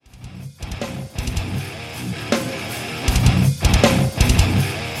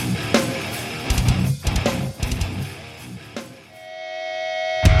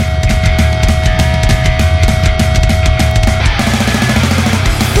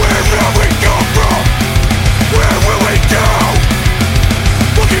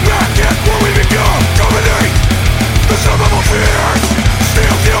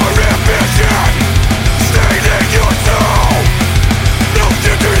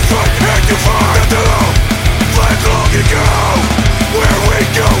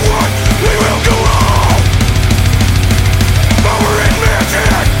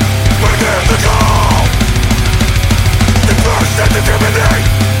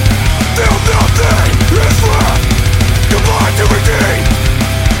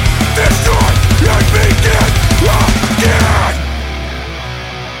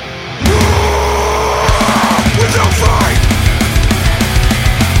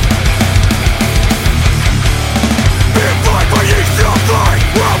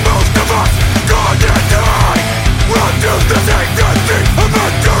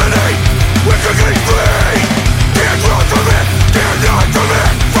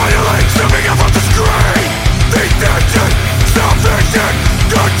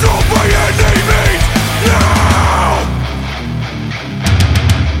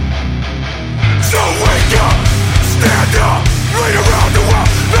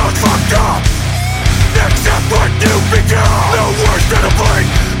up. Accept what you've become. No worse than a blade.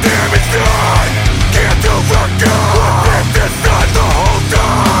 Damage done. Can't overcome. What if this not the whole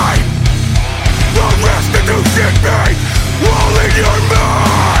time? The restitution pain all in your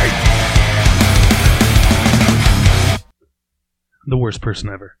mind. The worst person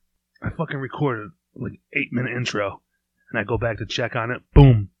ever. I fucking recorded like 8-minute intro, and I go back to check on it.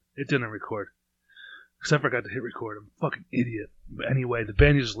 Boom, it didn't record. Because I forgot to hit record. I'm a fucking idiot. But anyway, the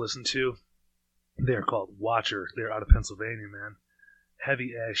band you just listened to, they're called Watcher. They're out of Pennsylvania, man.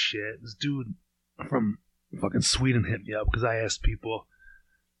 Heavy ass shit. This dude from fucking Sweden hit me up because I asked people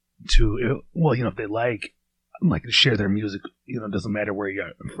to, well, you know, if they like to share their music. You know, it doesn't matter where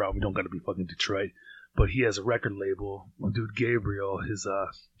you're from. You don't got to be fucking Detroit. But he has a record label. My dude Gabriel, his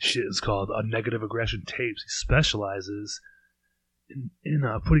shit is called Negative Aggression Tapes. He specializes in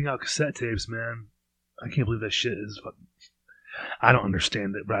putting out cassette tapes, man. I can't believe that shit is fucking... I don't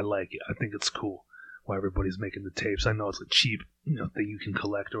understand it, but I like it. I think it's cool why everybody's making the tapes. I know it's a cheap, you know, thing you can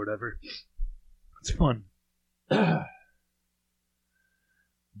collect or whatever. It's fun. But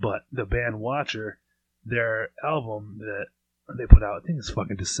the band Watcher, their album that they put out, I think it's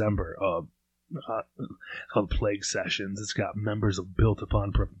fucking December. It's called Plague Sessions. It's got members of Built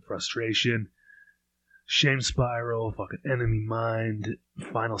Upon Frustration, Shame Spiral, fucking Enemy Mind,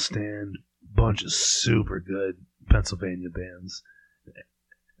 Final Stand, bunch of super good Pennsylvania bands.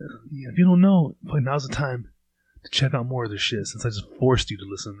 If you don't know, now's the time to check out more of their shit, since I just forced you to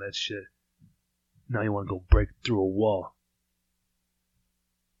listen to that shit. Now you want to go break through a wall.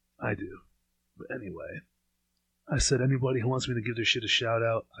 I do. But anyway, I said anybody who wants me to give their shit a shout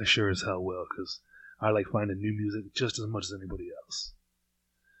out, I sure as hell will, because I like finding new music just as much as anybody else.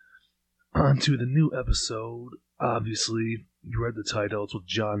 On to the new episode. Obviously, you read the title. It's with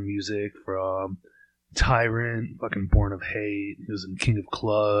John Music from Tyrant, fucking Born of Hate. He was in King of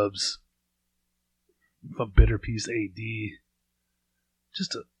Clubs. Bitter Peace AD.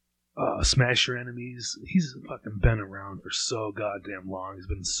 Just a Smash Your Enemies. He's fucking been around for so goddamn long. He's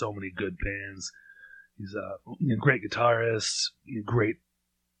been in so many good bands. He's a great guitarist, a great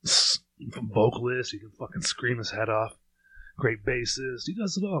vocalist. He can fucking scream his head off. Great bassist. He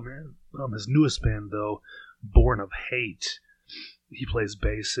does it all, man. His newest band, though, Born of Hate, he plays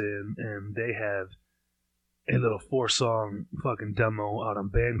bass in, and they have a little 4-song fucking demo out on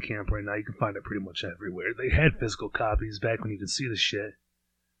Bandcamp right now. You can find it pretty much everywhere. They had physical copies back when you could see the shit,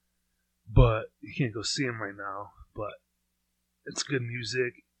 but you can't go see them right now. But it's good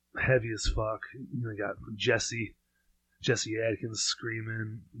music, heavy as fuck. You know, you got Jesse Adkins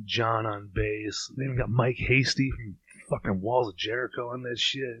screaming, John on bass. They even got Mike Hasty from fucking Walls of Jericho on that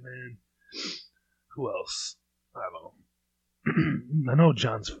shit, man. Who else? I don't know. I know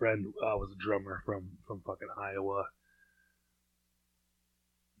John's friend was a drummer from fucking Iowa.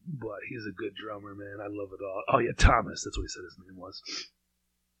 But he's a good drummer, man. I love it all. Oh, yeah, Thomas. That's what he said his name was.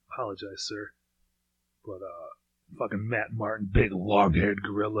 Apologize, sir. But, fucking Matt Martin, big long-haired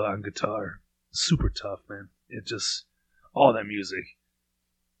gorilla on guitar. Super tough, man. It just... all that music.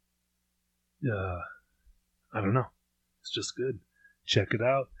 I don't know. It's just good. Check it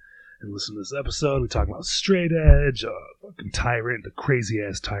out and listen to this episode. We talk about Straight Edge, fucking Tyrant, the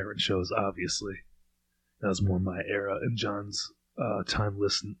crazy-ass Tyrant shows, obviously. That was more my era in John's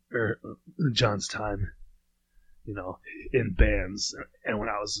John's time, you know, in bands, and when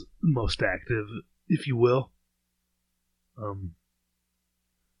I was most active, if you will. I'm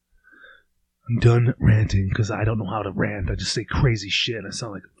done ranting because I don't know how to rant. I just say crazy shit and I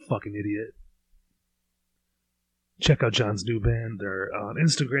sound like a fucking idiot. Check out John's new band. They're on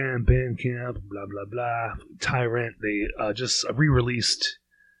Instagram, Bandcamp, blah, blah, blah. Tyrant. They just re-released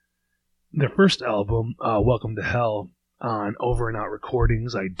their first album, Welcome to Hell, on Over and Out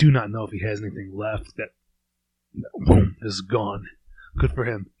Recordings. I do not know if he has anything left. That boom, is gone. Good for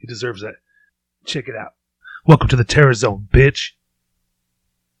him. He deserves that. Check it out. Welcome to the Terror Zone, bitch.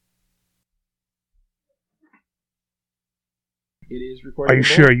 It is recording. Are you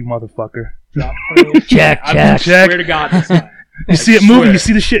sure, you motherfucker? Check. I swear to God this time. You see it moving? You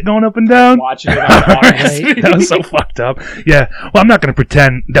see the shit going up and down? Watching it on Mars. That was so fucked up. Yeah. Well, I'm not going to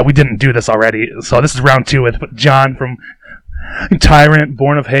pretend that we didn't do this already. So this is round 2 with John from Tyrant,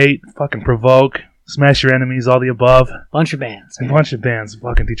 Born of Hate, fucking Provoke, Smash Your Enemies, all the above. Bunch of bands. A bunch of bands.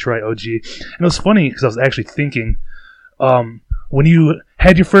 Fucking Detroit OG. And it was funny because I was actually thinking, when you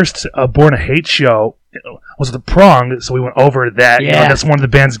had your first Born of Hate show, was the Prong, so we went over that. Yeah. You know, that's one of the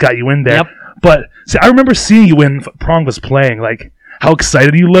bands that got you in there. Yep. But see, I remember seeing you when Prong was playing, like how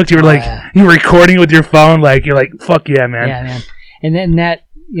excited you looked. You were like, you were recording it with your phone, like you're like, fuck yeah, man. Yeah, man. And then that,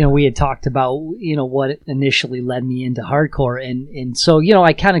 we had talked about, what initially led me into hardcore. And so,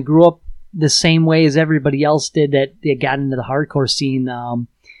 I kind of grew up the same way as everybody else did that they got into the hardcore scene.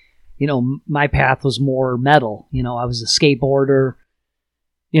 My path was more metal. I was a skateboarder,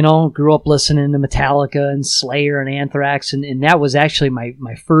 grew up listening to Metallica and Slayer and Anthrax. And that was actually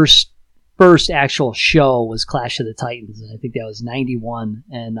my first actual show was Clash of the Titans. And I think that was 91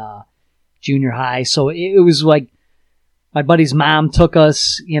 and junior high. So it was like my buddy's mom took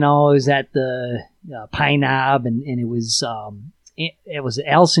us, it was at the Pine Knob and it was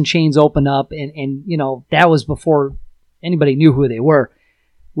Alice in Chains opened up and that was before anybody knew who they were,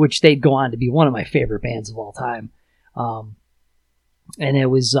 which they'd go on to be one of my favorite bands of all time. And it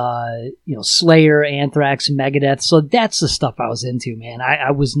was, Slayer, Anthrax, and Megadeth. So that's the stuff I was into, man.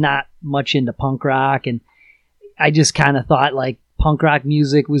 I was not much into punk rock, and I just kind of thought like punk rock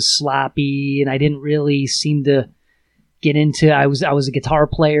music was sloppy, and I didn't really seem to get into. I was a guitar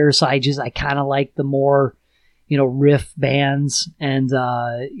player, so I kind of liked the more, riff bands, and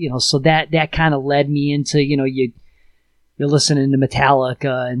so that kind of led me into, you're listening to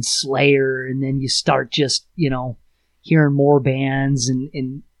Metallica and Slayer, and then you start just, hearing more bands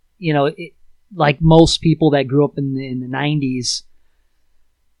and like most people that grew up in the 90s,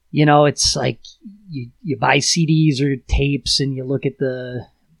 it's like you buy CDs or tapes and you look at the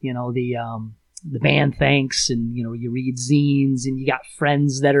band thanks and, you read zines and you got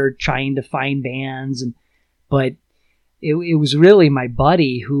friends that are trying to find bands. But it was really my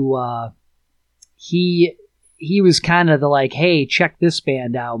buddy who, he was kind of the like, hey, check this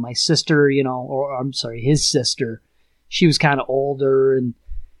band out. My sister, his sister, she was kind of older and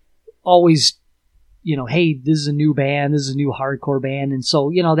always, hey, this is a new band. This is a new hardcore band. And so,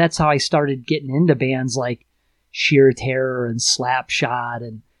 that's how I started getting into bands like Sheer Terror and Slapshot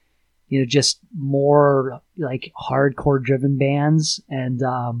and, just more like hardcore driven bands. And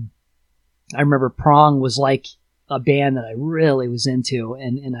I remember Prong was like a band that I really was into.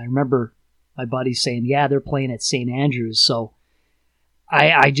 And I remember my buddy saying, yeah, they're playing at St. Andrews. So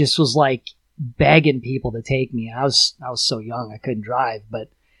I just was like begging people to take me. I was so young, I couldn't drive, but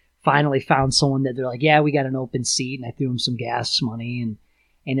finally found someone that they're like, yeah, we got an open seat. And I threw them some gas money.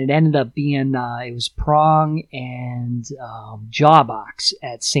 And it ended up being, it was Prong and Jawbox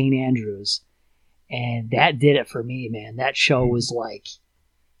at St. Andrews. And that did it for me, man. That show was like,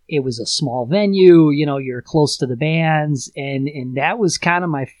 it was a small venue, you're close to the bands. And that was kind of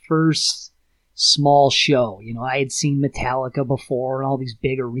my first small show. I had seen Metallica before and all these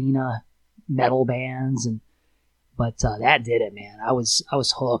big arena metal bands, but that did it, man. I was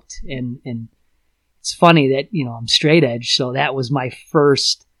hooked. And it's funny that, I'm straight edge. So that was my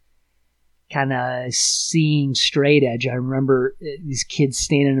first kind of seeing straight edge. I remember these kids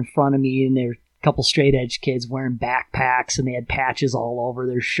standing in front of me and they're a couple straight edge kids wearing backpacks and they had patches all over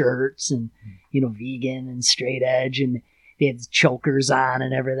their shirts and, vegan and straight edge. And they had chokers on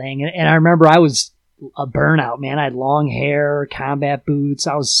and everything. And I remember I was a burnout, man. I had long hair, combat boots.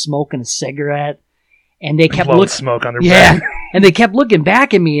 I was smoking a cigarette. And they kept looking smoke on their breath. And they kept looking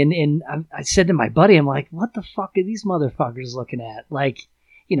back at me, and I said to my buddy, I'm like, what the fuck are these motherfuckers looking at? Like,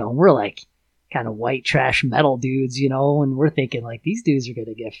 we're like kind of white trash metal dudes, and we're thinking like these dudes are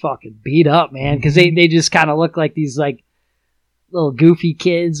gonna get fucking beat up, man, because they just kind of look like these like little goofy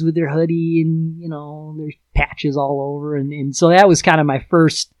kids with their hoodie and their patches all over, and so that was kind of my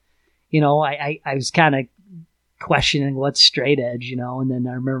first, I was kind of questioning what's straight edge, and then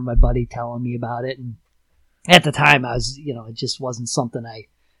I remember my buddy telling me about it, and at the time I was, it just wasn't something I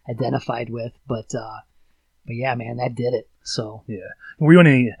identified with, but yeah, man, that did it. So yeah, were you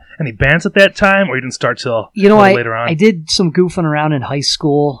in any bands at that time, or you didn't start till later on? I did some goofing around in high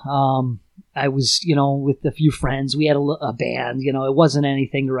school. I was, with a few friends. We had a band. It wasn't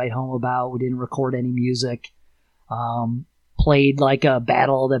anything to write home about. We didn't record any music. Played like a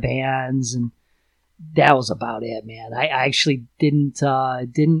battle of the bands, and that was about it, man. I actually didn't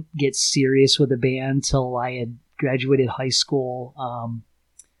get serious with a band till I had graduated high school,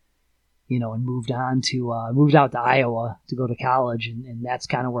 and moved out to Iowa to go to college, and that's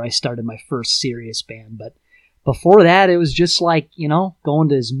kind of where I started my first serious band. But before that, it was just like, going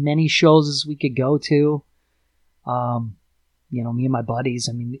to as many shows as we could go to. Me and my buddies,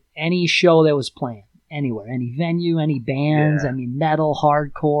 any show that was playing anywhere, any venue, any bands, metal,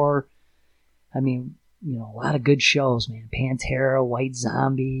 hardcore. A lot of good shows, man. Pantera, White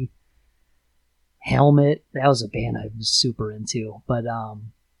Zombie, Helmet. That was a band I was super into. But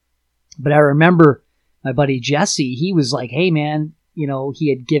I remember my buddy Jesse, he was like, hey, man, he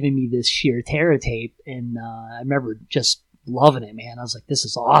had given me this Sheer Terror tape, and I remember just loving it, man. I was like, this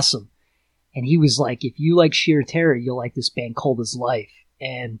is awesome. And he was like, if you like Sheer Terror, you'll like this band Cold as Life.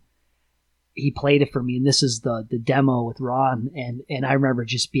 and he played it for me, and this is the demo with Ron, and I remember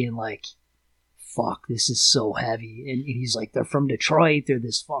just being like, fuck, this is so heavy. And he's like, they're from Detroit, they're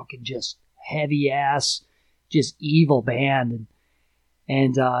this fucking just heavy ass, just evil band.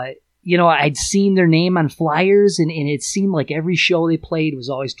 And you know, I'd seen their name on flyers, and it seemed like every show they played was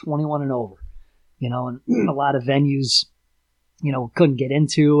always 21 and over, you know, and a lot of venues, you know, couldn't get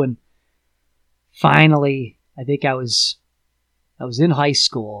into. And finally, I think I was in high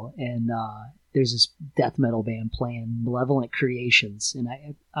school, and there's this death metal band playing, Malevolent Creations, and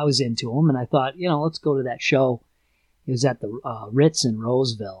I was into them, and I thought, you know, let's go to that show. It was at the Ritz in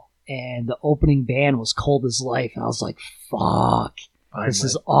Roseville, and the opening band was Cold as Life, and I was like, fuck, this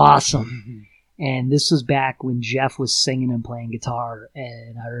is awesome. And this was back when Jeff was singing and playing guitar,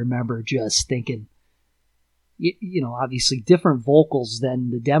 and I remember just thinking, you know, obviously different vocals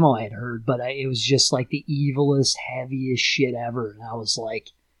than the demo I had heard, but it was just like the evilest, heaviest shit ever. And I was like,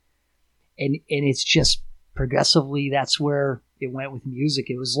 and it's just progressively, that's where it went with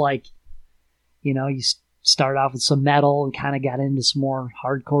music. It was like, you know, you start off with some metal and kind of got into some more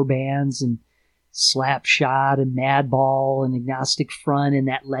hardcore bands and Slapshot and Madball and Agnostic Front, and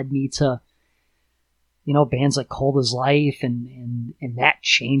that led me to, you know, bands like Cold as Life, and that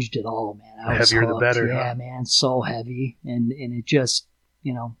changed it all, man. The heavier the better. Yeah, huh? man, so heavy, and it just,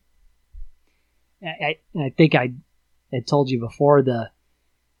 you know, I think I had told you before,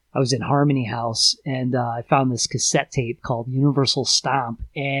 I was in Harmony House, and I found this cassette tape called Universal Stomp,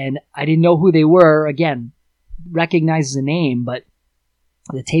 and I didn't know who they were. Again, recognized the name, but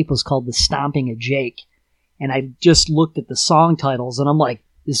the tape was called The Stomping of Jake, and I just looked at the song titles, and I'm like,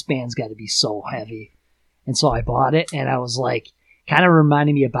 this band's got to be so heavy. And so I bought it, and I was like, kind of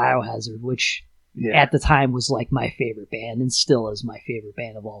reminded me of Biohazard, which at the time was like my favorite band, and still is my favorite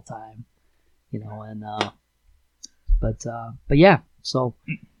band of all time. You know, and but yeah, so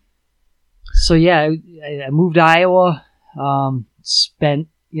yeah, I moved to Iowa, spent,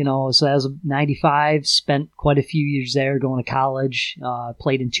 you know, so as of 95, spent quite a few years there going to college,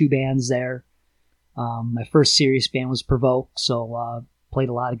 played in 2 bands there. My first serious band was Provoke, so played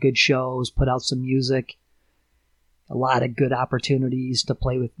a lot of good shows, put out some music, a lot of good opportunities to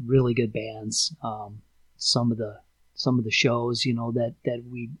play with really good bands. Some of the shows, you know, that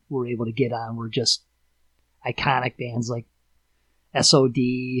we were able to get on were just iconic bands like SOD,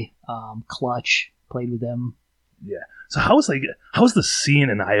 Clutch, played with them. Yeah. So how's the scene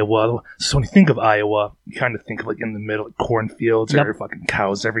in Iowa? So when you think of Iowa, you kind of think of like in the middle, like cornfields, or fucking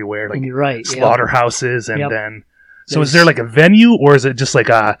cows everywhere, like and you're right, slaughterhouses, and then. So is there like a venue, or is it just like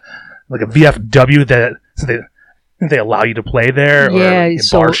a VFW that they allow you to play there, or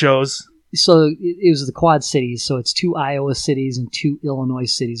bar shows? So it was the Quad Cities, so it's 2 Iowa cities and 2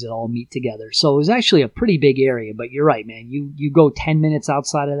 Illinois cities that all meet together. So it was actually a pretty big area, but you're right, man. You go 10 minutes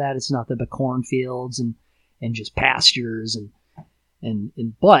outside of that, it's nothing but cornfields and just pastures and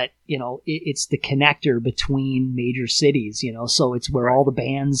but, you know, it's the connector between major cities, you know, so it's where all the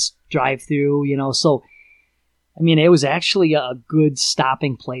bands drive through, you know, so I mean, it was actually a good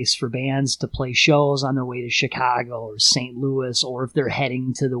stopping place for bands to play shows on their way to Chicago or St. Louis, or if they're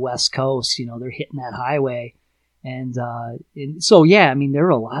heading to the West Coast, you know, they're hitting that highway. And so, yeah, I mean, there were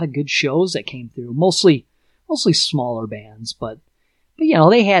a lot of good shows that came through, mostly smaller bands, but you know,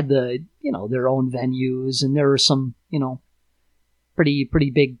 they had their own venues, and there were some, you know,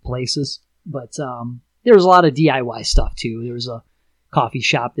 pretty big places, but there was a lot of DIY stuff too. There was a coffee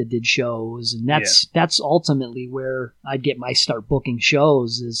shop that did shows, and that's ultimately where I'd get my start booking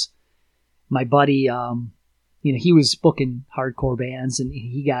shows. Is my buddy, you know, he was booking hardcore bands, and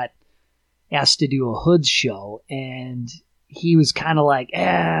he got asked to do a Hoods show, and he was kind of like,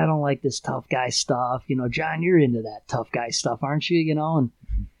 I don't like this tough guy stuff. You know, John, you're into that tough guy stuff, aren't you? You know,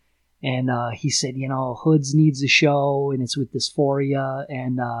 and he said, you know, Hoods needs a show, and it's with Dysphoria,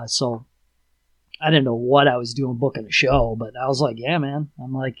 and so I didn't know what I was doing booking a show, but I was like, yeah, man.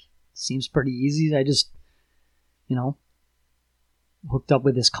 I'm like, seems pretty easy. I just, you know, hooked up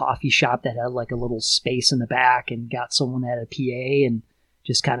with this coffee shop that had like a little space in the back, and got someone that had a PA, and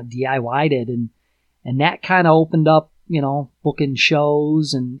just kind of DIY'd it. And that kind of opened up, you know, booking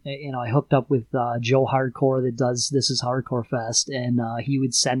shows. And, you know, I hooked up with Joe Hardcore that does This Is Hardcore Fest, and he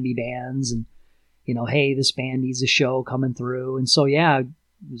would send me bands, and, you know, hey, this band needs a show coming through. And so, yeah,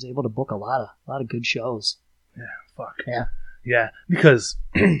 was able to book a lot of good shows. Yeah, fuck. Yeah, because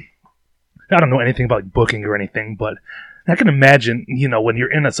I don't know anything about like, booking or anything, but I can imagine, you know, when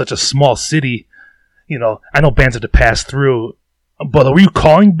you're in such a small city, you know, I know bands have to pass through, but were you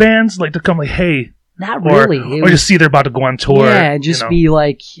calling bands like to come like, hey, Not really. Or just see they're about to go on tour. Yeah, just be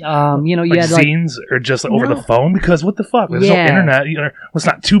like, you like had zines or just like over the phone, because what the fuck? There's no internet. Well, it's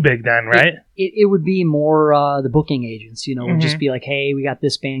not too big then, right? It would be more the booking agents, would just be like, hey, we got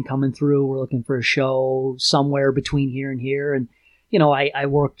this band coming through. We're looking for a show somewhere between here and here. And, I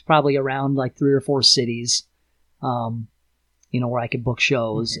worked probably around like 3 or 4 cities, where I could book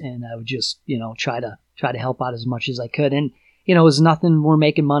shows, and I would just, try to help out as much as I could. And, it was nothing we're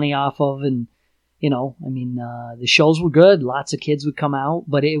making money off of. And, the shows were good. Lots of kids would come out,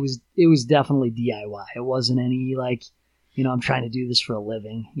 but it was definitely DIY. It wasn't any like, I'm trying to do this for a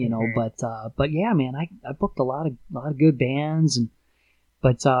living, but yeah, man, I booked a lot of good bands,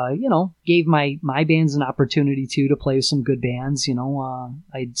 but gave my bands an opportunity to play with some good bands.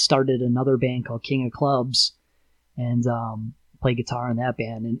 I started another band called King of Clubs, and play guitar in that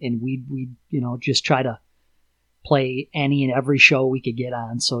band, and we just try to play any and every show we could get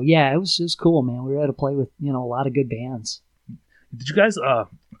on. So yeah, it was cool, man. We were able to play with a lot of good bands. Did you guys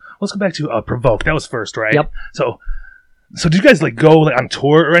let's go back to Provoke. That was first, right? Yep. So did you guys like go like on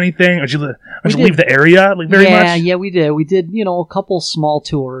tour or anything? Or did you leave the area like very much? Yeah, we did. We did a couple small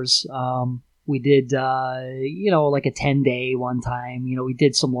tours. We did like a 10-day one time. We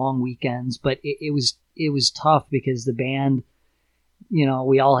did some long weekends, but it was tough because the band,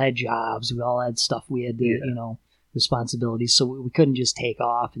 we all had jobs, we all had stuff we had to responsibilities, so we couldn't just take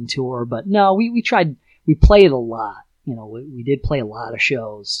off and tour. But no, we tried. We played a lot. We did play a lot of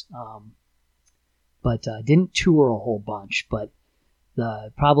shows, but didn't tour a whole bunch. But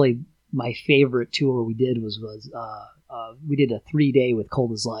probably my favorite tour we did was we did a 3-day with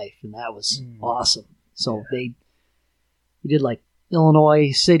Cold as Life, and that was awesome. So we did like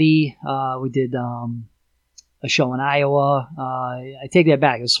Illinois City. We did a show in Iowa. I take that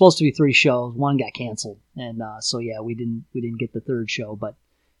back. It was supposed to be 3 shows. 1 got canceled, and so yeah, we didn't get the 3rd show. But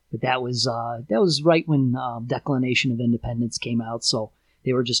that was right when Declination of Independence came out. So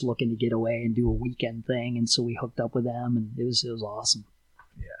they were just looking to get away and do a weekend thing, and so we hooked up with them, and it was awesome.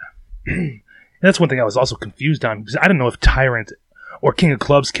 Yeah, and that's one thing I was also confused on, because I didn't know if Tyrant or King of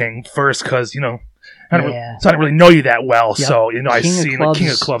Clubs came first, because I didn't really know you that well. Yep. So I seen like King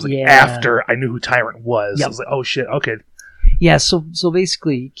of Clubs after I knew who Tyrant was. Yep. I was like, oh shit, okay. Yeah, so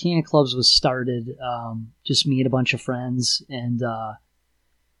basically, King of Clubs was started just me and a bunch of friends, and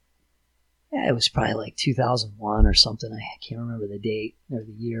it was probably like 2001 or something. I can't remember the date or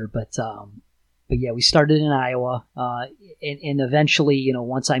the year, but yeah, we started in Iowa, and eventually,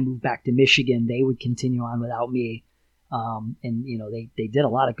 once I moved back to Michigan, they would continue on without me, and they did a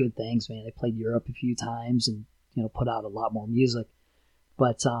lot of good things, man. They played Europe a few times, and put out a lot more music,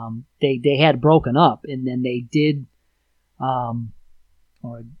 but they had broken up, and then they did.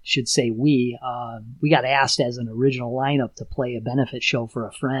 Or I should say we got asked as an original lineup to play a benefit show for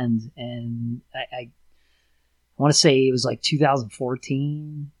a friend, and I want to say it was like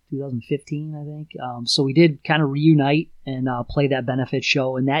 2014, 2015, I think. So we did kind of reunite and play that benefit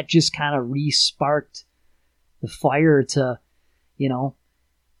show, and that just kind of re-sparked the fire to,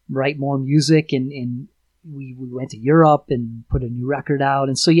 write more music, and we went to Europe and put a new record out.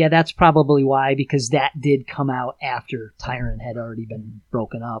 And so, yeah, that's probably why, because that did come out after Tyrant had already been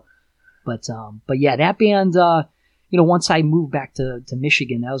broken up. But yeah, that band, once I moved back to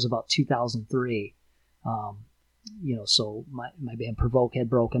Michigan, that was about 2003. So my band Provoke had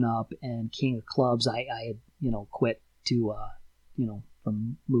broken up, and King of Clubs, I had, quit to,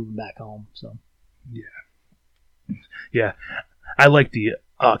 from moving back home. So, yeah, I like the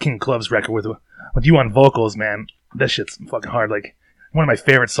King of Clubs record with you on vocals, man. That shit's fucking hard. Like, one of my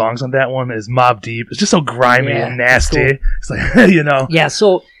favorite songs on that one is Mob Deep. It's just so grimy and nasty. Cool. It's like, Yeah,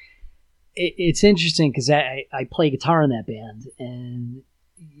 so it's interesting because I play guitar in that band, and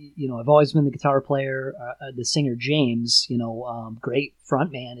I've always been the guitar player. The singer James, great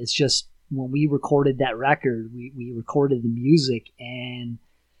front man. It's just when we recorded that record, we recorded the music, and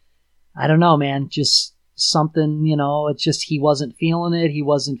I don't know, man, just something, it's just he wasn't feeling it. He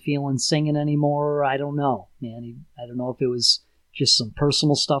wasn't feeling singing anymore. I don't know, man. I don't know if it was just some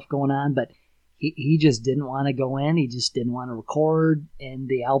personal stuff going on, but he just didn't want to go in. He just didn't want to record, and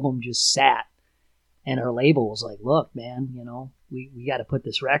the album just sat. And our label was like, look, man, we got to put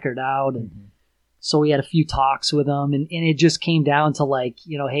this record out. And so we had a few talks with them, and it just came down to like,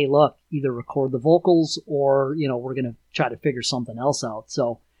 hey, look, either record the vocals or, we're going to try to figure something else out.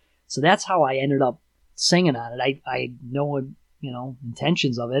 So that's how I ended up singing on it. I know,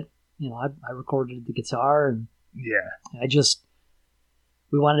 intentions of it. I recorded the guitar, and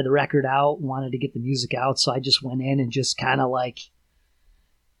we wanted the record out, wanted to get the music out. So I just went in and just kind of like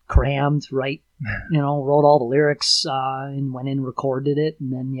crammed, right? Wrote all the lyrics and went in and recorded it,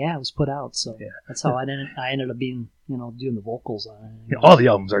 and then it was put out. So that's how I ended up being doing the vocals on it. Yeah, all the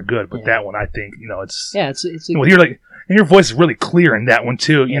albums are good, but that one I think it's it's well, you're like, and your voice is really clear in that one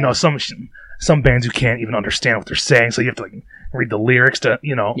too. Some bands you can't even understand what they're saying, so you have to like read the lyrics to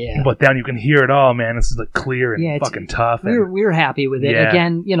but then you can hear it all, man. It's like clear and fucking tough. We were happy with it. Yeah.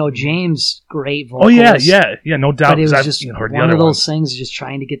 Again, James, great Oh vocalist. yeah, no doubt. But it was I've just heard the one other of those ones. things, just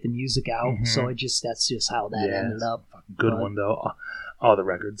trying to get the music out. Mhm. So that's just how that ended up. Good one though, all the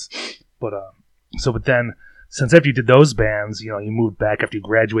records. But but then since after you did those bands, you moved back after you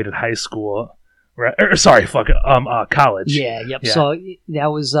graduated high school. Right. College. Yeah, yep. Yeah. So that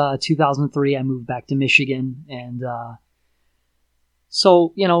was 2003. I moved back to Michigan, and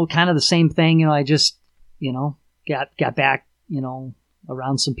so kind of the same thing. I just got back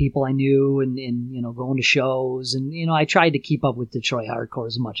around some people I knew, and going to shows, and I tried to keep up with Detroit hardcore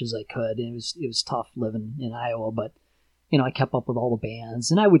as much as I could. It was tough living in Iowa, but I kept up with all the bands,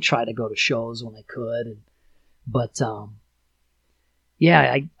 and I would try to go to shows when I could, but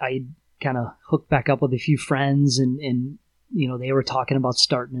I kind of hooked back up with a few friends, and they were talking about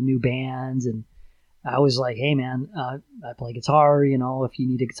starting a new band, and I was like, hey man, I play guitar, if you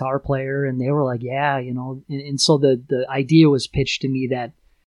need a guitar player, and they were like, yeah, and so the idea was pitched to me that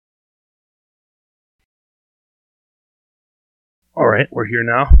all right, we're here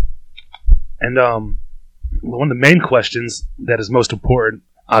now, and one of the main questions that is most important,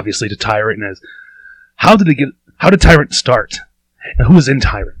 obviously, to Tyrant is how did Tyrant start, and who is in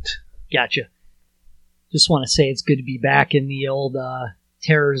Tyrant? Gotcha. Just want to say it's good to be back in the old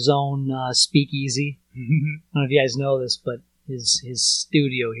Terror Zone speakeasy. I don't know if you guys know this, but his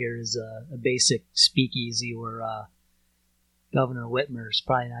studio here is a basic speakeasy where Governor Whitmer is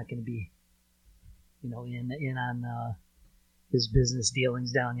probably not going to be, in on his business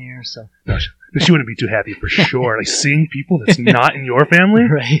dealings down here. So No, she wouldn't be too happy for sure. Like seeing people that's not in your family,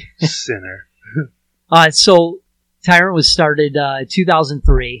 right? Sinner. So Tyrant was started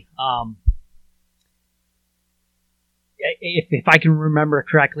 2003. If I can remember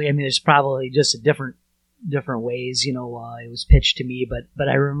correctly, I mean, there's probably just different ways. It was pitched to me, but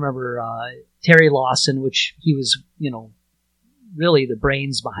I remember Terry Lawson, which he was, really the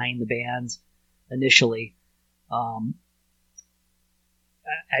brains behind the band initially.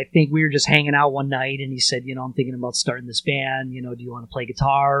 I think we were just hanging out one night, and he said, I'm thinking about starting this band. Do you want to play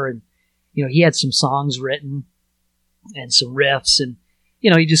guitar? And he had some songs written and some riffs, and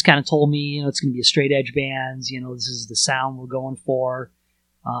he just kind of told me, it's going to be a straight edge band. This is the sound we're going for.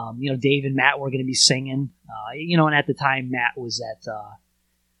 Dave and Matt were going to be singing. And at the time, Matt was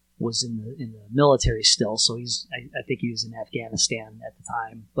in the military still, so I think he was in Afghanistan at the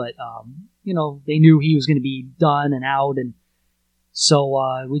time. But they knew he was going to be done and out, and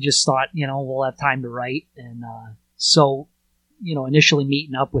so we just thought, we'll have time to write. And so initially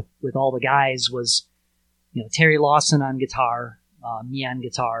meeting up with all the guys was, Terry Lawson on guitar, me on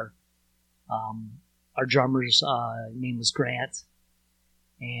guitar. Our drummer's name was Grant,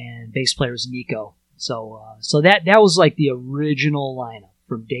 and bass player was Nico. So that was like the original lineup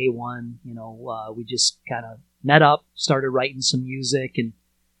from day one. We just kind of met up, started writing some music, and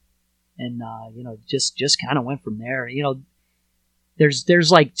just kind of went from there.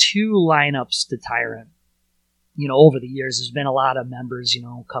 There's like two lineups to Tyrant. Over the years, there's been a lot of members,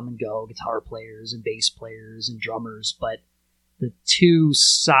 come and go, guitar players and bass players and drummers, but the two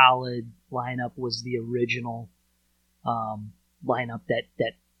solid lineup was the original lineup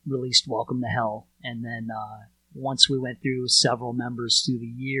that released Welcome to Hell. And then once we went through several members through the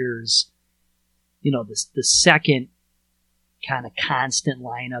years, the second kind of constant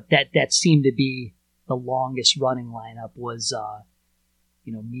lineup that seemed to be the longest running lineup was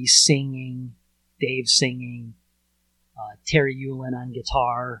me singing, Dave singing, Terry Euland on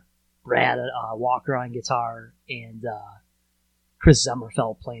guitar, Brad Walker on guitar, and Chris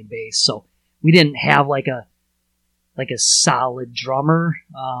Zemmerfeld playing bass. So we didn't have like a solid drummer.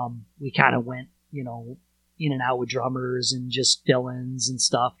 We kind of went, in and out with drummers and just fill-ins and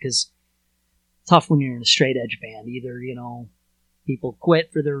stuff, because it's tough when you're in a straight edge band. Either, people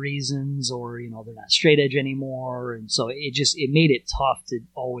quit for their reasons, or, they're not straight edge anymore. And so it made it tough to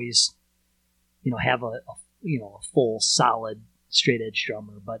always, have a full solid straight edge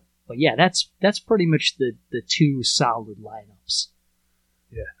drummer. But yeah, that's pretty much the two solid lineups.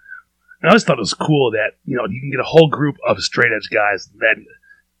 Yeah. And I always thought it was cool that, you can get a whole group of straight edge guys that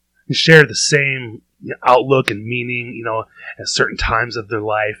share the same outlook and meaning, at certain times of their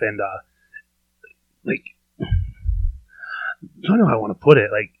life. And, I don't know how I want to put it.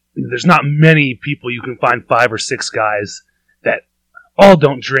 Like, there's not many people you can find 5 or 6 guys that all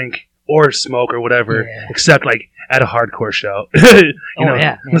don't drink or smoke or whatever, Yeah. except like at a hardcore show. you know,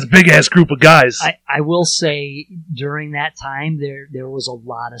 yeah. it was a big ass group of guys. I will say during that time there was a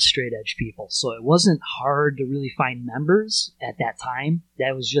lot of straight edge people, so it wasn't hard to really find members at that time.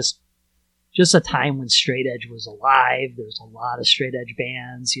 That was just a time when straight edge was alive. There's a lot of straight edge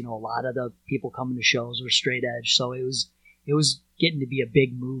bands. You know, a lot of the people coming to shows were straight edge, so it was getting to be a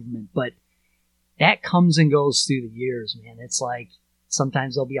big movement. But that comes and goes through the years, man. It's like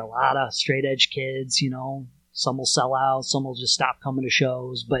sometimes there'll be a lot of straight edge kids. You know, some will sell out, some will just stop coming to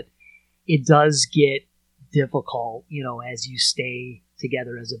shows, but it does get difficult, you know, as you stay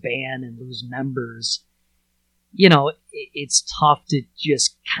together as a band and lose members. You know, it's tough to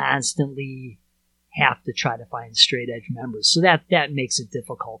just constantly have to try to find straight edge members. So that makes it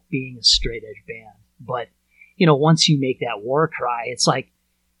difficult being a straight edge band. But, you know, once you make that war cry, it's like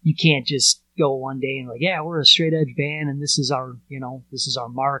you can't just go one day and like, yeah, we're a straight edge band and this is our, you know, this is our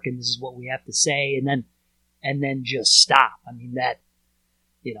mark and this is what we have to say, and then just stop. I mean, that,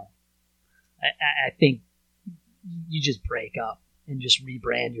 you know, I think you just break up and just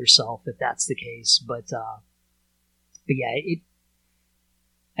rebrand yourself if that's the case. But yeah,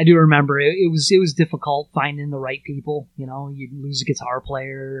 I do remember it was difficult finding the right people. You know, you lose a guitar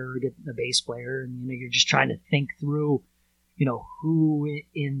player or get a bass player, and you know you're just trying to think through, you know, who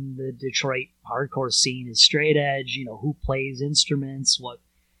in the Detroit hardcore scene is straight edge. You know, who plays instruments. What,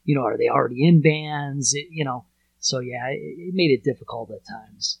 you know, are they already in bands? You know, so yeah, it made it difficult at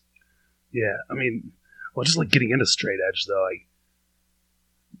times. Yeah, I mean, well, just like getting into straight edge though,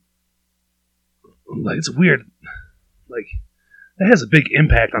 like it's weird. Like, that has a big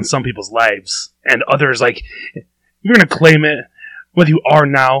impact on some people's lives, and others, like, you're gonna claim it, whether you are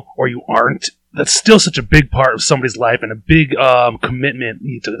now or you aren't. That's still such a big part of somebody's life and a big commitment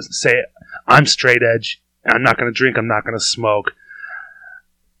to say, I'm straight edge, and I'm not gonna drink, I'm not gonna smoke.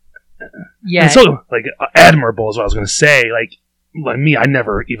 Yeah. And so, like, admirable is what I was gonna say. Like me, I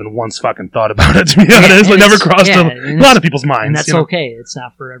never even once fucking thought about it, to be honest. Like, never crossed a lot of people's minds. And that's you know? okay. It's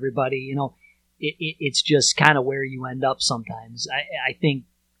not for everybody, you know. It's just kind of where you end up sometimes. I think,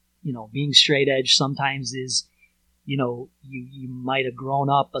 you know, being straight edge sometimes is, you know, you might have grown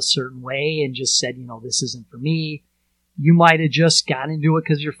up a certain way and just said, you know, this isn't for me. You might have just got into it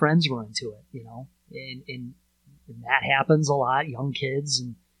because your friends were into it, you know, and that happens a lot, young kids,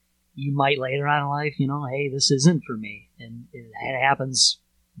 and you might later on in life, you know, hey, this isn't for me. And it happens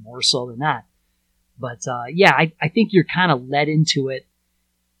more so than that. But yeah, I think you're kind of led into it.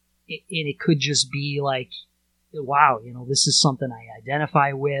 And it could just be like, wow, you know, this is something I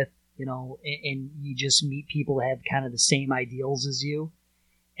identify with, you know, and you just meet people that have kind of the same ideals as you.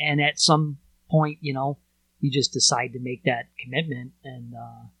 And at some point, you know, you just decide to make that commitment. And,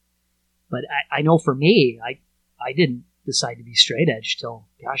 but I know for me, I didn't decide to be straight edge till,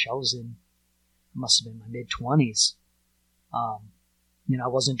 gosh, must have been my mid-20s. You know, I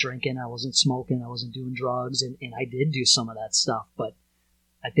wasn't drinking, I wasn't smoking, I wasn't doing drugs, and I did do some of that stuff, but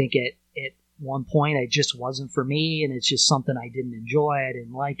I think at one point it just wasn't for me, and it's just something I didn't enjoy. I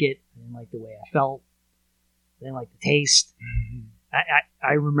didn't like it. I didn't like the way I felt. I didn't like the taste. Mm-hmm.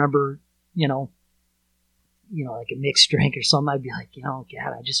 I remember, you know, like a mixed drink or something, I'd be like, you know,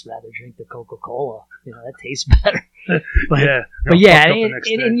 God, I'd just rather drink the Coca-Cola. You know, that tastes better. But yeah,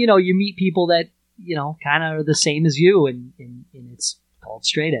 and you know, you meet people that, you know, kind of are the same as you, and it's called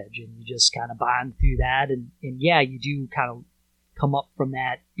straight edge, and you just kind of bond through that, and yeah, you do kind of come up from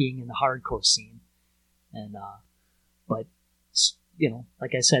that being in the hardcore scene. And but you know,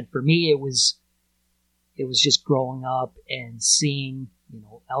 like I said, for me it was just growing up and seeing, you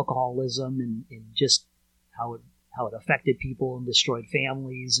know, alcoholism and just how it affected people and destroyed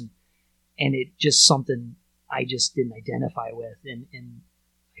families, and it just something I just didn't identify with, and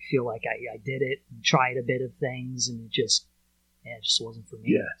I feel like I did it and tried a bit of things, and it just wasn't for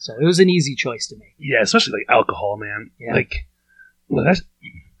me. Yeah. So it was an easy choice to make. Yeah, especially like alcohol, man. Yeah. Like, well,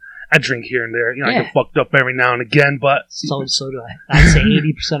 I drink here and there. You know, I get fucked up every now and again, but so do I. I'd say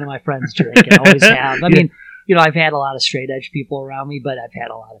 80% of my friends drink, and always have. I mean, you know, I've had a lot of straight edge people around me, but I've had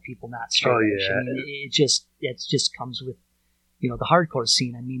a lot of people not straight edge. I mean, it just comes with, you know, the hardcore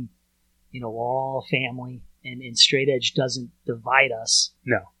scene. I mean, you know, we're all a family, and straight edge doesn't divide us.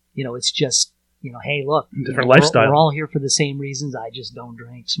 No. You know, it's just, you know, hey, look, different lifestyle. We're all here for the same reasons. I just don't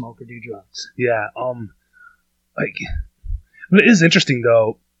drink, smoke, or do drugs. Yeah. Like, but it is interesting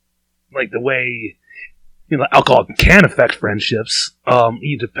though, like the way, you know, alcohol can affect friendships,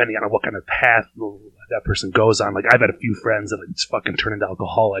 depending on what kind of path that person goes on. Like, I've had a few friends that like just fucking turn into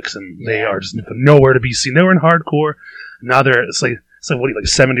alcoholics, and they are just nowhere to be seen. They were in hardcore, now it's like So what are you, like a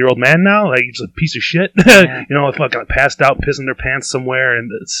 70-year-old man now? Like, he's a piece of shit? Yeah. You know, fucking passed out, pissing their pants somewhere, and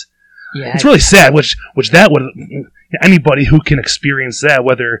it's Yeah, really sad, which that would, anybody who can experience that,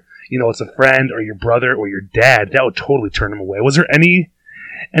 whether, you know, it's a friend or your brother or your dad, that would totally turn them away. Was there anything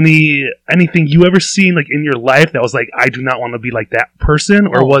you ever seen, like, in your life that was like, I do not want to be like that person,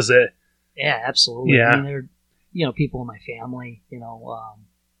 or was it? Yeah, absolutely. Yeah. I mean, there, you know, people in my family, you know,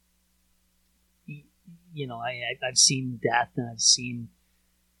 I've seen death, and I've seen,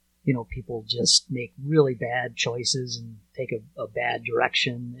 you know, people just make really bad choices and take a bad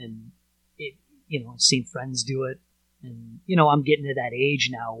direction, and it, you know, I've seen friends do it, and, you know, I'm getting to that age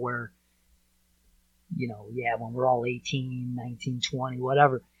now where, you know, yeah, when we're all 18, 19, 20,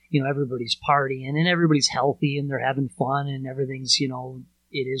 whatever, you know, everybody's partying and everybody's healthy and they're having fun and everything's, you know,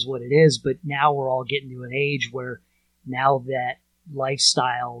 it is what it is. But now we're all getting to an age where now that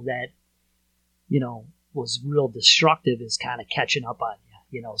lifestyle that, you know, was real destructive is kind of catching up on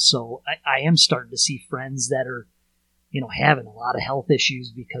you, you know. So I am starting to see friends that are, you know, having a lot of health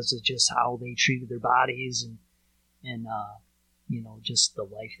issues because of just how they treated their bodies and you know, just the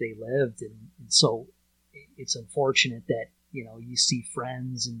life they lived. And so it's unfortunate that, you know, you see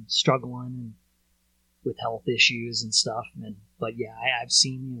friends and struggling with health issues and stuff. But yeah, I've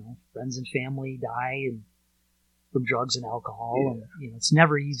seen, you know, friends and family die from drugs and alcohol. Yeah. And, you know, it's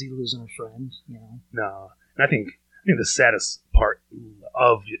never easy losing a friend, you know. No. And I think the saddest part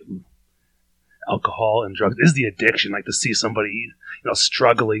of alcohol and drugs is the addiction. Like, to see somebody, you know,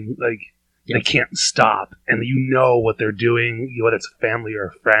 struggling, like, they can't stop, and you know what they're doing, whether it's a family or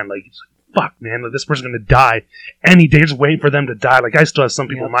a friend. Like, it's like, fuck, man, like, this person's going to die any day. Just waiting for them to die. Like, I still have some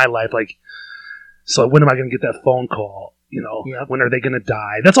people in my life, like, so when am I going to get that phone call? You know, when are they going to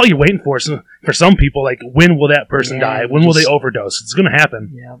die? That's all you're waiting for. So for some people, like, when will that person die? When will they overdose? It's going to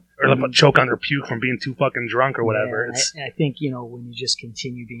happen. Yeah. Or like, choke on their puke from being too fucking drunk or whatever. Yeah, I think, you know, when you just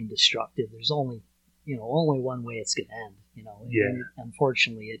continue being destructive, there's only one way it's going to end, you know. And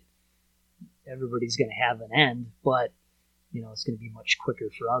unfortunately, everybody's going to have an end, but, you know, it's going to be much quicker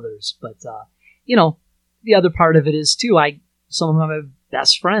for others. But, you know, the other part of it is, too, some of my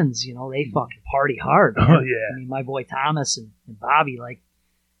best friends, you know, they fucking party hard. Man. Oh, yeah. I mean, my boy Thomas and Bobby, like,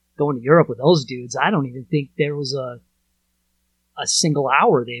 going to Europe with those dudes, I don't even think there was a single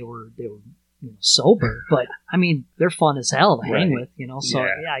hour they were you know, sober. But, I mean, they're fun as hell to hang with, you know. So,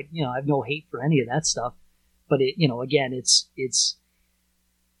 yeah, I have no hate for any of that stuff. But, it, you know, again, it's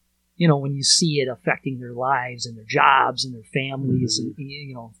you know, when you see it affecting their lives and their jobs and their families, and,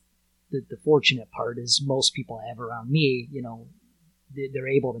 you know, the fortunate part is most people I have around me, you know, they're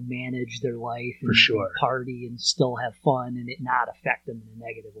able to manage their life and, and party and still have fun and it not affect them in a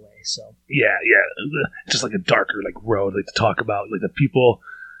negative way. So yeah, just like a darker like road, like to talk about like the people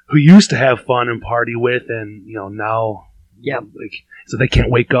who used to have fun and party with, and you know now, like so they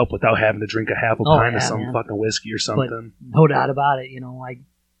can't wake up without having to drink a half a pint of some fucking whiskey or something. But no doubt about it, you know,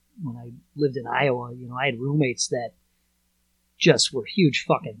 when I lived in Iowa, you know, I had roommates that just were huge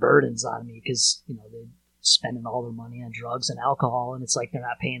fucking burdens on me because, you know, they're spending all their money on drugs and alcohol, and it's like they're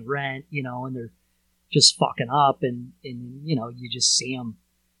not paying rent, you know, and they're just fucking up, and you know, you just see them,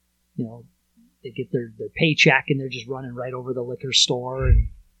 you know, they get their paycheck and they're just running right over the liquor store and,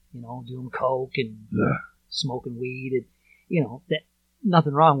 you know, doing coke and smoking weed, and, you know, that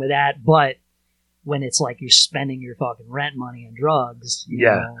nothing wrong with that, but when it's like you're spending your fucking rent money on drugs. You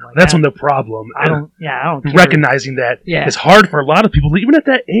know, like that's when the problem. I don't care. Recognizing that it's hard for a lot of people, even at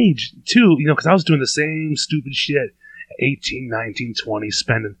that age, too, you know, because I was doing the same stupid shit at 18, 19, 20,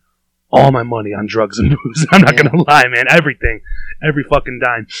 spending all my money on drugs and booze. I'm not going to lie, man. Everything. Every fucking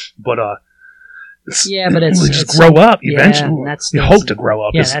dime. But, but it's just grow up eventually. You hope to grow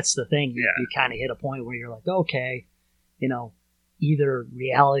up. Yeah, that's the thing. You kind of hit a point where you're like, okay, you know, either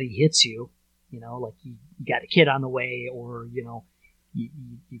reality hits you, you know, like you got a kid on the way, or, you know, you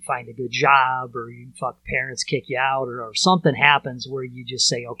find a good job, or you fuck parents kick you out, or something happens where you just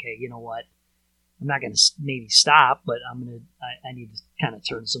say, okay, you know what, I'm not going to maybe stop, but I need to kind of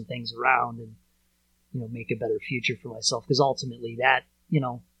turn some things around and, you know, make a better future for myself. Because ultimately that, you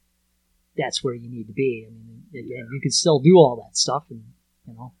know, that's where you need to be. I mean, again, you can still do all that stuff and,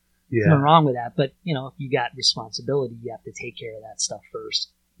 you know, there's nothing wrong with that. But, you know, if you got responsibility, you have to take care of that stuff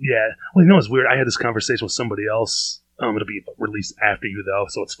first. Yeah. Well, you know, it's weird. I had this conversation with somebody else. It'll be released after you, though,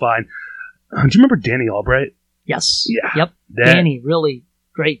 so it's fine. Do you remember Danny Albright? Yes. Yeah. Yep. Danny, really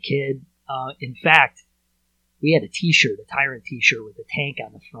great kid. In fact, we had a T-shirt, a Tyrant T-shirt with a tank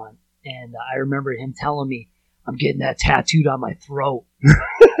on the front, and I remember him telling me, I'm getting that tattooed on my throat.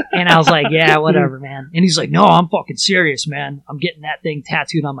 And I was like, yeah, whatever, man. And he's like, no, I'm fucking serious, man. I'm getting that thing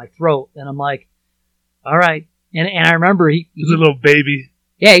tattooed on my throat. And I'm like, all right. And I remember he was a little baby.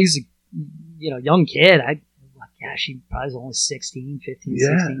 Yeah, he's a young kid. Gosh, he probably was only 16, 15,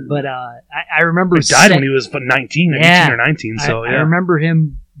 16. But I remember... He died when he was 19, 18 or 19, so I remember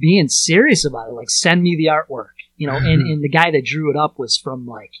him being serious about it, like, send me the artwork. And the guy that drew it up was from,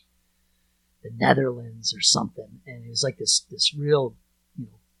 like, the Netherlands or something. And it was, like, this real,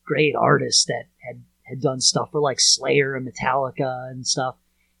 great artist that had done stuff for, like, Slayer and Metallica and stuff.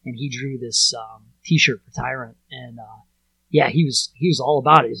 And he drew this T-shirt for Tyrant. And... yeah, he was all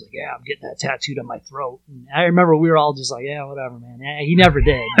about it. He's like, yeah, I'm getting that tattooed on my throat. And I remember we were all just like, yeah, whatever, man. Yeah, he never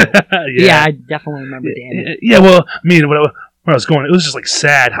did. But yeah, I definitely remember Danny. Yeah, well, I mean, where I was going, it was just like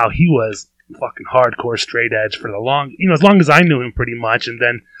sad how he was fucking hardcore straight edge for as long as I knew him pretty much. And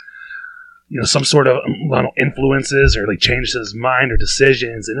then, some sort of influences or like changed his mind or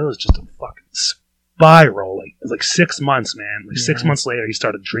decisions. And it was just a fucking spiral. Like, it was like 6 months, man. Like 6 months later, he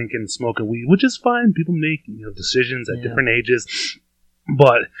started drinking, smoking weed, which is fine. People make decisions at different ages,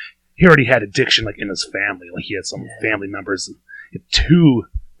 but he already had addiction like in his family. Like he had some family members, he had 2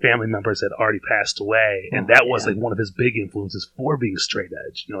 family members that already passed away, and that was like one of his big influences for being straight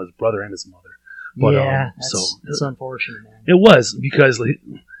edge. His brother and his mother. But that's unfortunate, man. It was because like,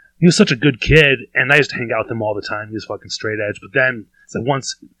 he was such a good kid, and I used to hang out with him all the time. He was fucking straight edge, but then it's like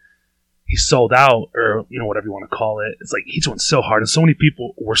once he sold out, or whatever you want to call it. It's like he's doing so hard, and so many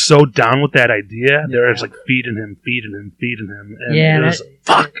people were so down with that idea. They're just like feeding him, and it was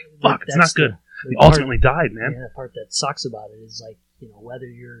fuck, it's not good. He ultimately died, man. Yeah, the part that sucks about it is like whether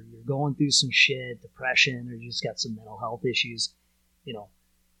you're going through some shit, depression, or you just got some mental health issues,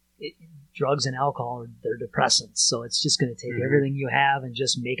 drugs and alcohol they're depressants, so it's just going to take everything you have and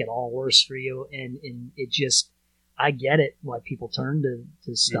just make it all worse for you, and it just. I get it why people turn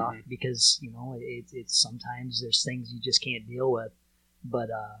to stuff because it's sometimes there's things you just can't deal with, but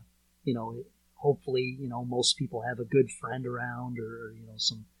hopefully most people have a good friend around or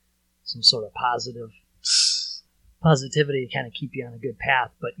some sort of positivity to kind of keep you on a good path.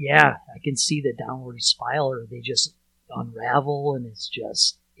 But yeah, I can see the downward spiral, or they just unravel, and it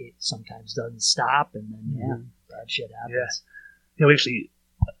sometimes doesn't stop, and then bad shit happens. Actually,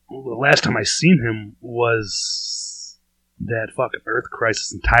 the last time I seen him was that fucking Earth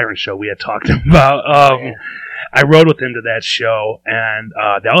Crisis and Tyrant show we had talked about. I rode with him to that show, and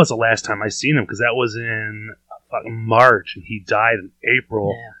that was the last time I seen him because that was in fucking March, and he died in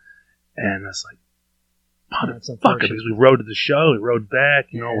April. And I was like, motherfucker, because we rode to the show, we rode back,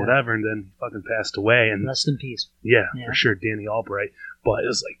 whatever, and then he fucking passed away. And rest in peace. Yeah, for sure, Danny Albright. But it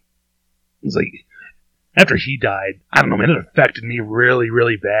was like. After he died, I don't know, man, it affected me really,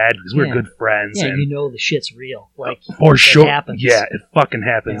 really bad because we're good friends. Yeah, and the shit's real. Like, for sure. It happens. Yeah, it fucking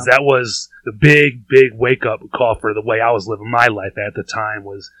happens. That was the big, big wake-up call for the way I was living my life at the time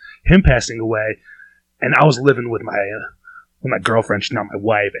was him passing away. And I was living with my girlfriend, she's not my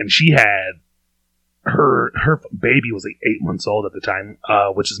wife, and she had her baby was like 8 months old at the time,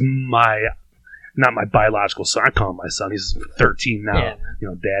 which is not my biological son. I call him my son. He's 13 now,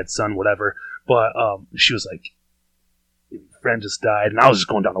 dad's son, whatever. But she was like, your friend just died, and I was just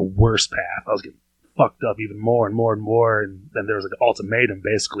going down a worse path. I was getting fucked up even more and more and more, and then there was like an ultimatum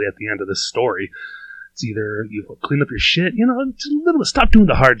basically at the end of this story. It's either you clean up your shit, just a little bit, stop doing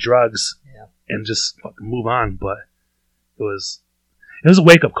the hard drugs, and just fucking move on. But it was a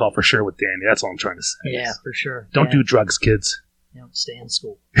wake up call for sure with Danny. That's all I'm trying to say. Yeah, for sure. Don't do drugs, kids. Stay in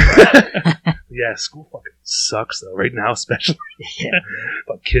school. Yeah, school fucking sucks though right now, especially.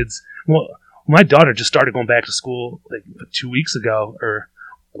 But kids, well. My daughter just started going back to school like 2 weeks ago, or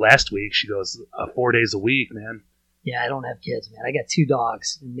last week. She goes 4 days a week, man. Yeah, I don't have kids, man. I got 2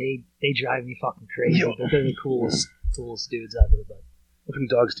 dogs, and they drive me fucking crazy. But they're the coolest dudes ever. But what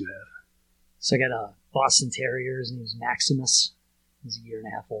kind of dogs do you have? So I got a Boston Terrier. His name's Maximus. He's a 1.5 years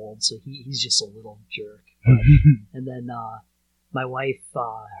old, so he's just a little jerk. And then my wife,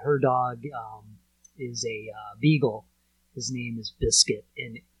 her dog is a beagle. His name is Biscuit,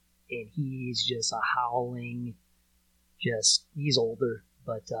 and he's just a howling, he's older,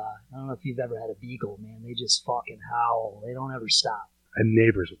 but I don't know if you've ever had a beagle, man. They just fucking howl. They don't ever stop. I have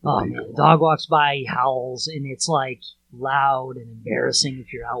neighbors with a beagle. Man, the dog walks by, he howls, and it's like loud and embarrassing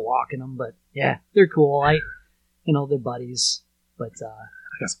if you're out walking them, but yeah, they're cool. They're buddies, but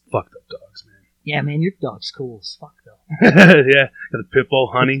I got some fucked up dogs, man. Yeah, man, your dog's cool as fuck, though. Yeah, got a pit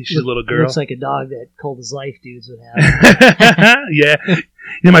bull, Honey. She's a little girl. Looks like a dog that Cold as Life dudes would have. Yeah.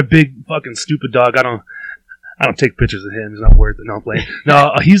 My big fucking stupid dog. I don't take pictures of him. He's not worth it. No, I'm playing.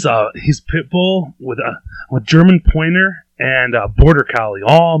 No, he's pit bull with a German pointer and a border collie,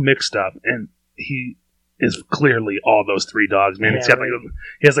 all mixed up. And is clearly all those three dogs, man. Yeah, He's got right.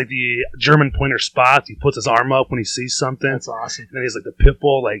 he has like the German pointer spots. He puts his arm up when he sees something. That's awesome. And then he's like the pit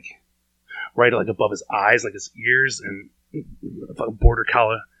bull, like right like above his eyes, like his ears, and a fucking border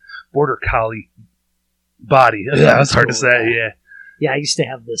collie body. Yeah, that's hard to say. Yeah. Yeah, I used to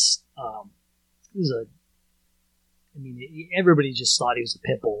have this. It was everybody just thought he was a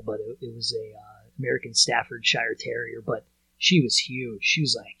pit bull, but it was a American Staffordshire Terrier. But she was huge. She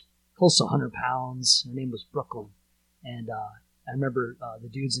was like close to 100 pounds. Her name was Brooklyn, and I remember the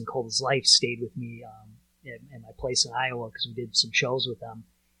dudes in Cold as Life stayed with me at my place in Iowa because we did some shows with them,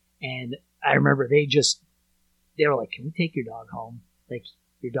 and I remember they were like, "Can we take your dog home? Like,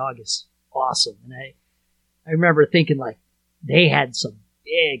 your dog is awesome." And I remember thinking like they had some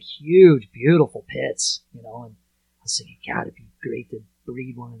big, huge, beautiful pits, and I was thinking, God, it'd be great to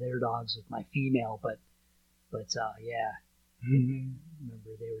breed one of their dogs with my female, but yeah. Mm-hmm. I remember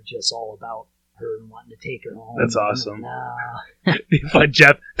they were just all about her and wanting to take her home. That's awesome. Nah. If I,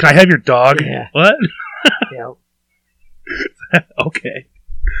 Jeff, can I have your dog? Yeah. What? Yeah. Okay.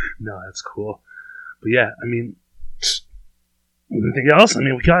 No, that's cool. But yeah, anything else?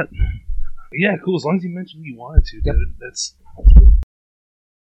 We got. Yeah, cool. As long as you mentioned you wanted to, dude. Yep. That's.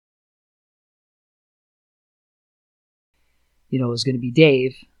 It was going to be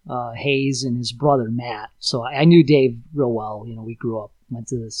Dave Hayes and his brother Matt. So I knew Dave real well. We grew up, went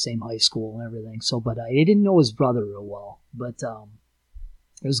to the same high school and everything. So, but I didn't know his brother real well. But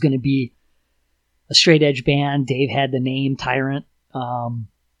it was going to be a straight edge band. Dave had the name Tyrant,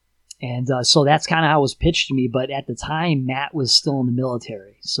 and so that's kind of how it was pitched to me. But at the time, Matt was still in the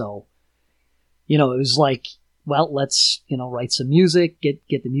military, so it was like, well, let's write some music, get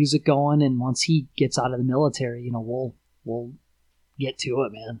the music going, and once he gets out of the military, we'll get to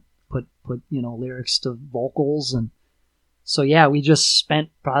it, man. Put lyrics to vocals, and so yeah, we just spent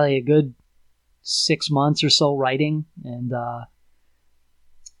probably a good 6 months or so writing, and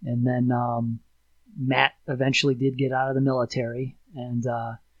then Matt eventually did get out of the military, and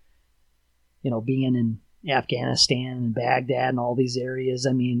being in Afghanistan and Baghdad and all these areas,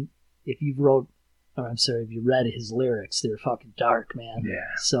 if you read his lyrics, they're fucking dark, man. Yeah.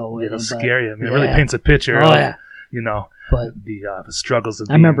 So it'll but, scare you. It yeah. really paints a picture Oh of, yeah. But the struggles of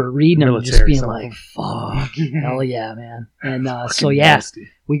I remember reading them and just military, being some of like, them. fuck, hell yeah, man. And so Fucking yeah, nasty.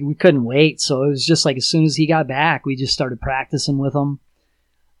 we couldn't wait. So it was just like as soon as he got back, we just started practicing with him.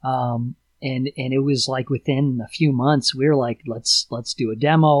 And it was like within a few months, we were like, let's do a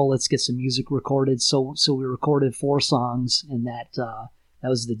demo, let's get some music recorded. So we recorded 4 songs, and that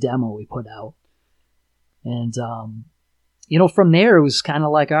was the demo we put out. And from there it was kind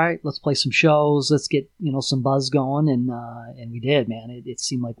of like, all right, let's play some shows, let's get some buzz going, and we did, man. It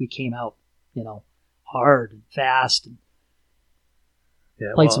seemed like we came out hard and fast, and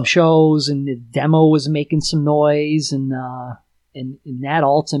played some shows, and the demo was making some noise, and that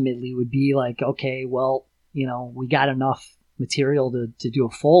ultimately would be like, okay, well, we got enough material to do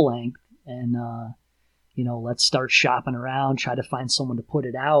a full length, and let's start shopping around, try to find someone to put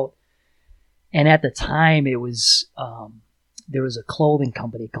it out. And at the time, it was there was a clothing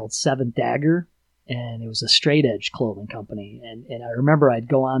company called Seventh Dagger, and it was a straight edge clothing company. And I remember I'd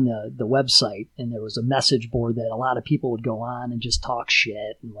go on the website, and there was a message board that a lot of people would go on and just talk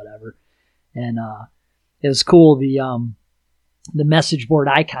shit and whatever. And it was cool. The message board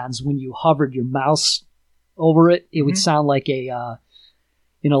icons, when you hovered your mouse over it, it would sound like a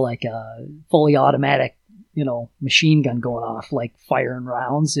fully automatic, machine gun going off, like firing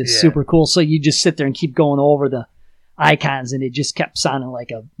rounds. It's super cool. So you just sit there and keep going over the icons, and it just kept sounding like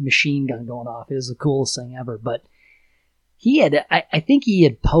a machine gun going off. It was the coolest thing ever. But I think he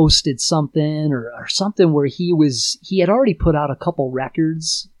had posted something or something where he had already put out a couple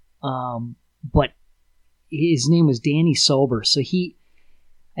records, but his name was Danny Sober. So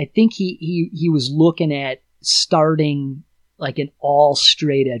I think he was looking at starting like an all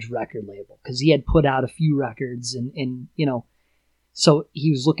straight edge record label, because he had put out a few records, and so he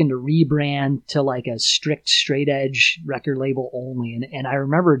was looking to rebrand to like a strict straight edge record label only. And I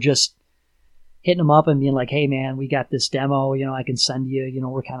remember just hitting him up and being like, hey man, we got this demo, I can send you,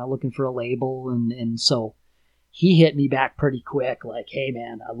 we're kind of looking for a label. And so he hit me back pretty quick, like, hey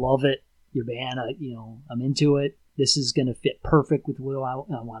man, I love it. Your band, I'm into it. This is going to fit perfect with what I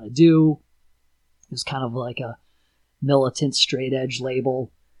want to do. It's kind of like a militant straight edge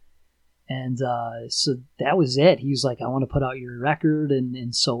label. And so that was it. He was like, I want to put out your record.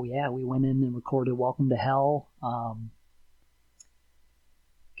 And so, yeah, we went in and recorded Welcome to Hell.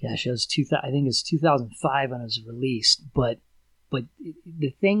 It was I think it was 2005 when it was released. But the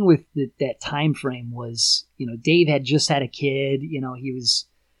thing with that time frame was, Dave had just had a kid.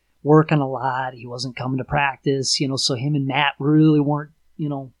 working a lot. He wasn't coming to practice, so him and Matt really weren't,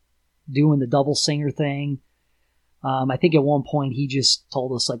 doing the double singer thing. I think at one point he just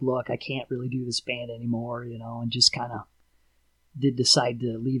told us, like, look, I can't really do this band anymore, and just kind of did decide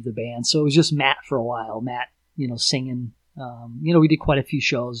to leave the band. So it was just Matt for a while. Matt, singing. We did quite a few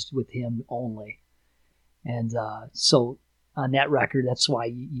shows with him only. And so on that record, that's why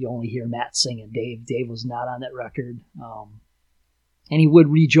you only hear Matt singing. Dave was not on that record. And he would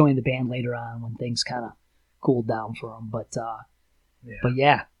rejoin the band later on when things kind of cooled down for him. But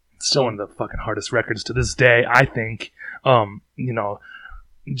yeah. It's still one of the fucking hardest records to this day, I think.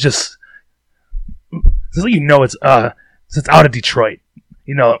 Just so it's out of Detroit.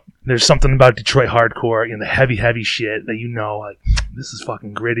 There's something about Detroit hardcore, the heavy shit that like, this is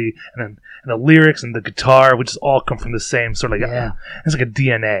fucking gritty, and the lyrics and the guitar, which all come from the same sort of like, it's like a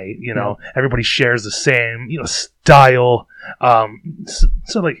DNA, everybody shares the same, style,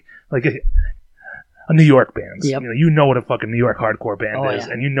 so like a New York band. Yep. What a fucking New York hardcore band is,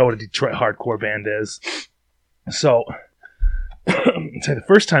 and what a Detroit hardcore band is. So, say the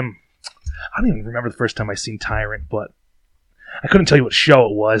first time, I don't even remember the first time I seen Tyrant, but I couldn't tell you what show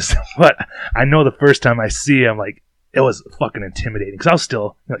it was, but I know the first time I see him, like, it was fucking intimidating, because I was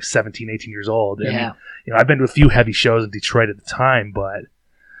still 17, 18 years old. And, I've been to a few heavy shows in Detroit at the time, but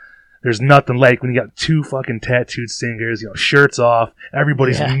there's nothing like when you got two fucking tattooed singers, shirts off,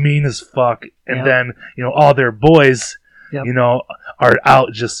 everybody's mean as fuck, and then, all their boys, are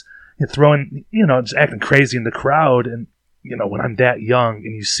out just throwing, just acting crazy in the crowd. And, when I'm that young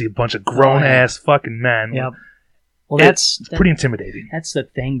and you see a bunch of grown-ass fucking men, well, that's pretty intimidating. That's the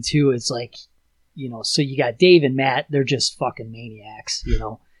thing, too. It's like, so you got Dave and Matt, they're just fucking maniacs,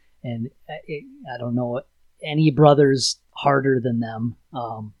 and I don't know any brothers harder than them,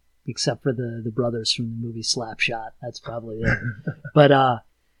 except for the brothers from the movie Slapshot. That's probably it. But,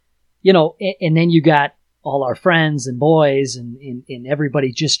 and then you got all our friends and boys and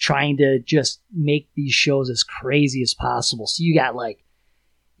everybody just trying to just make these shows as crazy as possible. So you got like,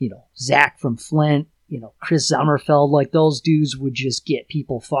 Zach from Flint, Chris Sommerfeld, like those dudes would just get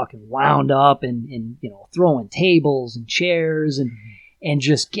people fucking wound up and throwing tables and chairs and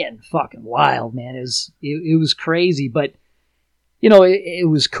just getting fucking wild, man. It was crazy, but it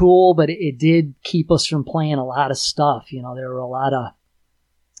was cool, but it did keep us from playing a lot of stuff. There were a lot of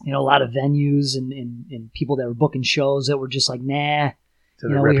venues and people that were booking shows that were just like, nah,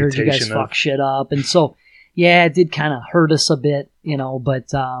 we heard you guys fuck shit up. And so, yeah, it did kind of hurt us a bit,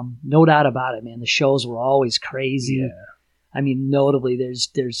 but no doubt about it, man. The shows were always crazy. Yeah. I mean, notably,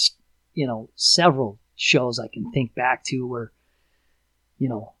 there's several shows I can think back to where,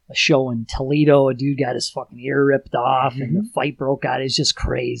 a show in Toledo, a dude got his fucking ear ripped off and the fight broke out. It's just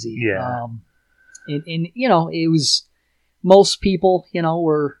crazy. Yeah. And it was, most people,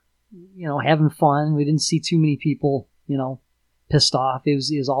 were, having fun. We didn't see too many people, pissed off. It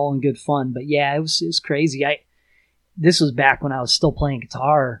was all in good fun. But yeah, it was crazy. This was back when I was still playing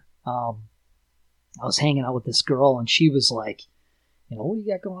guitar. I was hanging out with this girl and she was like, what do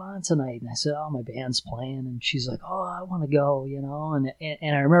you got going on tonight? And I said, oh, my band's playing. And she's like, oh, I want to go,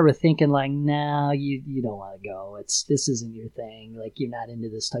 and I remember thinking like, no, you don't want to go. This isn't your thing. Like, you're not into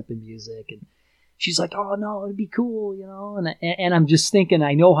this type of music. And she's like, oh no, it'd be cool, and I'm just thinking,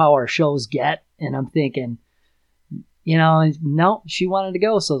 I know how our shows get, and I'm thinking, no, she wanted to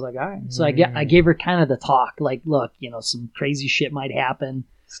go, so I was like, all right. So I gave her kind of the talk, like, look, some crazy shit might happen.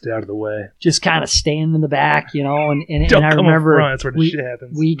 Stay out of the way. Just kind of staying in the back, and Don't I come remember up front. That's where the shit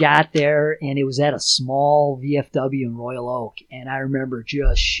happens. We got there, and it was at a small VFW in Royal Oak, and I remember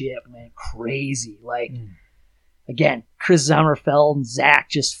just shit went crazy. Like, again, Chris Sommerfeld and Zach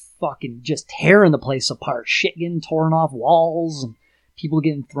just tearing the place apart. Shit getting torn off walls and people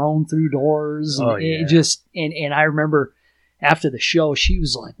getting thrown through doors. And and I remember after the show, she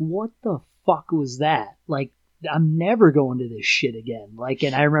was like, what the fuck was that? Like, I'm never going to this shit again. Like,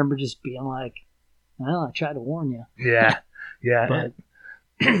 and I remember just being like, well, I tried to warn you. Yeah. Yeah. But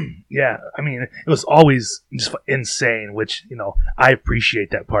yeah, I mean, it was always just insane, which, I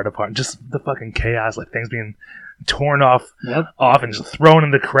appreciate that part of it. Just the fucking chaos, like things being torn off and just thrown in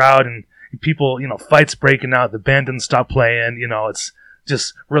the crowd and people, fights breaking out. The band didn't stop playing. It's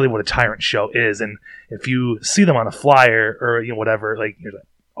just really what a Tyrant show is. And if you see them on a flyer or, whatever, like, you're like,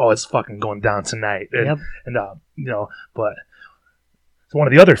 oh, it's fucking going down tonight. But so one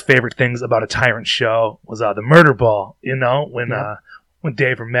of the other favorite things about a Tyrant show was the murder ball, when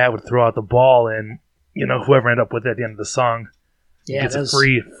Dave or Matt would throw out the ball and, whoever ended up with it at the end of the song gets a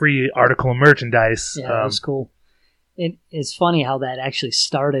free article of merchandise. Yeah, that was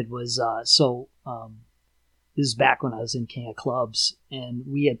This is back when I was in King of Clubs, and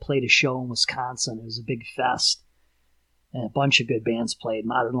we had played a show in Wisconsin. It was a big fest, and a bunch of good bands played.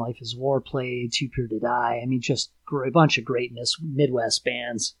 Modern Life is War played, Too Pure to Die. I mean, just a bunch of greatness, Midwest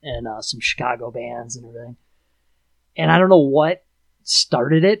bands, and some Chicago bands and everything. And I don't know what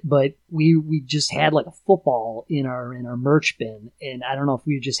started it, but we just had like a football in our merch bin, and I don't know if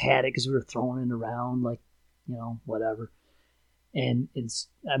we just had it because we were throwing it around, like, you know, whatever. And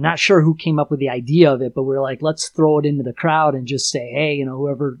I'm not sure who came up with the idea of it, but we're like, let's throw it into the crowd and just say, hey, you know,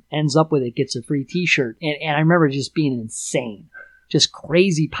 whoever ends up with it gets a free T-shirt. And I remember just being insane, just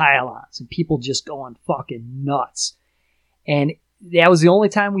crazy pile-ons and people just going fucking nuts. And that was the only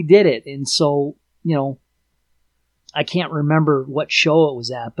time we did it. And so, you know, I can't remember what show it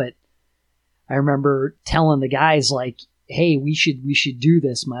was at, but I remember telling the guys, like, hey, we should do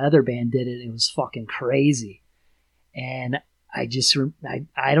this. My other band did it. It was fucking crazy. And I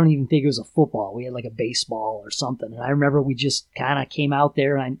don't even think it was a football. We had like a baseball or something. And I remember we just kind of came out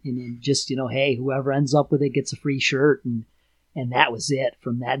there and just, you know, hey, whoever ends up with it gets a free shirt. And that was it.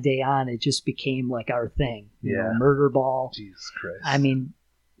 From that day on, it just became like our thing. You know, Murder Ball. Jesus Christ. I mean,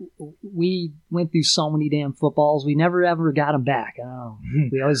 we went through so many damn footballs. We never ever got them back. I don't know.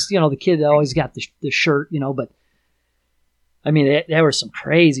 We always, you know, the kid always got the shirt, you know, but I mean, there was some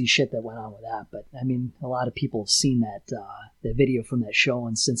crazy shit that went on with that. But I mean, a lot of people have seen that video from that show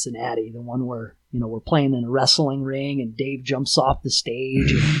in Cincinnati, the one where, you know, we're playing in a wrestling ring and Dave jumps off the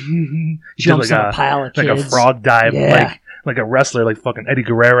stage and jumps like on a pile of kids. Like a frog dive, like a wrestler, like fucking Eddie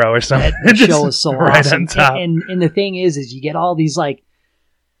Guerrero or something. That show is so right awesome. On top. And the thing is you get all these, like,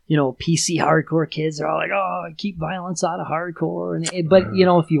 you know, PC hardcore kids. They're all like, oh, keep violence out of hardcore. But, you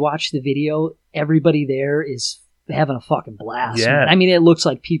know, if you watch the video, everybody there is having a fucking blast. Yeah. I mean, it looks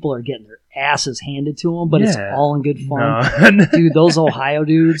like people are getting their asses handed to them, but it's all in good fun. No. Dude, those Ohio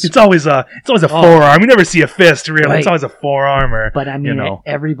dudes. It's always a forearm. You never see a fist, really. Right. It's always a forearm. But I mean,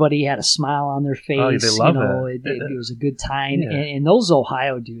 everybody had a smile on their face. Oh, they love it. It was a good time. Yeah. And those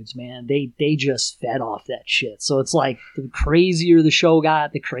Ohio dudes, man, they just fed off that shit. So it's like the crazier the show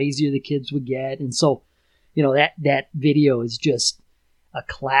got, the crazier the kids would get. And so, you know, that video is just a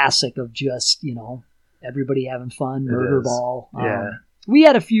classic of just, you know, everybody having fun, Murder Ball. Yeah. We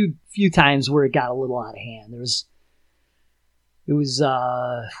had a few times where it got a little out of hand. It was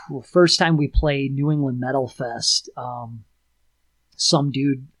first time we played New England Metal Fest. Some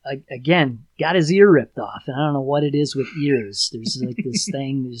dude again got his ear ripped off, and I don't know what it is with ears. There's like this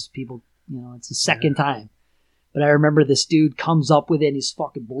thing. There's people, you know, it's the second time. But I remember this dude comes up with it, and he's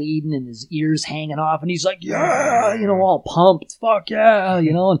fucking bleeding, and his ear's hanging off, and he's like, yeah, you know, all pumped, fuck yeah,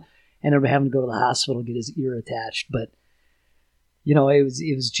 you know, and they're having to go to the hospital to get his ear attached. But, you know, it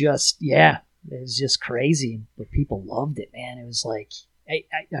was just, it was just crazy. But people loved it, man. It was like, I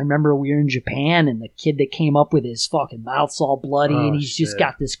remember we were in Japan, and the kid that came up with his fucking mouth's all bloody, and he's just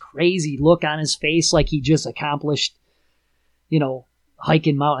got this crazy look on his face like he just accomplished, you know,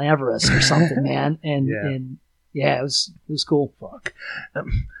 hiking Mount Everest or something, man. And it was cool. Fuck.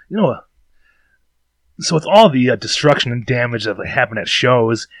 You know, so with all the destruction and damage that happened at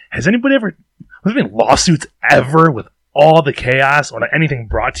shows, has there been lawsuits ever with all the chaos or like anything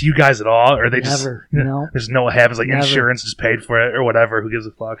brought to you guys at all? Or they never, just, you know, there's no happens, like never. Insurance is paid for it or whatever. Who gives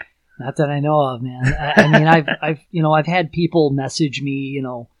a fuck? Not that I know of, man. I mean, I've had people message me, you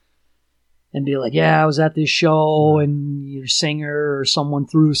know, and be like, yeah, I was at this show and your singer or someone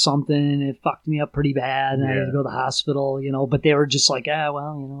threw something and it fucked me up pretty bad and I had to go to the hospital, you know, but they were just like,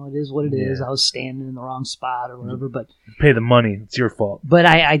 well, you know, it is what it is. I was standing in the wrong spot or whatever, but pay the money. It's your fault. But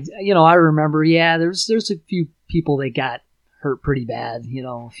I remember, there's a few people that got hurt pretty bad, you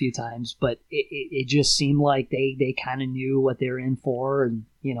know, a few times, but it just seemed like they kind of knew what they were in for. And,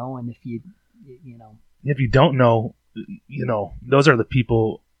 you know, and if you don't know, you know, those are the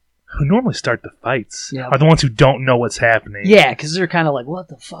people who normally start the fights are the ones who don't know what's happening. Yeah, because they're kind of like, what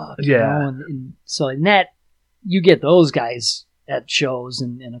the fuck? Yeah. You know? And so in that, you get those guys at shows,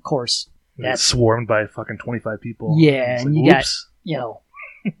 and of course... That's swarmed by fucking 25 people. Yeah, and like, you got, you know,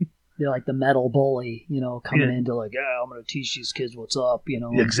 they're like the metal bully, you know, coming into like, I'm going to teach these kids what's up, you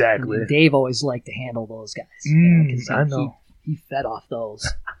know. Exactly. And Dave always liked to handle those guys. I know. He fed off those.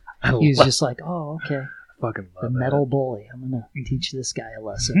 He was just like, oh, okay. Fucking love the metal bully. I'm gonna teach this guy a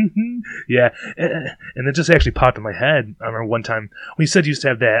lesson. Yeah, and it just actually popped in my head. I remember one time when you said you used to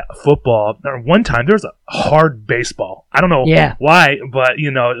have that football. One time there was a hard baseball. I don't know why, but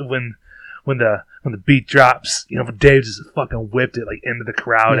you know when the beat drops, you know, Dave just fucking whipped it like into the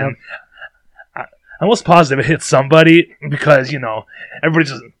crowd, and I'm almost positive it hit somebody because you know everybody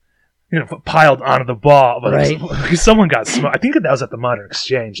just piled onto the ball, but someone got smoked. I think that was at the Modern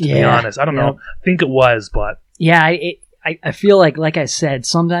Exchange, to be honest. I don't know. I think it was, but Yeah, I feel like I said,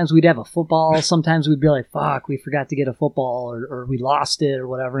 sometimes we'd have a football, sometimes we'd be like, fuck, we forgot to get a football, or we lost it or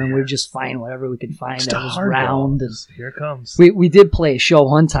whatever, and we'd just find whatever we could find that was round. And here it comes. We did play a show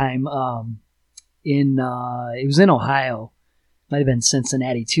one time it was in Ohio. Might have been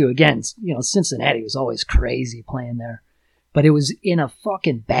Cincinnati too. Again, Cincinnati was always crazy playing there. But it was in a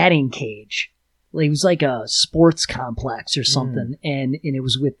fucking batting cage. It was like a sports complex or something. And it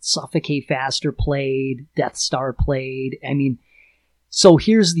was with Suffocate Faster played, Death Star played. I mean, so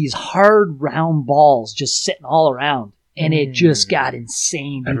here's these hard round balls just sitting all around. And it just got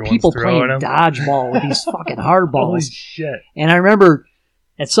insane. Dude. People playing dodgeball with these fucking hard balls. Holy shit. And I remember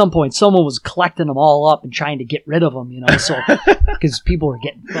at some point, someone was collecting them all up and trying to get rid of them, so because people were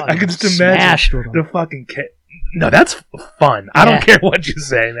getting fucking I can just smashed imagine with them. the fucking No, that's fun. I don't care what you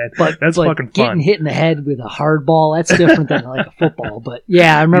say, man. But that's fucking fun. Getting hit in the head with a hard ball, that's different than like a football. But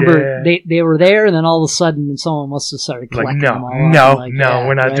yeah, I remember they were there, and then all of a sudden, someone must have started collecting them all up. No,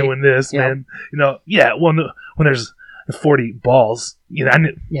 we're not doing this, man. When there's 40 balls,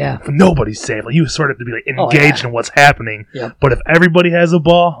 nobody's safe. Like, you sort of have to be like engaged in what's happening. Yep. But if everybody has a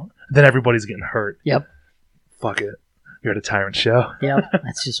ball, then everybody's getting hurt. Yep. Fuck it. You're at a Tyrant show. Yep.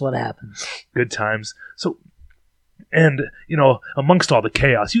 That's just what happens. Good times. So, and amongst all the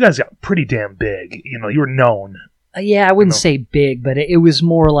chaos, you guys got pretty damn big. You were known. Yeah, I wouldn't say big, but it was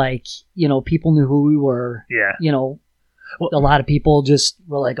more like people knew who we were. Yeah. A lot of people just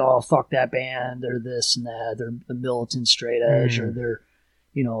were like, "Oh, fuck that band! They're this and that. They're the Militant Straight Edge, or they're,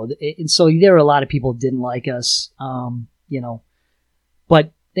 And so there were a lot of people who didn't like us,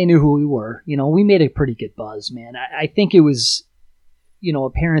 but they knew who we were. We made a pretty good buzz, man. I think it was,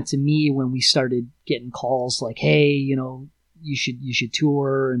 apparent to me when we started getting calls like, "Hey, you should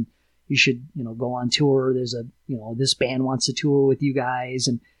tour and you should, go on tour. There's this band wants to tour with you guys,"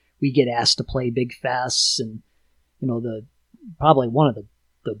 and we get asked to play big fests and. Probably one of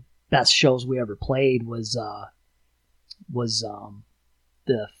the best shows we ever played was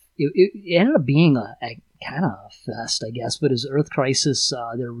it ended up being a kind of a fest, I guess, but it was Earth Crisis,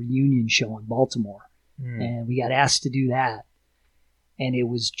 their reunion show in Baltimore, and we got asked to do that, and it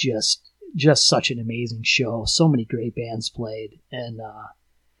was just such an amazing show. So many great bands played, and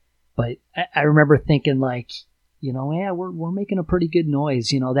but I remember thinking like, we're making a pretty good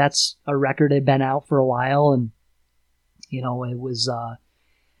noise. That's a record that had been out for a while, and it was,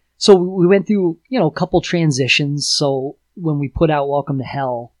 so we went through, a couple transitions. So when we put out Welcome to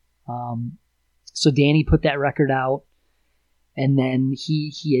Hell, so Danny put that record out, and then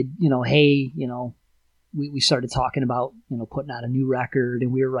he had, hey, we started talking about, putting out a new record,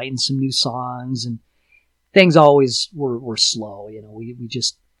 and we were writing some new songs, and things always were slow. We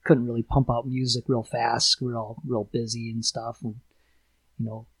just couldn't really pump out music real fast. We were all real busy and stuff. And,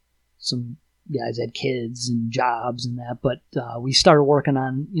 some guys had kids and jobs and that, but we started working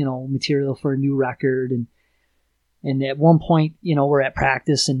on material for a new record, and at one point we're at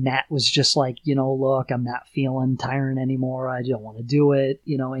practice and Matt was just like, look, I'm not feeling Tyrant anymore, I don't want to do it,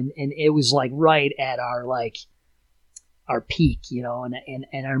 and it was like right at our peak, and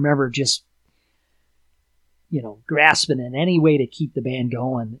I remember just grasping in any way to keep the band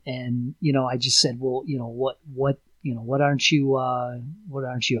going, and I just said, well, what aren't you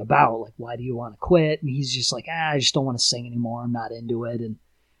about? Like, why do you want to quit? And he's just like, I just don't want to sing anymore. I'm not into it. And,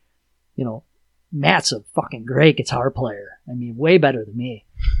 Matt's a fucking great guitar player. I mean, way better than me.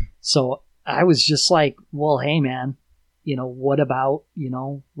 So I was just like, well, hey man, what about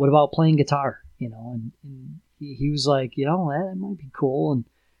playing guitar? And he was like, that might be cool. And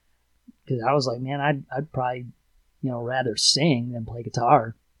cause I was like, man, I'd probably, rather sing than play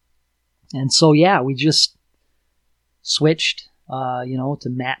guitar. And so, yeah, we just switched, to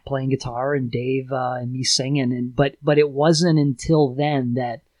Matt playing guitar and Dave and me singing, but it wasn't until then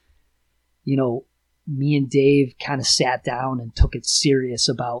that, me and Dave kind of sat down and took it serious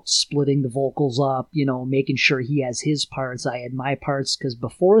about splitting the vocals up, making sure he has his parts, I had my parts, because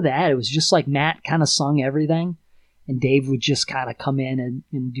before that it was just like Matt kind of sung everything, and Dave would just kind of come in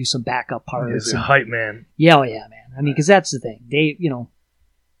and do some backup parts. He's a hype man. Yeah, oh yeah, man. I mean, because that's the thing, Dave.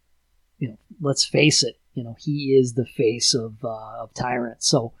 Let's face it. He is the face of Tyrant.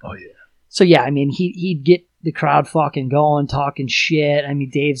 So, oh yeah. So yeah, I mean, he'd get the crowd fucking going, talking shit. I mean,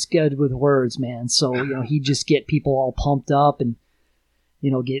 Dave's good with words, man. So he'd just get people all pumped up and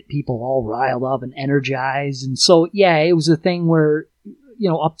get people all riled up and energized. And so yeah, it was a thing where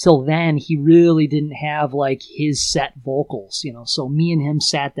up till then he really didn't have like his set vocals. So me and him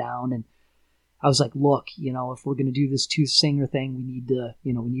sat down and I was like, look, if we're going to do this two singer thing, we need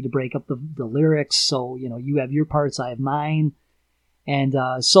to break up the lyrics. So, you have your parts, I have mine. And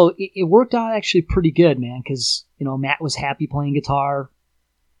so it worked out actually pretty good, man, because, Matt was happy playing guitar.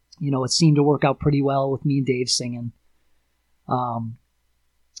 It seemed to work out pretty well with me and Dave singing.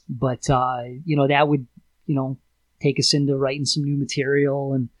 But that would, take us into writing some new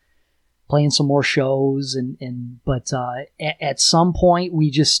material and playing some more shows. But at some point, we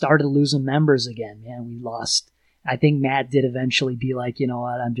just started losing members again, man. We lost. I think Matt did eventually be like, you know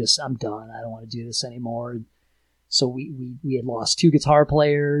what, I'm done. I don't want to do this anymore. So we had lost 2 guitar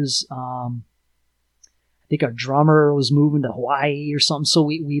players. I think our drummer was moving to Hawaii or something. So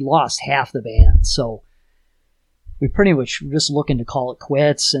we lost half the band. So we pretty much were just looking to call it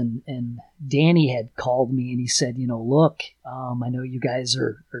quits. And Danny had called me and he said, look, I know you guys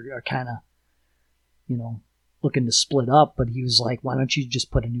are kind of, looking to split up, but he was like, why don't you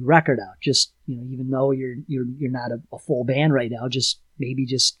just put a new record out? Just, even though you're not a full band right now, just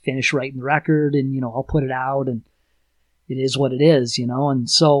finish writing the record and, I'll put it out and it is what it is, And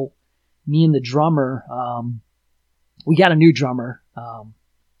so me and the drummer, we got a new drummer.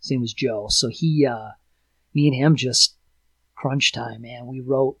 His name was Joe. So me and him just crunch time, man. We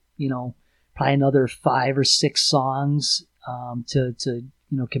wrote, probably another 5 or 6 songs to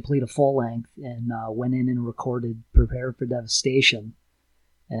complete a full length, and went in and recorded "Prepare for Devastation,"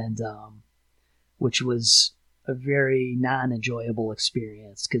 and which was a very non-enjoyable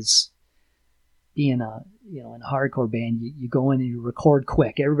experience because being in a hardcore band, you go in and you record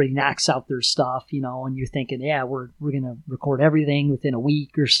quick. Everybody knocks out their stuff, and you're thinking, yeah, we're gonna record everything within a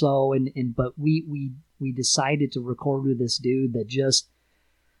week or so, but we decided to record with this dude that just,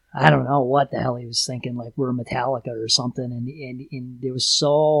 I don't know what the hell he was thinking, like we're Metallica or something, and there was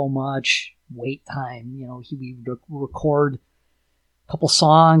so much wait time. We would record a couple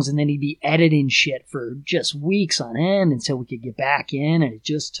songs and then he'd be editing shit for just weeks on end until we could get back in, and it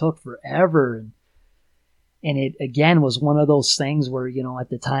just took forever. And it, again, was one of those things where, at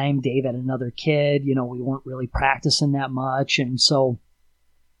the time, Dave had another kid, we weren't really practicing that much. And so,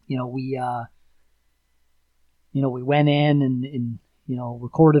 we went in and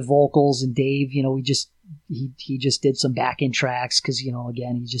recorded vocals, and Dave, he just did some backing tracks because,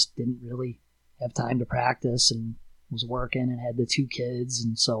 again, he just didn't really have time to practice and was working and had the 2 kids.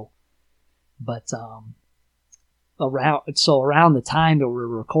 And so, but, around the time that we were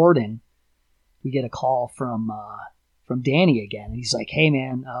recording, we get a call from Danny again. And he's like, hey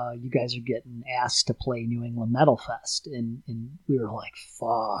man, you guys are getting asked to play New England Metal Fest. And we were like,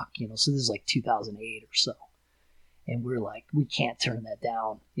 fuck, so this is like 2008 or so. And we're like, we can't turn that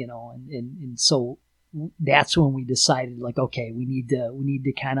down, and so that's when we decided, like, okay, we need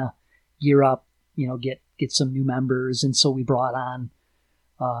to kind of gear up, get some new members. And so we brought on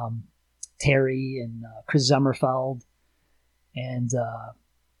Terry and Chris Zemmerfeld and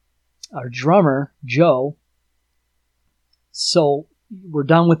our drummer, Joe. So we're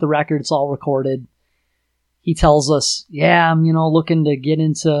done with the record. It's all recorded. He tells us, yeah, I'm, looking to get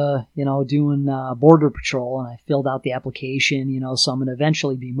into, doing Border Patrol, and I filled out the application, so I'm going to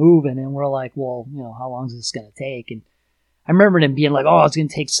eventually be moving. And we're like, well, how long is this going to take? And I remember him being like, oh, it's going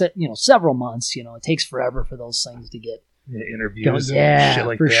to take, several months. It takes forever for those things to get interviews and shit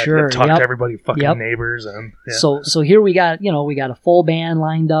like for that. Sure. Talk to everybody, fucking neighbors. And So here we got, we got a full band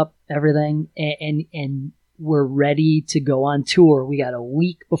lined up, everything, and we're ready to go on tour. We got a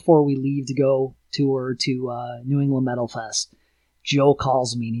week before we leave to go tour to New England Metal Fest. Joe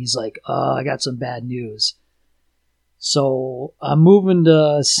calls me and he's like, I got some bad news. So I'm moving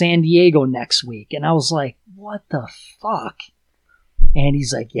to San Diego next week. And I was like, what the fuck? And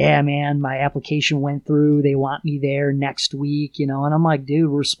he's like, yeah, man, my application went through. They want me there next week, and I'm like, dude,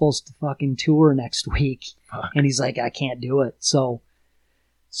 we're supposed to fucking tour next week. Fuck. And he's like, I can't do it. So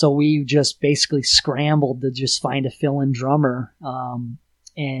we just basically scrambled to just find a fill-in drummer.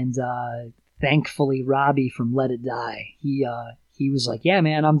 And thankfully, Robbie from Let It Die, he was like, yeah,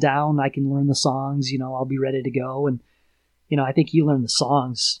 man, I'm down. I can learn the songs. I'll be ready to go. And, I think he learned the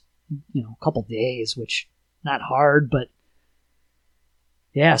songs, a couple days, which not hard, but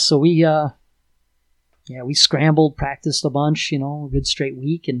yeah. So we scrambled, practiced a bunch, a good straight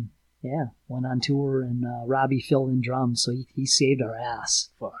week, and yeah, went on tour, and Robbie filled in drums. So he saved our ass.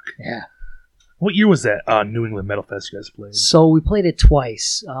 Fuck. Yeah. What year was that New England Metal Fest you guys played? So we played it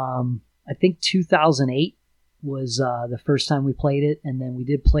twice. I think 2008 was the first time we played it, and then we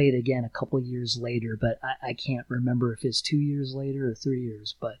did play it again a couple of years later, but I can't remember if it's 2 years later or 3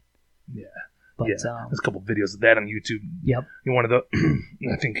 years, but yeah. But, yeah, there's a couple of videos of that on YouTube. Yep. You one of the,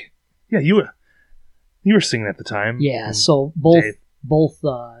 I think, yeah, you were singing at the time. Yeah, so both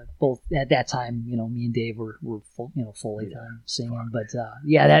at that time, me and Dave were full, fully time singing. But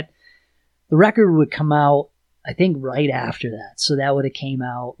yeah, the record would come out I think right after that. So that would have came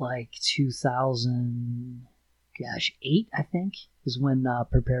out like 2008, I think, is when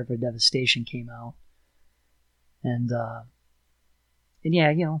Prepare for Devastation came out. And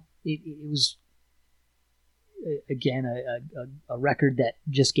yeah, you know, it was, again, a record that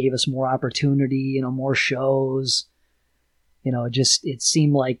just gave us more opportunity, you know, more shows. You know, it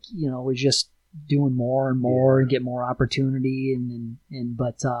seemed like, you know, we're just doing more and more and get more opportunity.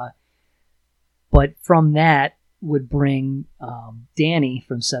 But from that would bring Danny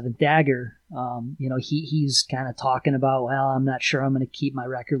from Seventh Dagger. You know, he's kind of talking about, well, I'm not sure I'm going to keep my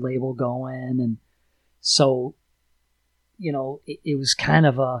record label going. And so, you know, it was kind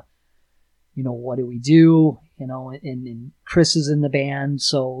of a, you know, what do we do? You know, and Chris is in the band.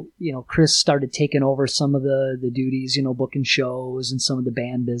 So, you know, Chris started taking over some of the duties, you know, booking shows and some of the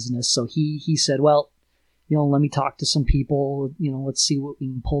band business. So he said, well, you know, let me talk to some people, you know, let's see what we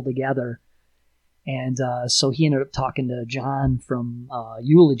can pull together. And so he ended up talking to John from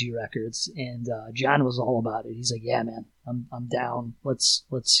Eulogy Records, and John was all about it. He's like, yeah, man, I'm down. Let's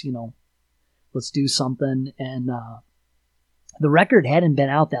you know, let's do something. And the record hadn't been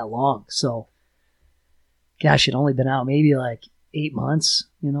out that long. So, gosh, it only been out maybe like 8 months,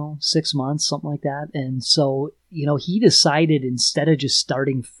 you know, 6 months, something like that. And so, you know, he decided instead of just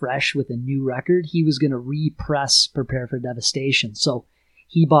starting fresh with a new record, he was going to repress Prepare for Devastation. So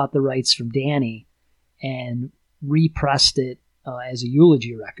he bought the rights from Danny and repressed it as a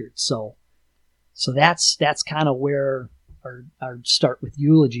Eulogy record. So that's kind of where our start with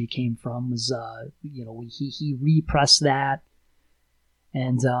Eulogy came from, was, you know, he repressed that.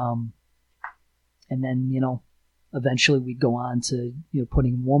 And then, you know, eventually we'd go on to, you know,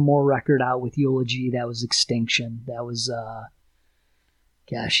 putting one more record out with Eulogy. That was Extinction. That was,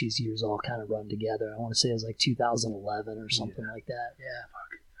 gosh, these years all kind of run together. I want to say it was like 2011 or something like that.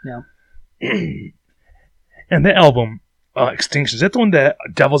 Yeah. Yeah. And the album, Extinction, is that the one that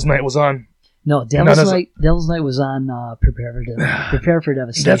Devil's Night was on? No, Devil's Night was on Prepare for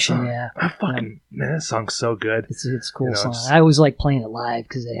Devastation. Man, that song's so good. It's a cool song. I always like playing it live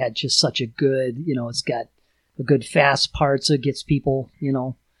because it had just such a good, you know, it's got a good fast part, so it gets people, you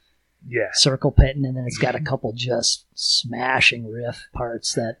know, circle pitting, and then it's got a couple just smashing riff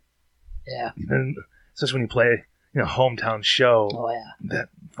parts that, and especially when you play, you know, hometown show. Oh yeah, that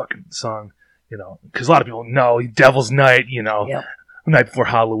fucking song, you know, because a lot of people know Devil's Night, you know, Night Before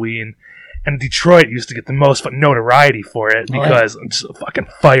Halloween. And Detroit used to get the most notoriety for it because it's fucking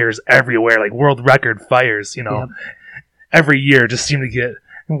fires everywhere, like world record fires, you know. Every year just seem to get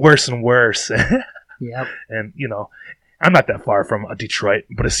worse and worse. And, you know, I'm not that far from Detroit,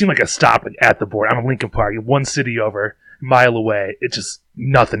 but it seemed like I stopped at the border. I'm in Lincoln Park, one city over, a mile away. It's just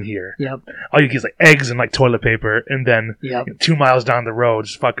nothing here. All you get is like eggs and like toilet paper, and then 2 miles down the road,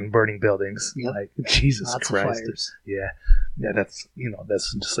 just fucking burning buildings. Like, Jesus Christ. Yeah, that's, you know,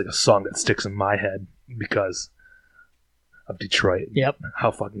 that's just like a song that sticks in my head because of Detroit.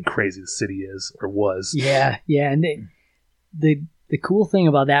 How fucking crazy the city is, or was. Yeah, and the cool thing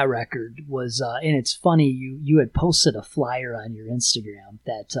about that record was, and it's funny, you had posted a flyer on your Instagram,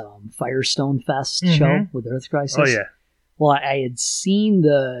 that Firestone Fest show with Earth Crisis. Oh, yeah. Well, I had seen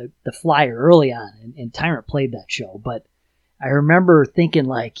the flyer early on, and Tyrant played that show, but I remember thinking,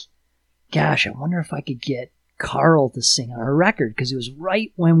 like, gosh, I wonder if I could get Carl to sing on our record, because it was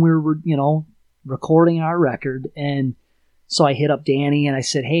right when we were, you know, recording our record. And so I hit up Danny and I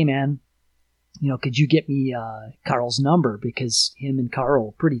said, hey man, you know, could you get me Carl's number, because him and Carl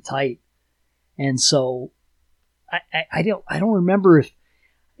are pretty tight. And so I don't remember if,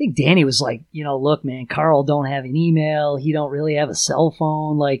 I think Danny was like, you know, look man, Carl don't have an email, he don't really have a cell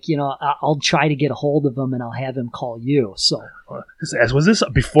phone, like, you know, I'll try to get a hold of him and I'll have him call you. So was this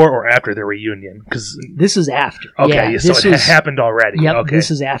before or after the reunion? Because this is after. Okay, so it happened already. Okay.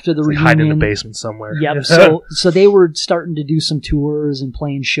 This is after the reunion. Hide in the basement somewhere. So they were starting to do some tours and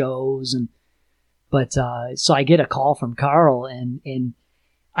playing shows, but so I get a call from Carl, and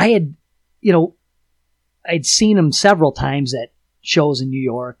I had, you know, I'd seen him several times at shows in New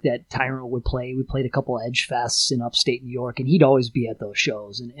York that Tyrant would play. We played a couple of Edge Fests in upstate New York, and he'd always be at those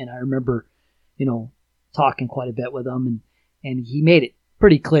shows. And I remember, you know, talking quite a bit with him, and he made it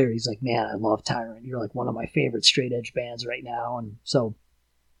pretty clear. He's like, man, I love Tyrant. You're like one of my favorite straight edge bands right now. And so,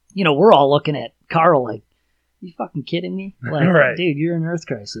 you know, we're all looking at Carl like, you fucking kidding me? Like, dude, you're in Earth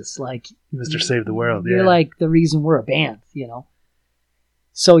Crisis. Like, Mr. Save the World. You're like the reason we're a band, you know?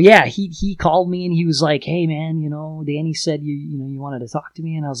 So yeah, he called me and he was like, hey man, you know, Danny said you wanted to talk to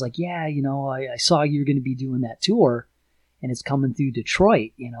me. And I was like, yeah, you know, I saw you're going to be doing that tour and it's coming through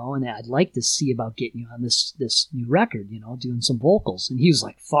Detroit, you know, and I'd like to see about getting you on this new record, you know, doing some vocals. And he was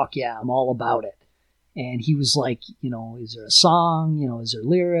like, fuck yeah, I'm all about it. And he was like, is there a song? Is there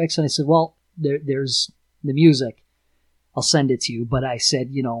lyrics? And I said, well, there's the music. I'll send it to you. But I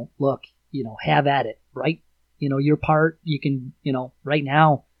said, look, have at it, right? Your part, you can, right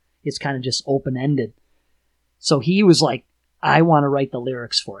now it's kind of just open-ended. So he was like, I want to write the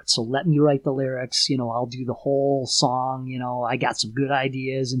lyrics for it. So let me write the lyrics. I'll do the whole song. I got some good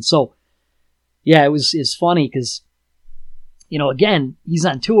ideas. And so, yeah, it's funny because, again, he's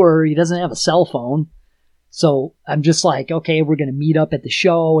on tour. He doesn't have a cell phone. So I'm just like, okay, we're going to meet up at the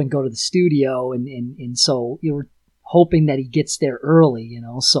show and go to the studio. And so we're hoping that he gets there early,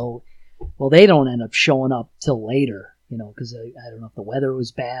 So, well, they don't end up showing up till later, because I don't know if the weather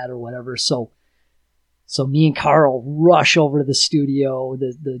was bad or whatever. So me and Carl rush over to the studio.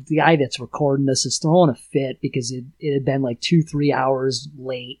 The guy that's recording this is throwing a fit because it had been like 2-3 hours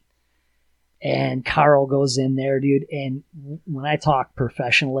late. And Carl goes in there, dude. And when I talk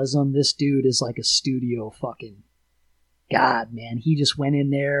professionalism, this dude is like a studio fucking god, man. He just went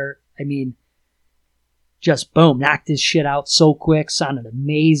in there. I mean, just boom, knocked his shit out so quick, sounded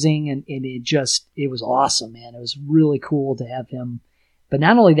amazing. And it was awesome, man. It was really cool to have him. But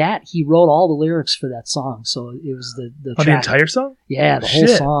not only that, he wrote all the lyrics for that song. So it was the track. The entire song? Yeah, the whole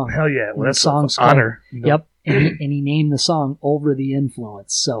song. Hell yeah. Well, that's an honor. Yep. And he named the song Over the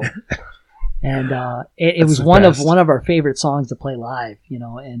Influence. So, and it was one of our favorite songs to play live,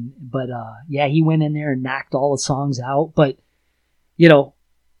 but he went in there and knocked all the songs out. But,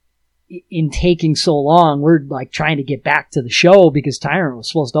 in taking so long, we're like trying to get back to the show because Tyrant was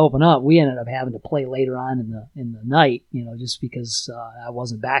supposed to open up. We ended up having to play later on in the night, just because I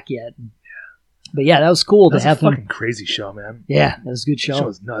wasn't back yet. But yeah, that was cool to have him. Fucking crazy show, man. Yeah, that was a good show. The show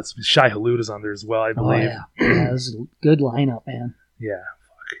was nuts. Shai Hulud's on there as well, I believe. Oh, yeah, it was a good lineup, man. Yeah,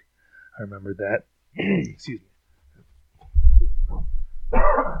 fuck. I remember that. Excuse me.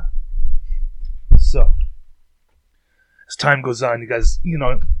 So, as time goes on, you guys, you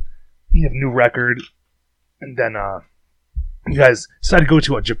have a new record, and then you guys decided to go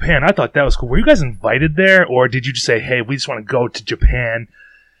to Japan. I thought that was cool. Were you guys invited there, or did you just say, hey, we just want to go to Japan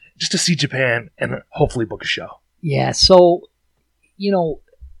just to see Japan and hopefully book a show? Yeah, so,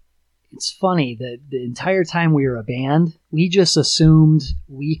 it's funny that the entire time we were a band, we just assumed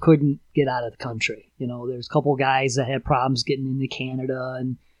we couldn't get out of the country. There's a couple guys that had problems getting into Canada,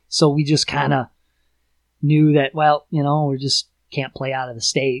 and so we just kind of knew that, well, we just can't play out of the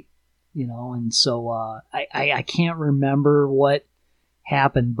state. And so I can't remember what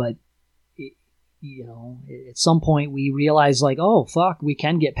happened, but at some point we realized like, oh fuck, we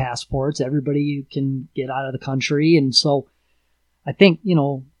can get passports. Everybody can get out of the country. And so I think,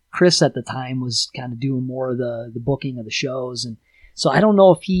 Chris at the time was kind of doing more of the booking of the shows. And so I don't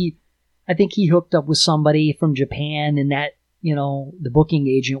know if I think he hooked up with somebody from Japan, and that, the booking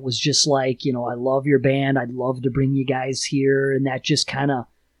agent was just like, I love your band. I'd love to bring you guys here. And that just kind of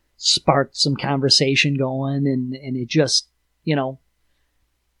sparked some conversation going, and it just,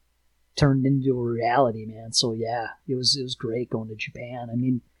 turned into a reality, man. So yeah, it was great going to Japan. I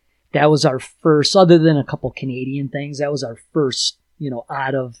mean, that was our first, other than a couple Canadian things, that was our first,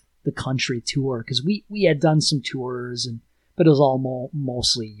 out of the country tour, because we had done some tours, but it was all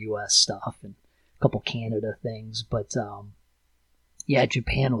mostly US stuff and a couple Canada things. But yeah,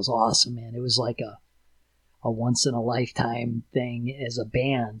 Japan was awesome, man. It was like a once in a lifetime thing as a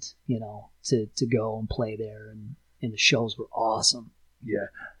band, to go and play there, and the shows were awesome. Yeah.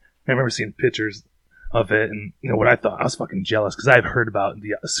 I remember seeing pictures of it, and what I thought, I was fucking jealous because I've heard about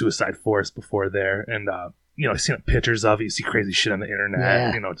the Suicide Forest before there, and I've seen pictures of it. You see crazy shit on the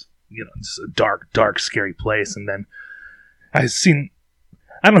internet. Yeah. It's a dark, scary place. And then I don't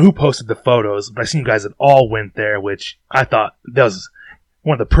know who posted the photos, but I seen you guys that all went there, which I thought that was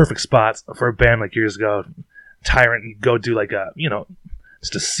one of the perfect spots for a band like years ago. Tyrant, and go do like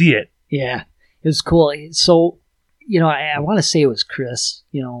just to see it. Yeah, it was cool. So, I want to say it was Chris.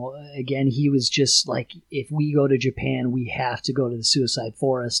 Again, he was just like, if we go to Japan, we have to go to the Suicide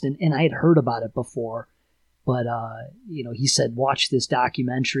Forest. And I had heard about it before, but, he said, watch this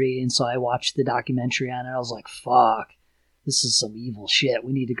documentary. And so I watched the documentary on it. I was like, fuck, this is some evil shit.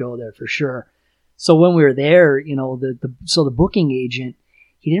 We need to go there for sure. So when we were there, the booking agent,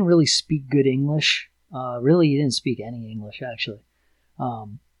 he didn't really speak good English. Really, he didn't speak any English, actually.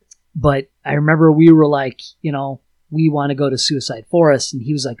 But I remember we were like, we want to go to Suicide Forest. And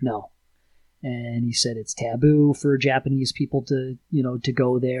he was like, no. And he said it's taboo for Japanese people to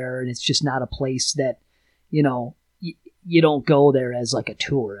go there. And it's just not a place that, you don't go there as like a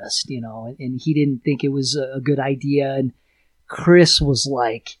tourist, and he didn't think it was a good idea. And Chris was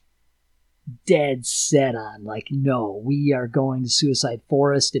like, dead set on, like, no, we are going to Suicide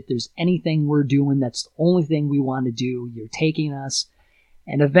Forest. If there's anything we're doing, that's the only thing we want to do. You're taking us.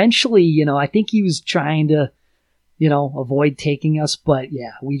 And eventually, you know, I think he was trying to, you know, avoid taking us, but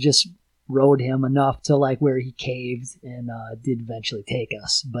yeah, we just rode him enough to like where he caved and did eventually take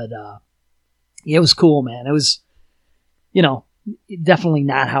us. But it was cool, man. It was, you know, definitely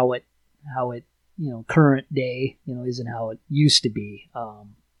not how it, you know, current day, you know, isn't how it used to be.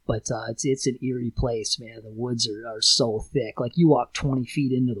 But it's an eerie place, man. The woods are so thick. Like you walk 20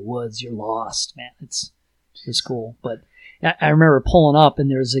 feet into the woods, you're lost, man. It's cool. But I remember pulling up and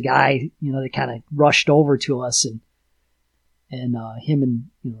there's a guy, you know, that kind of rushed over to us and him and,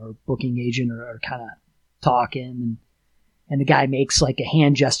 you know, our booking agent are kind of talking and the guy makes like a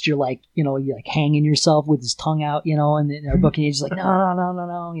hand gesture, like, you know, you like hanging yourself with his tongue out, you know, and then our booking agent's like,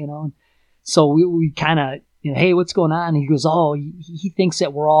 no, you know. And so we kind of, you know, hey, what's going on? And he goes, oh, he thinks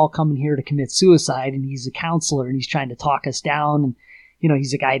that we're all coming here to commit suicide and he's a counselor and he's trying to talk us down. And, you know,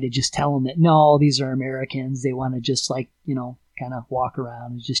 he's a guy to just tell him that, no, these are Americans. They want to just like, you know, kind of walk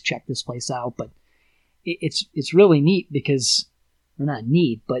around and just check this place out. But it's really neat because, or not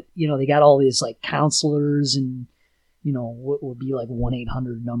neat, but, you know, they got all these like counselors and, you know, what would be like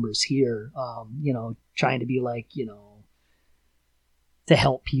 1-800 numbers here, you know, trying to be like, you know, to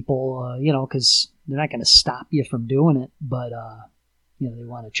help people, you know, because they're not going to stop you from doing it, but, you know, they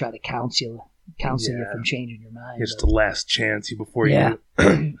want to try to counsel you from changing your mind. It's the last chance before you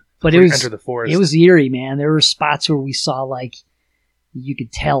but enter the forest. It was eerie, man. There were spots where we saw like, you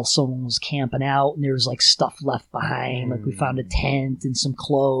could tell someone was camping out and there was like stuff left behind. Like we found a tent and some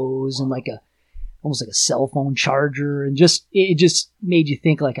clothes and like almost like a cell phone charger, and it just made you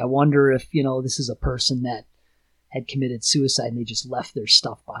think like, I wonder if, you know, this is a person that had committed suicide and they just left their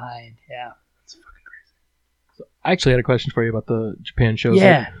stuff behind. Yeah. That's fucking crazy. So I actually had a question for you about the Japan shows.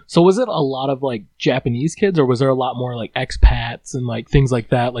 Yeah. Like, so was it a lot of like Japanese kids, or was there a lot more like expats and like things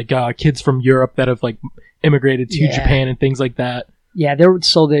like that? Like kids from Europe that have like immigrated to Japan and things like that? Yeah, they're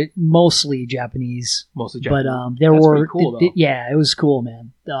mostly Japanese. Mostly Japanese. But there That's were pretty cool, though. Yeah, it was cool,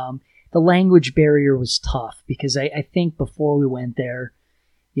 man. The language barrier was tough because I think before we went there,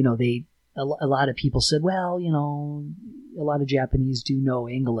 you know, a lot of people said, well, you know, a lot of Japanese do know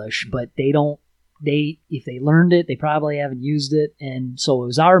English, but if they learned it, they probably haven't used it. And so it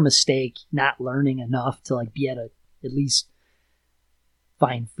was our mistake not learning enough to like be at least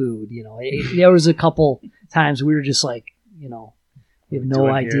find food. You know, there was a couple times we were just like, you know, we have no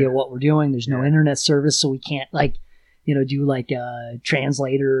idea what we're doing. There's no internet service, so we can't like, you know, do like a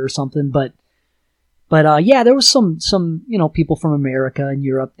translator or something. But yeah, there was some, you know, people from America and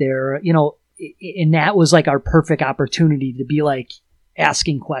Europe there, you know, and that was like our perfect opportunity to be like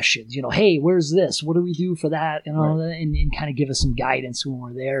asking questions, you know, hey, where's this? What do we do for that? You know, and kind of give us some guidance when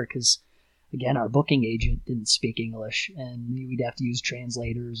we're there. Cause again, our booking agent didn't speak English and we'd have to use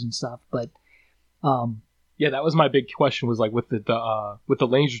translators and stuff. But, yeah, that was my big question, was like with the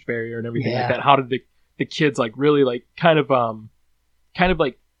language barrier and everything like that. How did the kids like really like kind of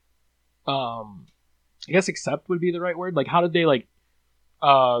like I guess accept would be the right word. Like how did they like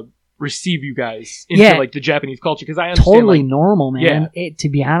receive you guys into like the Japanese culture? Because I understand totally like, normal, man. Yeah. To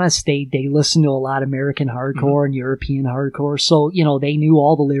be honest, they listen to a lot of American hardcore and European hardcore, so you know they knew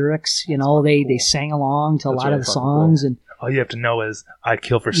all the lyrics. You know they sang along to a lot of the songs and. All you have to know is I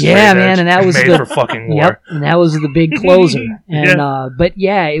kill for straight edge, man, and that was made for fucking war. Yep, and that was the big closer. And but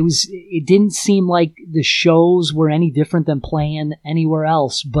yeah, it didn't seem like the shows were any different than playing anywhere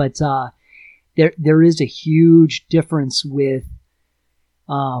else. But there is a huge difference with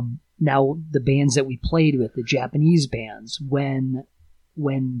now the bands that we played with, the Japanese bands, when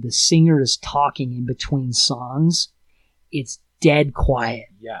the singer is talking in between songs, it's dead quiet.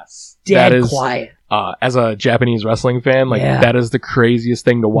 Yes. Dead quiet. As a Japanese wrestling fan, like that is the craziest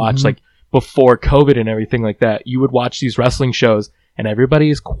thing to watch. Mm-hmm. Like before COVID and everything like that, you would watch these wrestling shows and everybody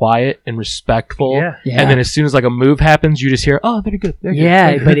is quiet and respectful. Yeah. And then as soon as like a move happens, you just hear, oh, they're good. They're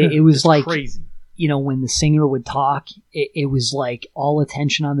good. Good. But it was like crazy. You know, when the singer would talk, it was like all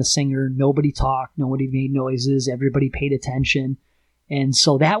attention on the singer. Nobody talked. Nobody made noises. Everybody paid attention. And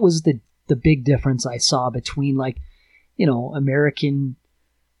so that was the big difference I saw between like, you know, American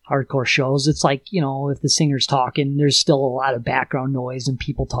hardcore shows. It's like, you know, if the singer's talking, there's still a lot of background noise and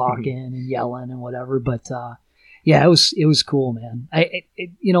people talking and yelling and whatever. But yeah, it was cool, man.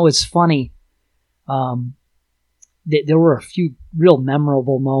 You know, it's funny. There were a few real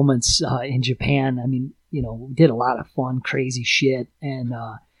memorable moments in Japan. I mean, you know, we did a lot of fun, crazy shit. And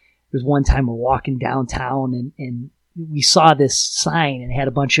there was one time we're walking downtown and we saw this sign and it had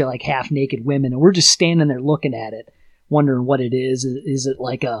a bunch of like half naked women, and we're just standing there looking at it, wondering what it is. Is it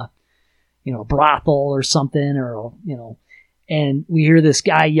like a, a brothel or something, or, and we hear this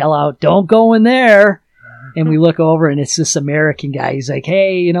guy yell out, "Don't go in there." And we look over, and it's this American guy. He's like,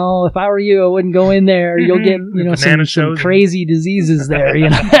 "Hey, if I were you, I wouldn't go in there. You'll get, some crazy diseases there,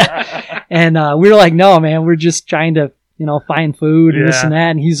 And we were like, "No, man, we're just trying to, find food and this and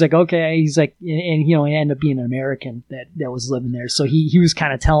that." And he's like, "Okay." He's like, and he ended up being an American that was living there. So he was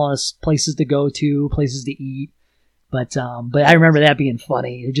kind of telling us places to go to, places to eat. But I remember that being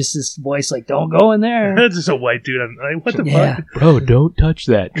funny. Just this voice like, "Don't go in there." That's just a white dude. I'm like, what the fuck? Bro, don't touch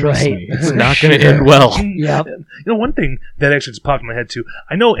that. Trust Right. me. It's not going to end well. Yep. One thing that actually just popped in my head too.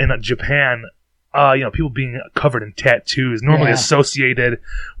 I know in Japan, people being covered in tattoos normally associated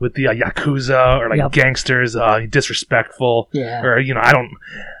with the Yakuza or like gangsters, disrespectful. Yeah. Or I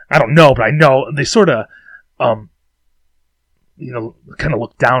don't know, but I know they sort of kind of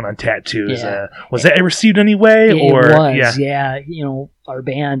look down on tattoos. Yeah. Was that received anyway? It or was, yeah. Our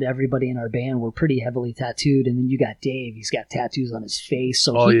band, everybody in our band were pretty heavily tattooed, and then you got Dave. He's got tattoos on his face,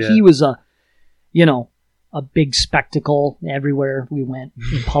 so he was a big spectacle everywhere we went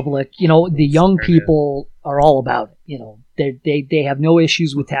in public. The young people are all about it. They have no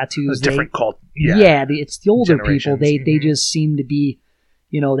issues with tattoos. It's different cult. It's the older people. They Mm-hmm. just seem to be,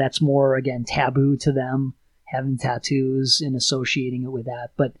 that's more again taboo to them, having tattoos and associating it with that.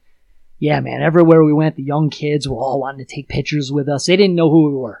 But yeah, man, everywhere we went, the young kids were all wanting to take pictures with us. They didn't know who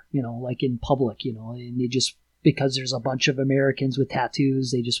we were, like in public, and they just, because there's a bunch of Americans with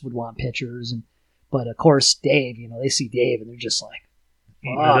tattoos, they just would want pictures. But of course, Dave, they see Dave and they're just like,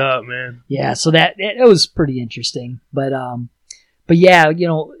 eating it up, man. Yeah. So that it was pretty interesting, but yeah,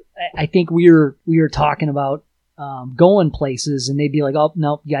 I think we were talking about, going places, and they'd be like, "Oh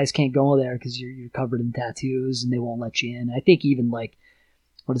no, you guys can't go there because you're covered in tattoos, and they won't let you in." I think even like,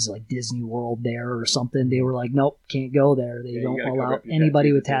 what is it, like Disney World there or something? They were like, "Nope, can't go there. They don't allow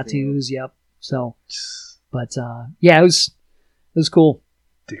anybody with tattoos." Yep. So, but yeah, it was cool.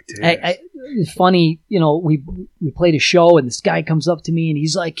 It's funny, we played a show, and this guy comes up to me and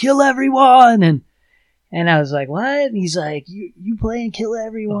he's like, "Kill everyone," and I was like, "What?" And he's like, "You play and Kill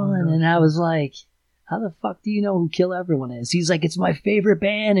Everyone," and I was like, "How the fuck do you know who Kill Everyone is?" He's like, "It's my favorite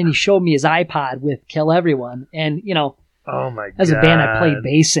band," and he showed me his iPod with Kill Everyone, and oh my god, as a band I played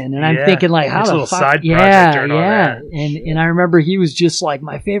bass in, and I'm thinking like, how the fuck, side and I remember he was just like,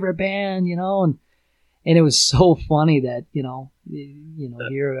 "My favorite band," and it was so funny that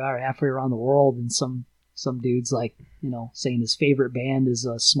here we are halfway around the world, and some dude's like, saying his favorite band is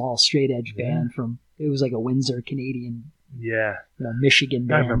a small straight edge band from, it was like a Windsor, Canadian. Yeah. Michigan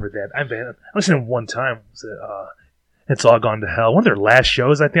band. I remember that. I listened to them one time. Was it It's All Gone to Hell? One of their last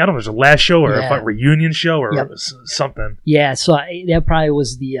shows, I think. I don't know if it was a last show or a reunion show or something. Yeah, so that probably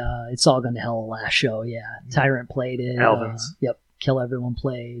was the It's All Gone to Hell last show, yeah. Tyrant played it. Alvin's. Yep. Kill Everyone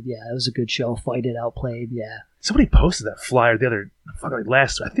played. Yeah, it was a good show. Fight It Out played, yeah. Somebody posted that flyer the other, I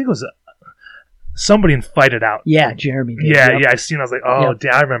think it was somebody in Fight It Out. Yeah, Jeremy did. Yeah, I seen it. I was like, oh,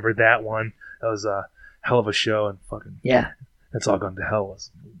 damn, I remember that one. That was a hell of a show, and fucking It's All Gone to Hell was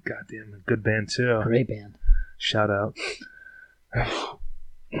goddamn a good band too. Great band. Shout out.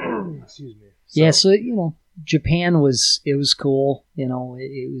 Excuse me. Yeah, so Japan was cool.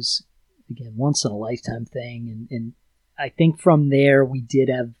 It was again once in a lifetime thing, and I think from there we did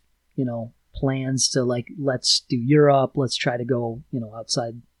have plans to like, let's do Europe, let's try to go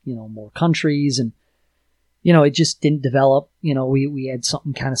outside more countries, and it just didn't develop. We had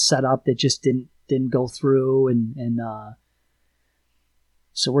something kind of set up that just didn't go through, and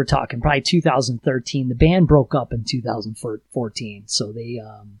so we're talking probably 2013. The band broke up in 2014, so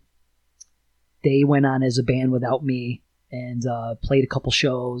they went on as a band without me, and played a couple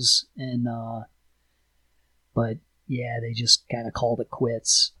shows, and but yeah, they just kind of called it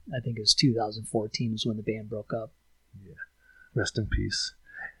quits. I think it was 2014 was when the band broke up. Yeah, rest in peace.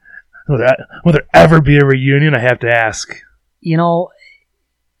 Will there ever be a reunion? I have to ask.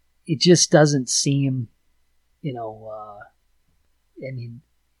 It just doesn't seem,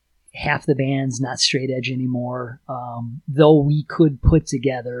 half the band's not straight edge anymore. Though we could put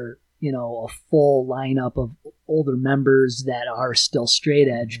together, a full lineup of older members that are still straight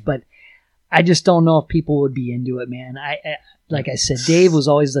edge, but I just don't know if people would be into it, man. I like I said, Dave was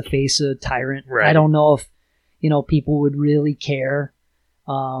always the face of Tyrant. Right. I don't know if, people would really care.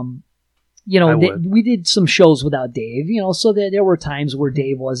 We did some shows without Dave, so there were times where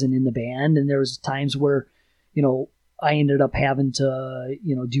Dave wasn't in the band, and there was times where, I ended up having to,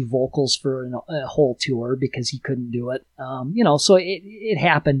 do vocals for a whole tour because he couldn't do it. So it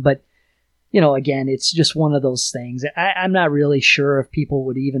happened, but, again, it's just one of those things. I'm not really sure if people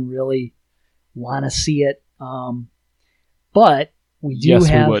would even really want to see it. But we do Yes, we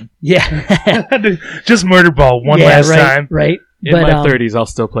have. would. Yeah. Just Murder Ball one last time. Right. In my 30s, I'll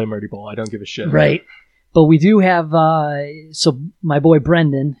still play Murdy Ball. I don't give a shit. Right. But we do have, so my boy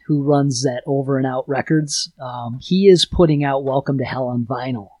Brendan, who runs that Over and Out Records, he is putting out Welcome to Hell on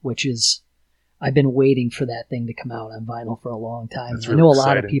vinyl, which is, I've been waiting for that thing to come out on vinyl for a long time. That's I know really a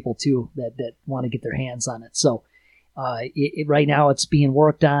lot of exciting. people too that want to get their hands on it. So right now it's being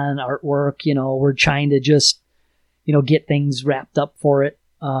worked on, artwork, we're trying to just, get things wrapped up for it.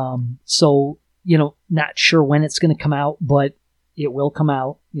 So, not sure when it's going to come out, but it will come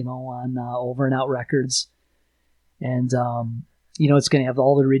out, on Over and Out Records. And, it's going to have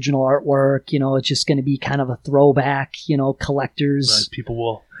all the original artwork. It's just going to be kind of a throwback, collectors. Right, people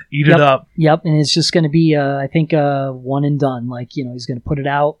will eat it up. Yep. And it's just going to be, I think, one and done. Like, he's going to put it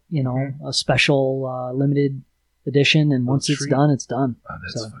out, a special limited edition. And once it's treat. done, it's done. Oh,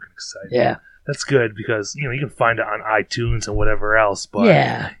 that's fucking exciting. Yeah. That's good because, you can find it on iTunes and whatever else. But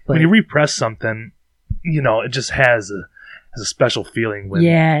Yeah. But, when you repress something, it just has a special feeling. When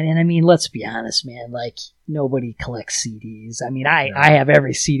yeah. And I mean, let's be honest, man. Like, nobody collects CDs. I mean, I have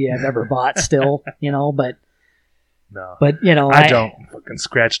every CD I've ever bought still, but. No. But, I don't. Fucking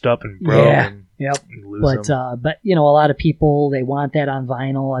scratched up and broke and Yep. lose them. But a lot of people, they want that on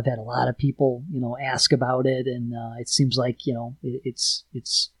vinyl. I've had a lot of people, ask about it, and it seems like,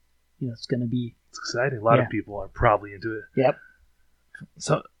 it's going to be. It's exciting. A lot Yeah. of people are probably into it. Yep.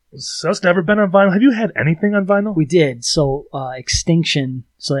 So it's never been on vinyl. Have you had anything on vinyl? We did. So Extinction.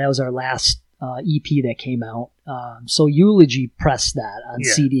 So that was our last EP that came out. So Eulogy pressed that on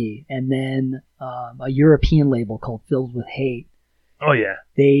Yeah. CD, and then a European label called Filled with Hate. Oh yeah.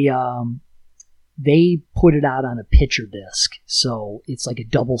 They put it out on a picture disc, so it's like a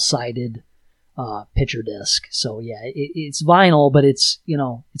double-sided picture disc. So yeah, it's vinyl, but it's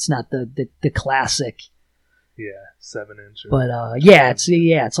it's not the classic. Yeah, 7-inch. But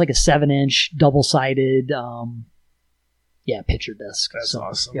it's like a 7-inch double-sided picture disc. That's So,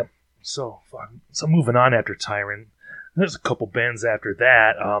 awesome. Yep. So fun. So moving on after Tyrant, there's a couple bands after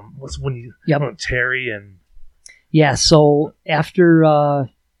that. What's when you? Yep. Terry and. Yeah. So after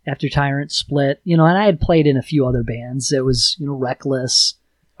Tyrant split, and I had played in a few other bands. It was Reckless.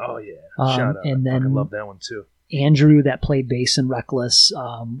 Oh yeah. Shout out. And I then fucking love that one too. Andrew that played bass in Reckless.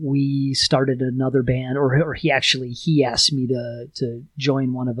 We started another band, or he asked me to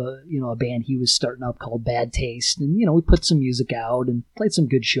join one of a band he was starting up called Bad Taste, and we put some music out and played some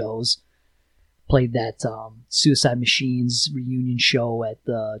good shows. Played that Suicide Machines reunion show at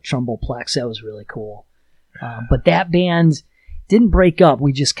the Trumbleplex. That was really cool. But that band didn't break up.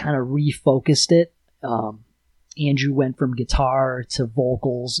 We just kind of refocused it. Andrew went from guitar to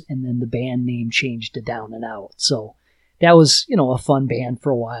vocals, and then the band name changed to Down and Out. So that was, a fun band for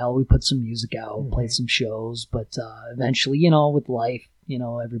a while. We put some music out, played some shows, but eventually, with life,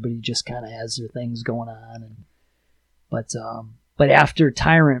 everybody just kind of has their things going on. But after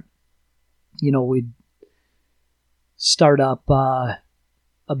Tyrant, we'd start up a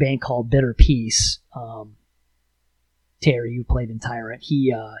band called Bitter Peace. Terry, who played in Tyrant,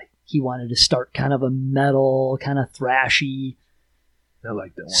 he wanted to start kind of a metal, kind of thrashy, I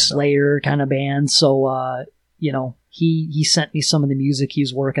like that one. Slayer kind of band. So, he sent me some of the music he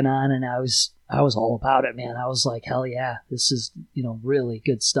was working on, and I was all about it, man. I was like, hell yeah, this is, really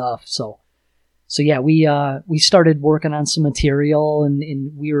good stuff. So yeah, we started working on some material,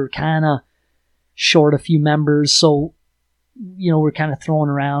 and we were kind of short a few members. So, we're kind of throwing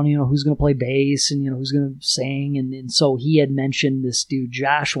around, who's going to play bass and, who's going to sing. And so he had mentioned this dude,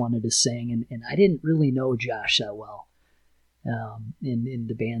 Josh, wanted to sing. And I didn't really know Josh that well in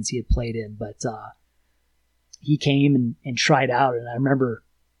the bands he had played in. But he came and tried out. And I remember,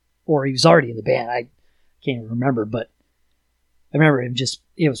 or he was already in the band. I can't even remember. But I remember him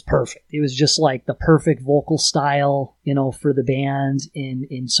it was perfect. It was just like the perfect vocal style, for the band.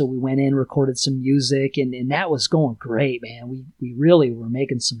 And so we went in, recorded some music, and that was going great, man. We really were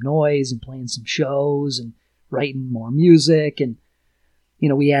making some noise and playing some shows and writing more music. And,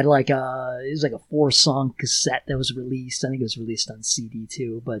 we had it was like a 4-song cassette that was released. I think it was released on CD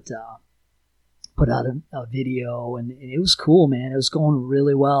too, but put out a video, and it was cool, man. It was going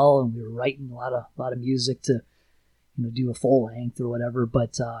really well, and we were writing a lot of music to, do a full length or whatever.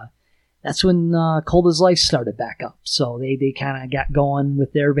 But that's when Cold as Life started back up. So they kind of got going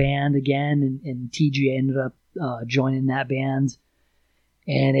with their band again, and TJ ended up joining that band.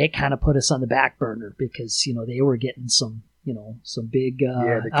 And it kind of put us on the back burner because, they were getting some big they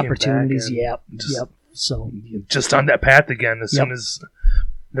came opportunities. back Yep. and So just on that path again as soon as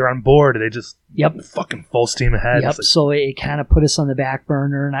they're on board. They just fucking full steam ahead. Yep. So it kind of put us on the back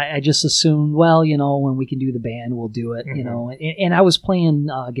burner, and I just assumed, well, when we can do the band, we'll do it. And I was playing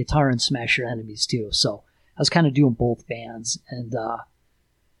guitar in Smash Your Enemies too, so I was kind of doing both bands. And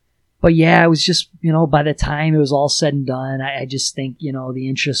but yeah, it was just by the time it was all said and done, I just think the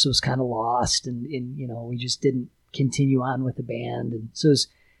interest was kind of lost, and we just didn't continue on with the band, and so it was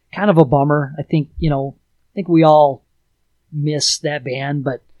kind of a bummer. I think we all miss that band,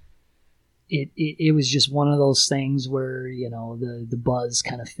 but it was just one of those things where the buzz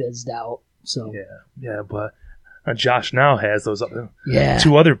kind of fizzed out. So but Josh now has those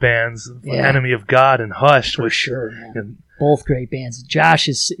two other bands, Yeah. Enemy of God and Hush, for which sure, man. Both great bands. Josh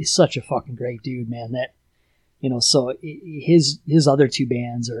is such a fucking great dude, man. That so his other two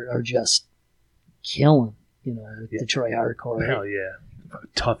bands are just killing. With Detroit hardcore. Hell yeah.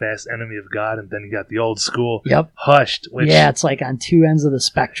 Tough ass Enemy of God, and then you got the old school Yep. Hushed, which it's like on two ends of the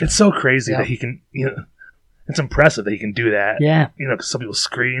spectrum. it's so crazy that he can it's impressive that he can do that. Yeah. Because some people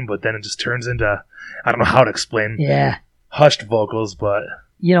scream, but then it just turns into, I don't know how to explain hushed vocals, but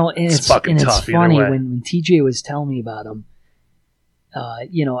and it's fucking and tough it's either funny way. when TJ was telling me about him. I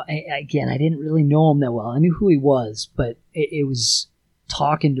didn't really know him that well. I knew who he was, but it was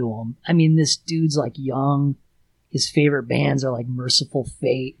talking to him. I mean, this dude's like young. His favorite bands are like Merciful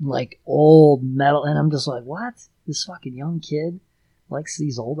Fate and like old metal, and I'm just like, what? This fucking young kid likes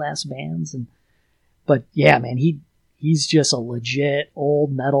these old ass bands, but yeah, man, he's just a legit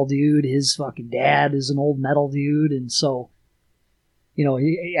old metal dude. His fucking dad is an old metal dude, and so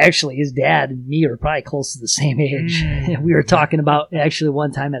actually his dad and me are probably close to the same age. We were talking about actually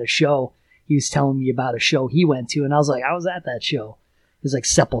one time at a show. He was telling me about a show he went to, and I was like, I was at that show. It was like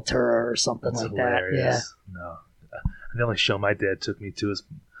Sepultura or something That's like hilarious. that. Yeah. No. The only show my dad took me to is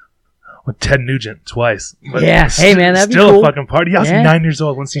with Ted Nugent twice. But Yeah. Hey, man, that'd be still cool. a fucking party. I was Yeah. 9 years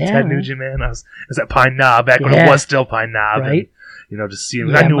old when I see Yeah, Ted man. Nugent, man. I was at Pine Knob back when Yeah. it was still Pine Knob. Right. And, just seeing,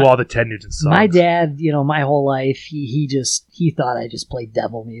 Yeah, I knew my- all the Ted Nugent songs. My dad, my whole life, he thought I just played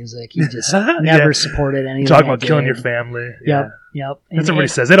devil music. He just Yeah. never supported anything. Talking I about killing did. your family. Yep. Yeah. Yep. That's what everybody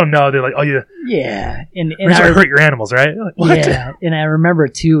says. They don't know. They're like, oh, yeah. Yeah. And We're trying to hurt your animals, right? Like, what? Yeah. And I remember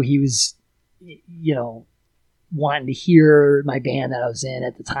too, he was, wanting to hear my band that I was in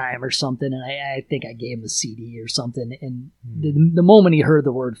at the time or something, and I think I gave him a CD or something, and the moment he heard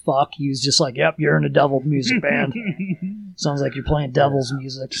the word fuck, he was just like, yep, you're in a devil music band. Sounds like you're playing devil's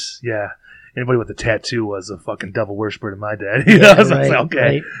music. Yeah. Anybody with a tattoo was a fucking devil worshiper to my dad. Yeah, I was like, okay.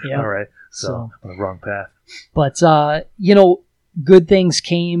 right, yeah. All right. So, on the wrong path. But, good things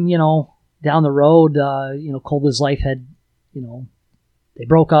came, down the road. Cold as Life had, they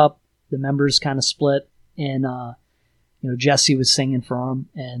broke up, the members kind of split, and Jesse was singing for him,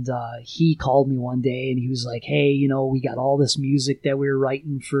 and he called me one day and he was like, hey, we got all this music that we were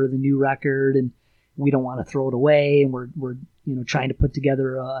writing for the new record, and we don't want to throw it away, and we're trying to put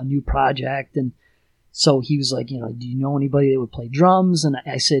together a new project. And so he was like, do you know anybody that would play drums? And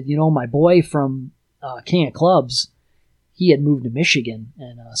I said, my boy from King of Clubs, he had moved to Michigan,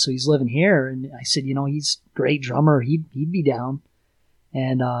 and so he's living here. And I said, he's a great drummer, he'd be down.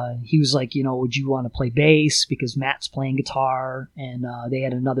 And he was like, would you want to play bass? Because Matt's playing guitar, and they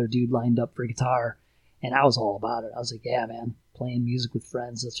had another dude lined up for guitar. And I was all about it. I was like, yeah, man, playing music with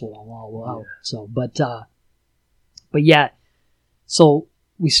friends, that's what I'm all about. Yeah. So, but yeah, so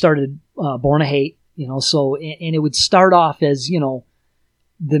we started Born to Hate, so, and it would start off as,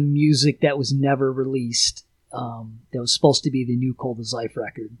 the music that was never released, that was supposed to be the new Cold as Life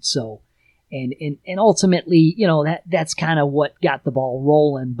record. So, And ultimately, that's kind of what got the ball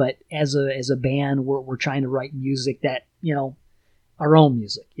rolling. But as a band, we're trying to write music that, our own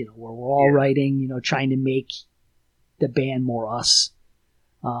music, where we're all writing, trying to make the band more us.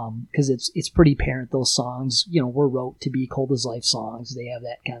 Because it's pretty apparent those songs, were wrote to be Cold as Life songs. They have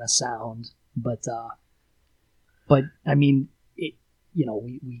that kind of sound. But I mean,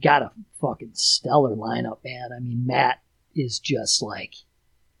 we got a fucking stellar lineup, man. I mean, Matt is just like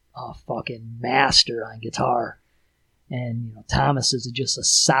a fucking master on guitar, and Thomas is just a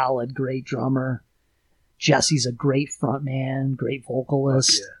solid, great drummer. Jesse's a great front man, great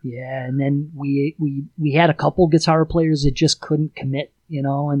vocalist. Yeah, and then we had a couple guitar players that just couldn't commit,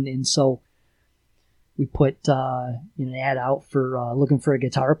 and so we put an ad out for looking for a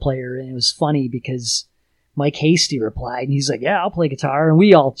guitar player, and it was funny because Mike Hasty replied, and he's like, "Yeah, I'll play guitar," and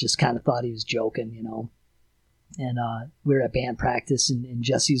we all just kind of thought he was joking, And we were at band practice, and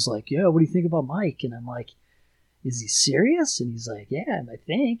Jesse's like, yeah, what do you think about Mike? And I'm like, is he serious? And he's like, yeah, I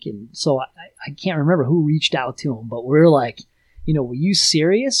think. And so I can't remember who reached out to him, but we're like, were you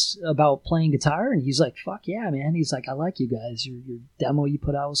serious about playing guitar? And he's like, fuck yeah, man. He's like, I like you guys. Your demo you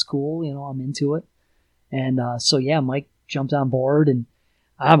put out was cool. I'm into it. And so, yeah, Mike jumped on board, and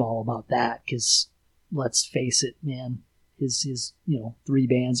I'm all about that because let's face it, man, his 3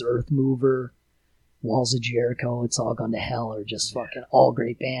 bands, Earth Mover, Walls of Jericho, It's All Gone to Hell are just fucking all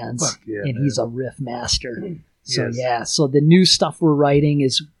great bands. Fuck yeah, and man. he's a riff master. So, Yes. yeah, so the new stuff we're writing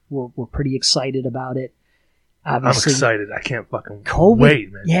is we're pretty excited about it. Obviously, I'm excited. I can't fucking COVID,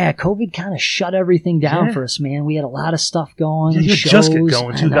 wait, man. Yeah, COVID kind of shut everything down Yeah. for us, man. We had a lot of stuff going. You shows. just get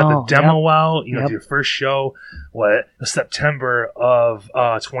going too. I Got know, the demo yep. out. Yep. Your first show, September of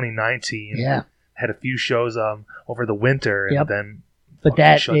 2019. Yeah, had a few shows over the winter, and Yep. then. but fucking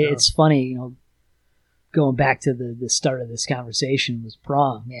that shut down. it's funny, going back to the start of this conversation was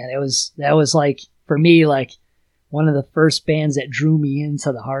Prong, man. That was like for me like one of the first bands that drew me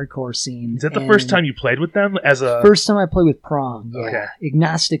into the hardcore scene. Is that the And first time you played with them as a? First time I played with Prong, yeah. Okay.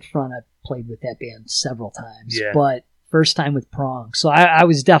 Agnostic Front, I played with that band several times. Yeah. But first time with Prong. So I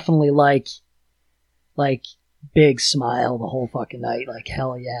was definitely like big smile the whole fucking night. Like,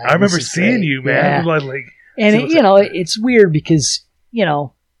 hell yeah. I remember this is seeing great. you, man. Yeah. Like, And, see what's it's weird because,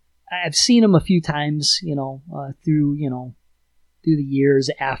 I've seen them a few times, through the years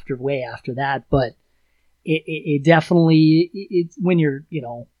way after that. But it definitely, when you're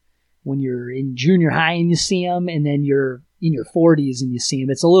in junior high and you see them, and then you're in your 40s and you see them,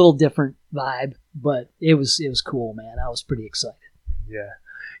 it's a little different vibe, but it was cool, man. I was pretty excited. yeah,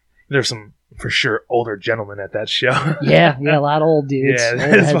 there's some for sure older gentlemen at that show. Yeah, a lot of old dudes. Yeah, Old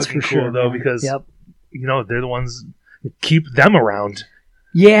that's heads fucking for cool sure, though, man. because Yep. they're the ones that keep them around.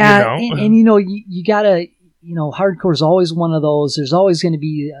 Yeah, You know? and you gotta, hardcore is always one of those. There's always going to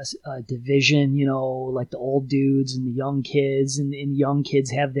be a division, like the old dudes and the young kids, and young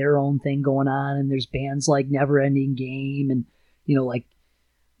kids have their own thing going on. And there's bands like Never Ending Game, and like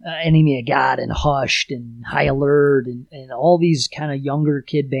Enemy of God and Hushed and High Alert, and all these kind of younger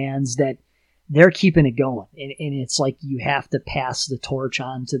kid bands that they're keeping it going. And it's like you have to pass the torch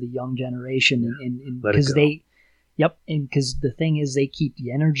on to the young generation, and Let it because go. Yep, and because the thing is, they keep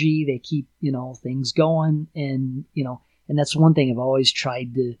the energy, they keep things going, and and that's one thing I've always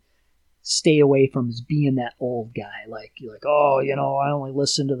tried to stay away from is being that old guy. Like you're like, I only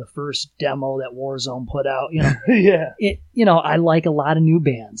listened to the first demo that Warzone put out. Yeah, I like a lot of new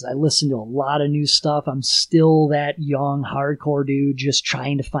bands. I listen to a lot of new stuff. I'm still that young hardcore dude, just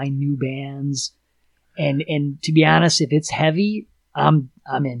trying to find new bands. And to be honest, if it's heavy, I'm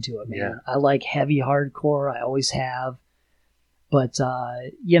into it, man. Yeah. I like heavy hardcore. I always have. But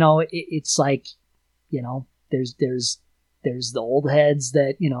it's like, there's the old heads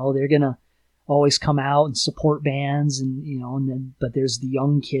that, they're gonna always come out and support bands, and but there's the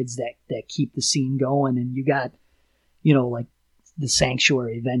young kids that keep the scene going, and you got, like the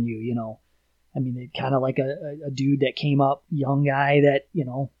Sanctuary venue, I mean, it kind of like a dude that came up, young guy that,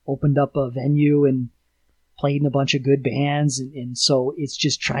 opened up a venue and played in a bunch of good bands, and so it's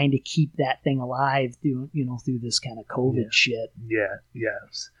just trying to keep that thing alive through this kind of COVID shit. yeah,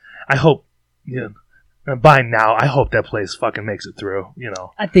 yes. I hope, by now, I hope that place fucking makes it through.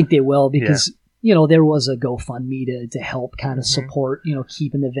 I think they will because there was a GoFundMe to help kind of support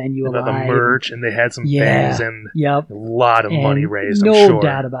keeping the venue About alive. the merch, and they had some Yeah. things and Yep. a lot of money And raised. no I'm sure.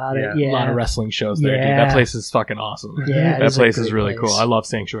 doubt about it. Yeah. A lot of wrestling shows there, dude. Yeah. That place is fucking awesome. Yeah, it that is a place is great really place. cool. I love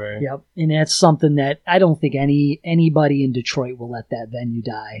Sanctuary. Yep, and that's something that I don't think anybody in Detroit will let that venue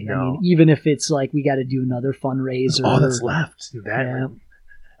die. I No. mean, even if it's like we got to do another fundraiser. All that's left. That Yeah.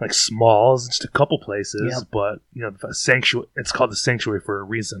 like Smalls, just a couple places, Yep. but the Sanctuary. It's called the Sanctuary for a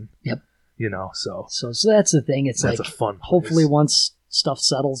reason. Yep. So So that's the thing. It's that's like a fun. hopefully place. once stuff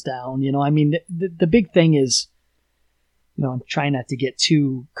settles down, I mean, the big thing is, I'm trying not to get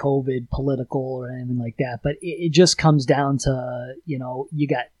too COVID political or anything like that, but it just comes down to, you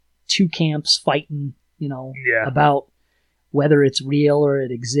got two camps fighting, Yeah. about whether it's real or it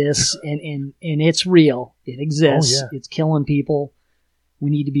exists, and it's real. It exists. Oh, yeah. It's killing people.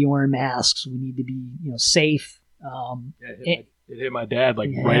 We need to be wearing masks. We need to be, safe. Yeah, it hit my dad right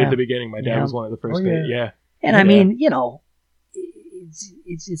Yeah. at the beginning. My dad Yeah. was one of the first. Oh, yeah. Yeah. And I mean,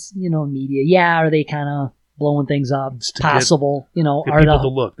 it's media. Yeah, are they kind of blowing things up? Just to get- Possible. Get Are people to the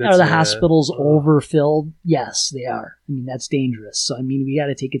look. are the That's, hospitals overfilled? Yes, they are. I mean, that's dangerous. So I mean, we got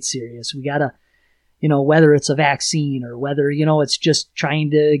to take it serious. We got to, whether it's a vaccine or whether it's just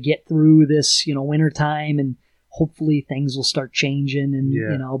trying to get through this, winter time, and hopefully things will start changing. And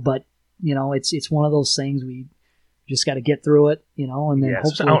Yeah. but it's one of those things we just got to get through it. And then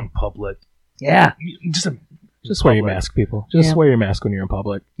just hopefully, out in public. yeah. Just Just wear your mask, people. Just wear your mask when you're in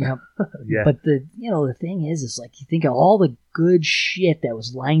public. Yep. Yeah. But the thing is like you think of all the good shit that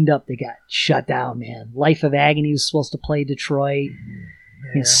was lined up that got shut down, man. Life of Agony was supposed to play Detroit.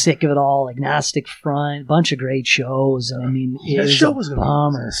 Sick of it all. Agnostic Front, bunch of great shows. And I mean, that show was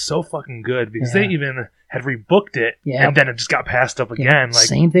bummer. So fucking good because they even had rebooked it, and then it just got passed up again. Like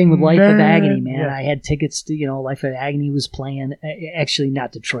same thing with Life of Agony, man. Yeah. I had tickets to Life of Agony was playing. Actually,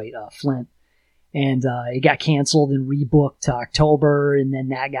 not Detroit, Flint. And it got canceled and rebooked to October, and then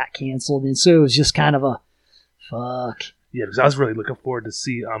that got canceled. And so it was just kind of a fuck. Yeah, because I was really looking forward to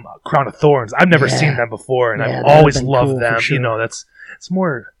see Crown of Thorns. I've never seen them before, and I've that'd always been loved cool them. for sure. It's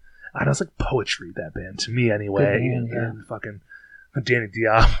more, I don't know, it's like poetry, that band, to me anyway. Good band, and fucking Danny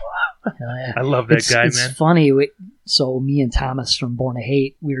Diop. Yeah. I love that guy, it's man. It's funny. So me and Thomas from Born to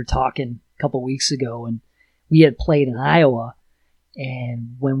Hate, we were talking a couple weeks ago, and we had played in Iowa.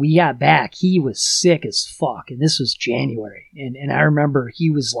 And when we got back, he was sick as fuck. And this was January. And I remember he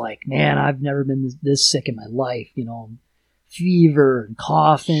was like, man, I've never been this sick in my life. Fever and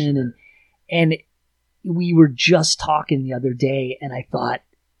coughing. And we were just talking the other day. And I thought,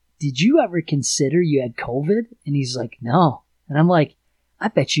 did you ever consider you had COVID? And he's like, no. And I'm like, I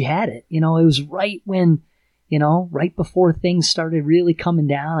bet you had it. It was right when, right before things started really coming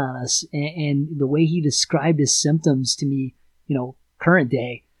down on us. And the way he described his symptoms to me, current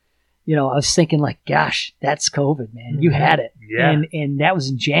day, I was thinking like, gosh, that's COVID, man. You had it. Yeah. And that was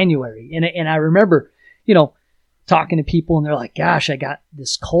in January. And I remember, talking to people and they're like, gosh, I got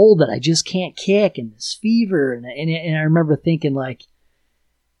this cold that I just can't kick and this fever. And I remember thinking like,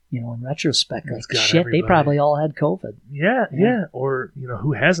 in retrospect, like shit, everybody. They probably all had COVID. Yeah. Or,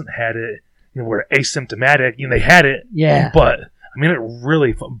 who hasn't had it, we're asymptomatic, they had it. Yeah. But I mean, it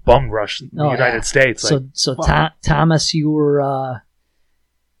really bum rushed the United States. So Thomas, you were,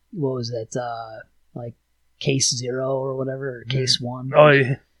 what was that? Like case 0 or whatever, or case 1. Oh,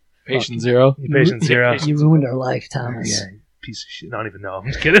 yeah. Patient zero. Patient 0. You ruined our life, Thomas. Yeah, piece of shit. I don't even know. I'm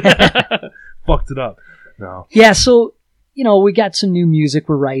just kidding. Fucked it up. No. Yeah, so, we got some new music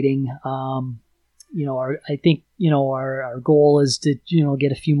we're writing. I think, our goal is to,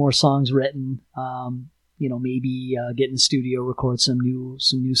 get a few more songs written. Maybe get in the studio, record some new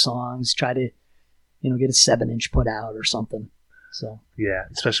songs, try to, get a 7-inch put out or something. So yeah,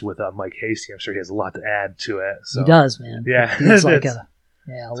 especially with Mike Hasty, I'm sure he has a lot to add to it. So. He does, man. Yeah, he's like a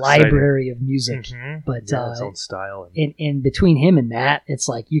library of music. Mm-hmm. But his own style. And between him and Matt, it's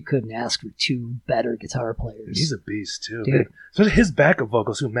like you couldn't ask for 2 better guitar players. He's a beast too, dude. Especially his backup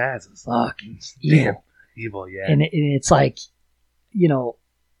vocals, who Matt's is evil, yeah. And it's like,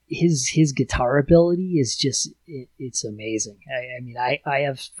 his guitar ability is just it's amazing. I mean, I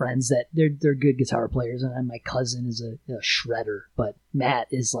have friends that they're good guitar players, and my cousin is a shredder, but Matt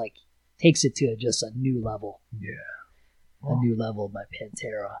is like takes it to just a new level. Yeah, a new level by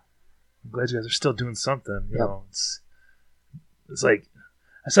Pantera. I'm glad you guys are still doing something. You know, it's like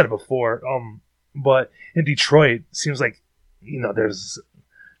I said it before, but in Detroit, it seems like there's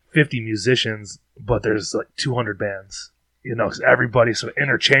 50 musicians, but there's like 200 bands. Because everybody's sort of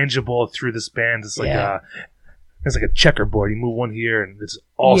interchangeable through this band. It's like it's like a checkerboard. You move one here, and it's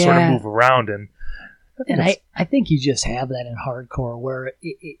all sort of move around. And I think you just have that in hardcore. Where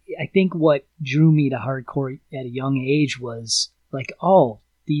I think what drew me to hardcore at a young age was like, oh,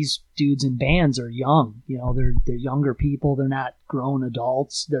 these dudes in bands are young. They're younger people. They're not grown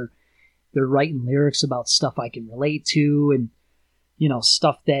adults. They're writing lyrics about stuff I can relate to, and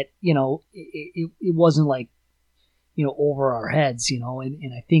stuff that it wasn't like. Over our heads, and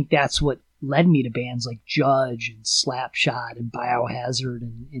I think that's what led me to bands like Judge and Slapshot and Biohazard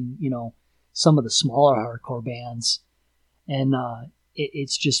and some of the smaller hardcore bands. And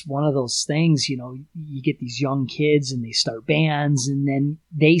it's just one of those things, you get these young kids and they start bands and then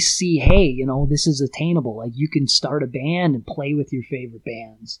they see, hey, this is attainable. Like you can start a band and play with your favorite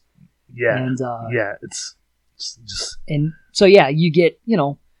bands. Yeah. And, it's just. And so, you get,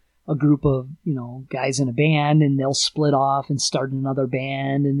 a group of, guys in a band and they'll split off and start another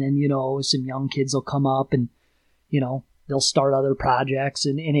band. And then, some young kids will come up and, they'll start other projects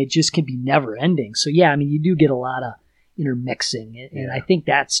and it just can be never ending. So you do get a lot of intermixing. And I think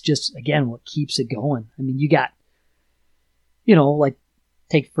that's just, again, what keeps it going. I mean, you got, like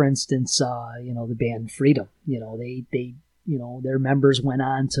take for instance, the band Freedom, they their members went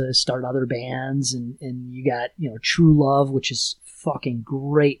on to start other bands and you got, True Love, which is fucking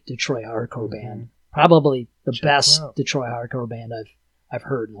great Detroit hardcore band. Probably the best Detroit hardcore band I've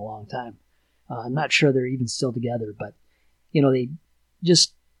heard in a long time. I'm not sure they're even still together, but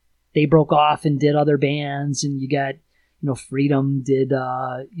they broke off and did other bands, and you got Freedom did,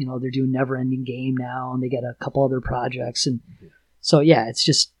 they're doing Never Ending Game now, and they got a couple other projects. And so, yeah, it's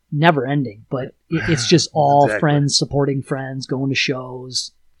just never ending, but it's just all friends supporting friends, going to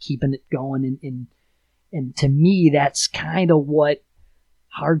shows, keeping it going. And to me, that's kind of what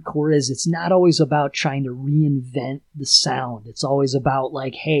hardcore is. It's not always about trying to reinvent the sound. It's always about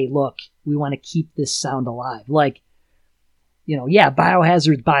like, hey, look, we want to keep this sound alive. Like,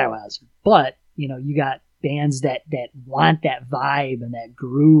 Biohazard's Biohazard, but, you got bands that want that vibe and that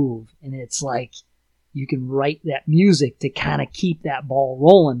groove, and it's like you can write that music to kind of keep that ball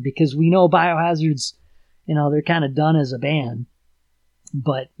rolling, because we know Biohazard's, they're kind of done as a band,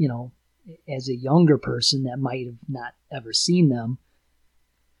 but, as a younger person that might have not ever seen them,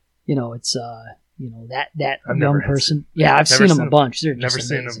 it's that young person. Yeah, I've seen them a bunch. They're just never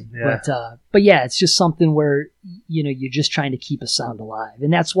amazing. seen them. Yeah. But yeah, it's just something where you're just trying to keep a sound alive,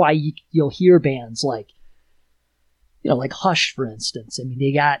 and that's why you'll hear bands like like Hush, for instance. I mean,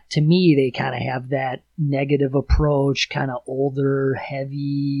 they kind of have that Negative Approach, kind of older,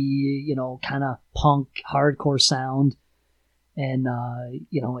 heavy, kind of punk, hardcore sound, and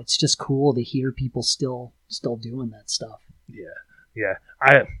it's just cool to hear people still doing that stuff. Yeah.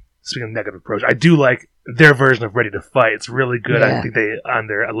 Speaking of Negative Approach, I do like their version of Ready to Fight. It's really good. Yeah. I think they on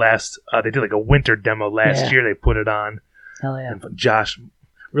their last they did like a winter demo last year. They put it on. Hell yeah! And Josh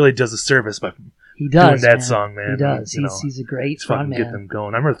really does a service by doing that song, man. He does. He's a great front man. Get them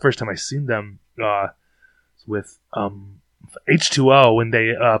going. I remember the first time I seen them with H2O when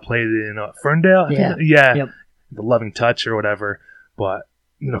they played in Ferndale. I think. Yep. The Loving Touch or whatever. But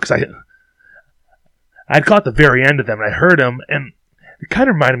because I'd caught the very end of them and I heard them and it kind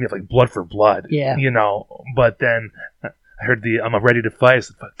of reminded me of like Blood for Blood. Yeah. But then I heard I'm Ready to Fight. I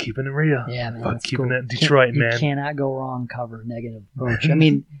said, fuck, keeping it real. Yeah, man. Fuck, keeping it Detroit, man. You cannot go wrong cover Negative Approach. I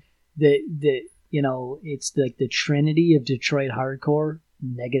mean, it's like the trinity of Detroit hardcore: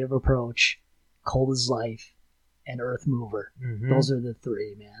 Negative Approach, Cold as Life, and Earth Mover. Mm-hmm. Those are the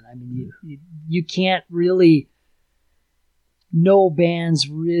three, man. I mean, you can't really. No bands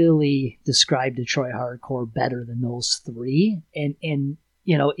really describe Detroit hardcore better than those three, and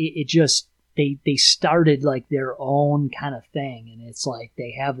it just they started like their own kind of thing, and it's like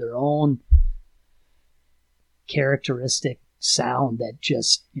they have their own characteristic sound that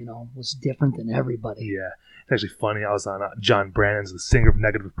just was different than everybody. Yeah, it's actually funny. I was on John Brannon's, the singer of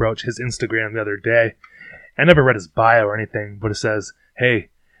Negative Approach, his Instagram the other day. I never read his bio or anything, but it says, "Hey,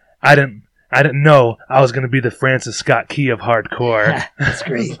 I didn't know I was going to be the Francis Scott Key of hardcore." That's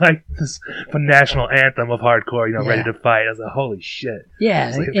great. It's like this national anthem of hardcore, Ready to Fight. I was like, holy shit.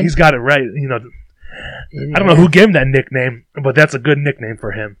 Yeah. He's got it right. I don't know who gave him that nickname, but that's a good nickname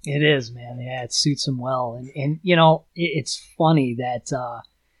for him. It is, man. Yeah, it suits him well. And it's funny that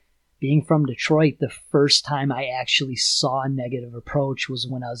being from Detroit, the first time I actually saw Negative Approach was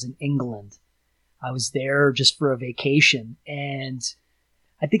when I was in England. I was there just for a vacation, and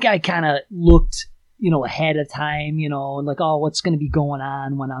I think I kind of looked, ahead of time, and like, oh, what's going to be going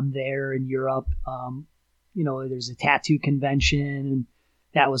on when I'm there in Europe? There's a tattoo convention, and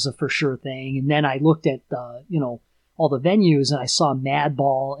that was a for sure thing. And then I looked at all the venues, and I saw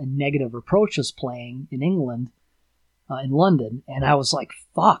Madball and Negative Approach was playing in England, in London, and I was like,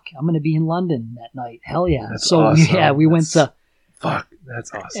 fuck, I'm going to be in London that night. Hell yeah! That's so awesome. We went to. Fuck,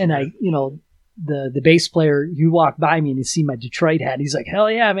 that's awesome. And I, the bass player, you walked by me and you see my Detroit hat. He's like,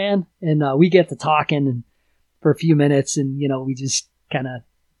 hell yeah, man. And we get to talking and for a few minutes, and we just kind of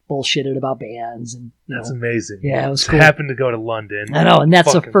bullshitted about bands. And that's amazing. Yeah, it was just cool. Happened to go to London. I know, and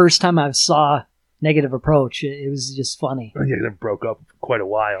that's the first time I saw Negative Approach. It was just funny. Yeah, they broke up for quite a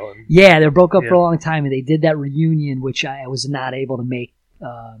while. Yeah, they broke up for a long time, and they did that reunion, which I was not able to make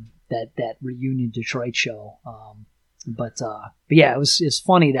that reunion Detroit show. But yeah, it's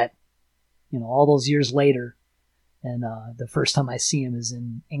funny that all those years later, and the first time I see him is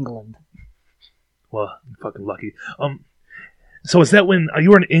in England. Well, I'm fucking lucky. So is that when you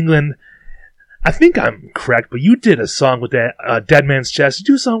were in England? I think I'm correct, but you did a song with that Dead Man's Chest. Did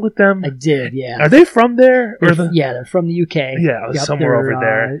you do a song with them? I did, yeah. Are they from there? Yeah, they're from the UK. Yeah, somewhere over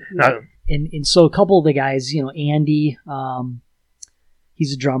there. And so a couple of the guys, Andy,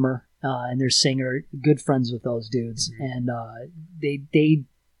 he's a drummer, and their singer, good friends with those dudes. Mm-hmm. And they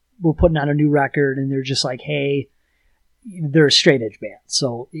were putting out a new record, and they're just like, hey, they're a straight edge band.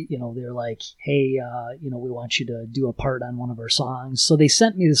 So, they're like, hey, we want you to do a part on one of our songs. So they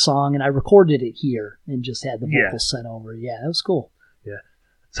sent me the song, and I recorded it here and just had the vocals sent over. Yeah, it was cool. Yeah.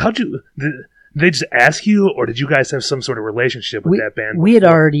 So did they just ask you, or did you guys have some sort of relationship with that band? We had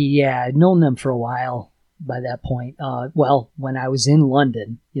already, known them for a while by that point. Well, when I was in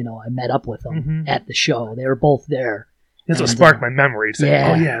London, I met up with them at the show. They were both there. That's what And, sparked my memory. Saying,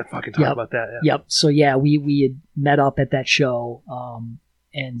 yeah. oh yeah, fucking talk Yep. about that. Yeah. Yep. So yeah, we had met up at that show,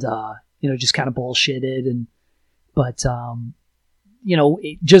 and just kind of bullshitted, but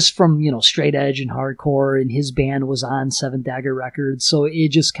just from straight edge and hardcore, and his band was on Seventh Dagger Records, so it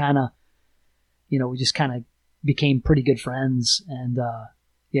just kind of, we just kind of became pretty good friends, and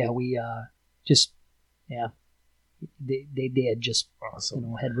they had just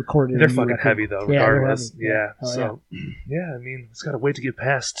Awesome. had recorded. They're a new fucking record. heavy though, Yeah, they're regardless. heavy. Yeah. Oh, So I mean, it's got to wait to get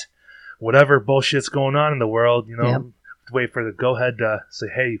past whatever bullshit's going on in the world. Yep. Wait for the go ahead to say,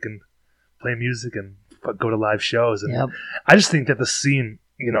 hey, you can play music and go to live shows. And Yep. I just think that the scene,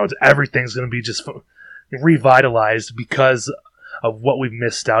 everything's going to be just revitalized because of what we've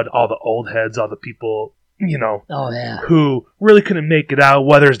missed out. All the old heads, all the people, Oh yeah. who really couldn't make it out,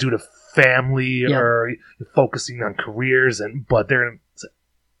 whether it's due to family Yep. or focusing on careers, but they're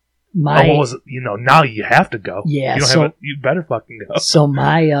My now you have to go. Yeah, you don't so- have you better fucking go. So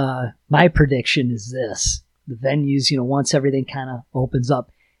my prediction is this: the venues, once everything kind of opens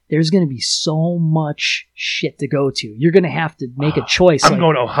up, there's going to be so much shit to go to. You're going to have to make a choice. I'm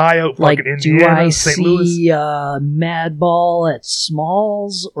going to Ohio, like, fucking do Indiana, I St. Louis. see Madball at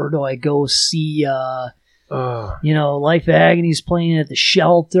Smalls, or do I go see Life Agony's playing at the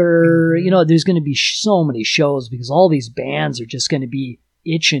Shelter? Mhm. There's going to be so many shows because all these bands are just going to be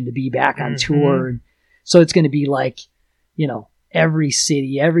itching to be back on Mhm. tour, and so it's going to be like, every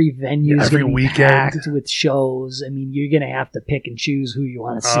city, every venue is Every going to be weekend. packed with shows. I mean, you're going to have to pick and choose who you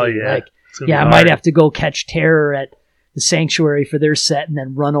want to see. Oh, yeah. Like, It's gonna be I hard. might have to go catch Terror at the Sanctuary for their set and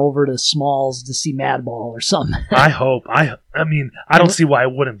then run over to Smalls to see Madball or something. I hope. I mean, I don't see why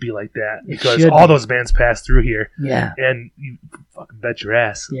it wouldn't be like that It because should all be. those bands pass through here, Yeah. and you fucking bet your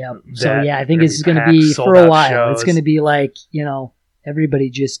ass. Yeah. that So yeah, I think they're it's gonna going to be be packed, for a sold-out while. shows. It's going to be like, everybody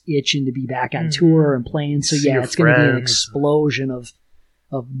just itching to be back on tour and playing. So See yeah, your it's going to be an friends. explosion of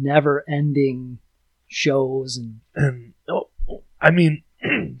never-ending shows and I mean,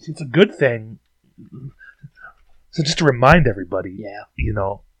 it's a good thing. So just to remind everybody, yeah.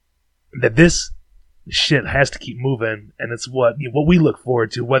 that this shit has to keep moving, and it's what we look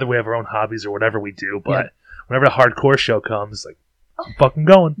forward to, whether we have our own hobbies or whatever we do. But Yeah. whenever a hardcore show comes, like, I'm fucking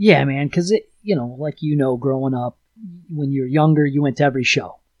going. Yeah, man, because like growing up, when you were younger, you went to every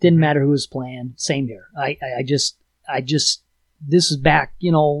show. Didn't matter who was playing. Same here. I just this is back.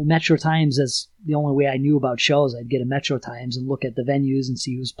 Metro Times as the only way I knew about shows. I'd get a Metro Times and look at the venues and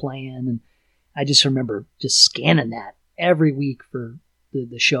see who's playing, and I just remember just scanning that every week for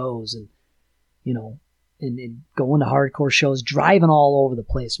the shows, and and going to hardcore shows, driving all over the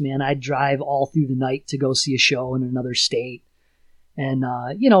place. Man, I'd drive all through the night to go see a show in another state. And,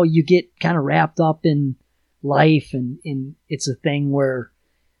 you get kind of wrapped up in life, and it's a thing where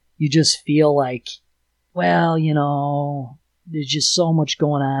you just feel like, well, there's just so much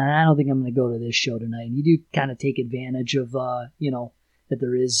going on. I don't think I'm going to go to this show tonight. And you do kind of take advantage of, that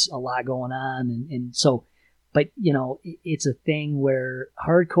there is a lot going on. And so, but, it's a thing where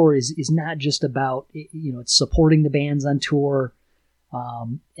hardcore is not just about, it's supporting the bands on tour,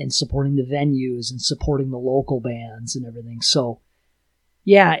 and supporting the venues and supporting the local bands and everything. So,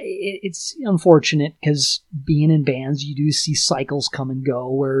 yeah, it's unfortunate because being in bands, you do see cycles come and go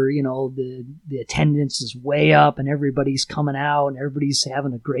where, the attendance is way up and everybody's coming out and everybody's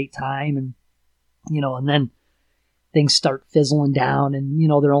having a great time. And, and then things start fizzling down and,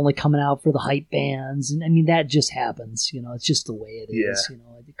 they're only coming out for the hype bands. And I mean, that just happens, it's just the way it is,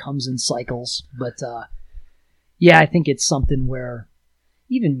 it comes in cycles. But, yeah, I think it's something where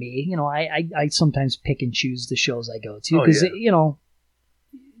even me, I sometimes pick and choose the shows I go to because,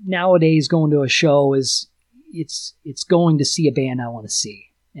 nowadays going to a show is it's going to see a band I want to see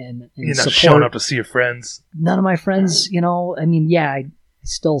and You're not support. showing up to see your friends. None of my friends, I mean, yeah, I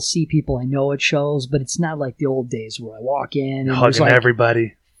still see people I know at shows, but it's not like the old days where I walk in and there's Hugging like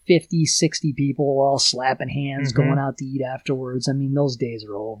everybody. 50, 60 people. We're all slapping hands, Mhm. going out to eat afterwards. I mean, those days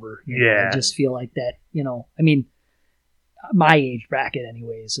are over. Yeah. I just feel like that, I mean, my age bracket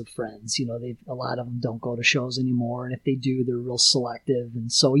anyways of friends, a lot of them don't go to shows anymore, and if they do, they're real selective.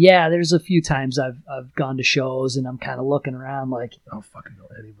 And so yeah, there's a few times I've gone to shows and I'm kind of looking around like, I don't fucking know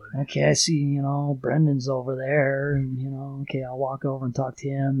anybody. okay, I see, Brendan's over there, and okay, I'll walk over and talk to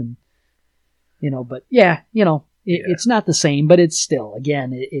him, and but yeah, it's not the same, but it's still, again,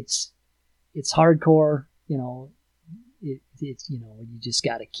 it's hardcore, it's you just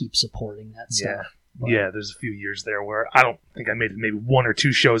got to keep supporting that stuff. But, Yeah, there's a few years there where I don't think I made maybe one or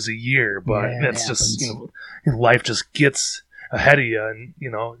two shows a year, but Yeah, it that's just, happens. life just gets ahead of you, and, you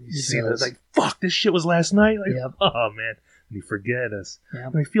It see that, does. like, fuck, this shit was last night? Like, Yep. oh, man. And you forget us.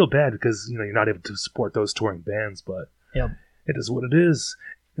 Yep. And I feel bad because, you're not able to support those touring bands, but Yep. It is what it is.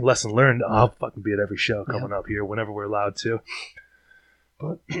 Lesson learned. I'll fucking be at every show coming up here whenever we're allowed to.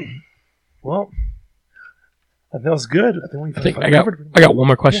 But, well, that was good. I think I got one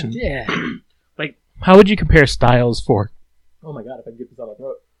more question. Yeah. Like, how would you compare styles for? Oh my god! If I can get this out of my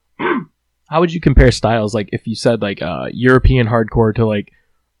throat. How would you compare styles? Like, if you said like European hardcore to like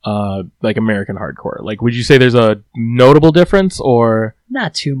American hardcore, like, would you say there's a notable difference or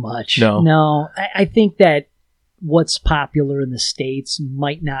Not too much. No. I think that what's popular in the States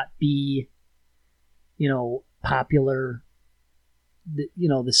might not be, popular.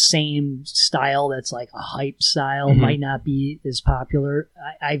 The same style that's like a hype style might not be as popular.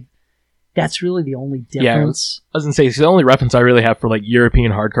 That's really the only difference. I was gonna say, the only reference I really have for like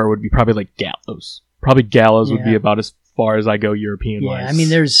European hardcore would be probably like Gallows. Probably Gallows would be about as far as I go European wise. Yeah, I mean,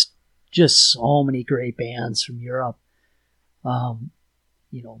 there's just so many great bands from Europe.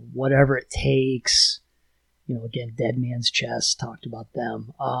 Whatever It Takes. Again, Dead Man's Chest, talked about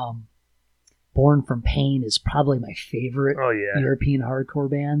them. Born from Pain is probably my favorite European hardcore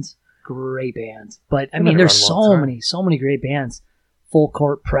bands. Great bands. But I mean, there's so many great bands. Full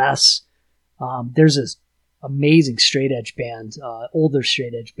Court Press. There's this amazing straight edge band, older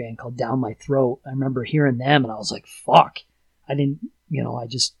straight edge band called Down My Throat. I remember hearing them and I was like, fuck. I don't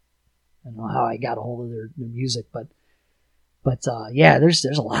know how I got a hold of their music, but there's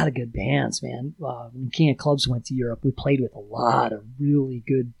a lot of good bands, man. When King of Clubs went to Europe, we played with a lot of really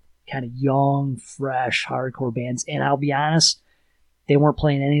good kind of young, fresh hardcore bands. And I'll be honest, they weren't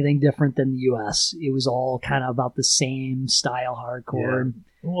playing anything different than the U.S. It was all kind of about the same style hardcore. And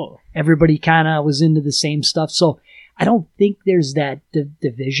everybody kind of was into the same stuff. So I don't think there's that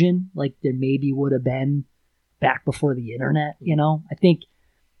division like there maybe would have been back before the internet. I think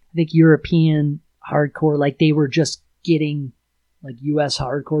European hardcore, like they were just getting like U.S.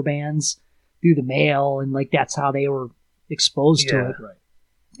 hardcore bands through the mail, and like that's how they were exposed to it. Right.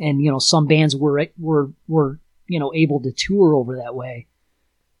 And some bands were able to tour over that way.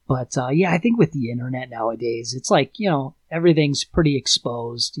 But I think with the internet nowadays, it's like everything's pretty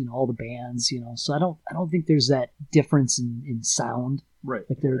exposed. All the bands. So I don't think there's that difference in sound. Right.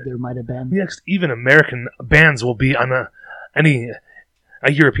 Like there might have been. Yeah, even American bands will be on a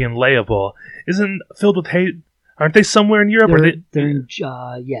European label. Isn't Filled with Hate? Aren't they somewhere in Europe? They're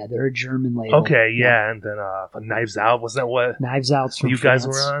a German label. Okay, yeah, and then Knives Out, wasn't that what? Knives Out's from you France.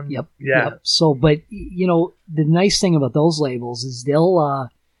 guys were on? Yep. Yeah. Yep. So, but the nice thing about those labels is they'll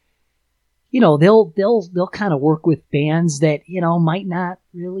kind of work with bands that might not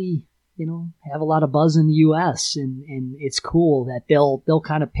really have a lot of buzz in the U.S. and it's cool that they'll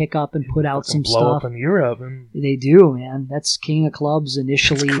kind of pick up and put out some blow stuff. up in Europe, and They do, man. That's King of Clubs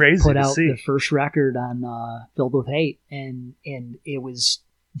initially put out the first record on Filled with Hate, and it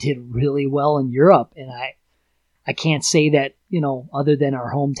did really well in Europe. And I can't say that other than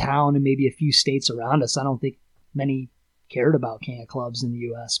our hometown and maybe a few states around us, I don't think many cared about King of Clubs in the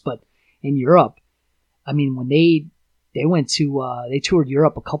U.S. But in Europe, I mean, when they went to they toured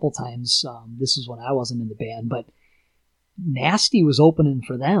Europe a couple times. This is when I wasn't in the band, but Nasty was opening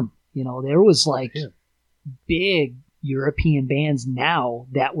for them. There was like big European bands now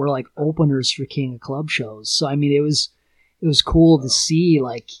that were like openers for King of Club shows. So I mean, it was cool to see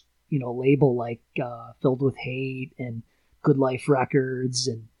like label like Filled with Hate and Good Life Records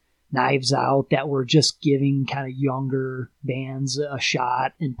and Knives Out that were just giving kind of younger bands a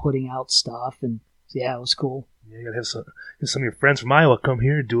shot and putting out stuff. And yeah, it was cool. Yeah, you gotta have some of your friends from Iowa come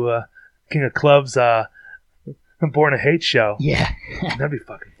here and do a King of Clubs Born to Hate show. Yeah. That'd be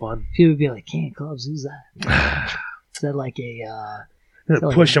fucking fun. People would be like, King of Clubs, who's that? Is that like a...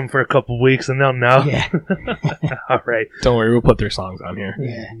 push them for a couple weeks and they'll know. Yeah. All right. Don't worry, we'll put their songs on here.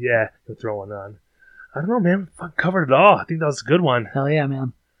 Yeah, we'll throw one on. I don't know, man. Fucking covered it all. I think that was a good one. Hell yeah,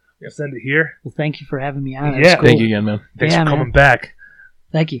 man. You have to end it here. Well, thank you for having me on. Yeah. Cool. Thank you again, man. Thanks for coming back.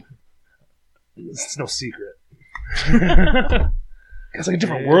 Thank you. It's no secret. It's like a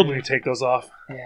different world when you take those off. Yeah.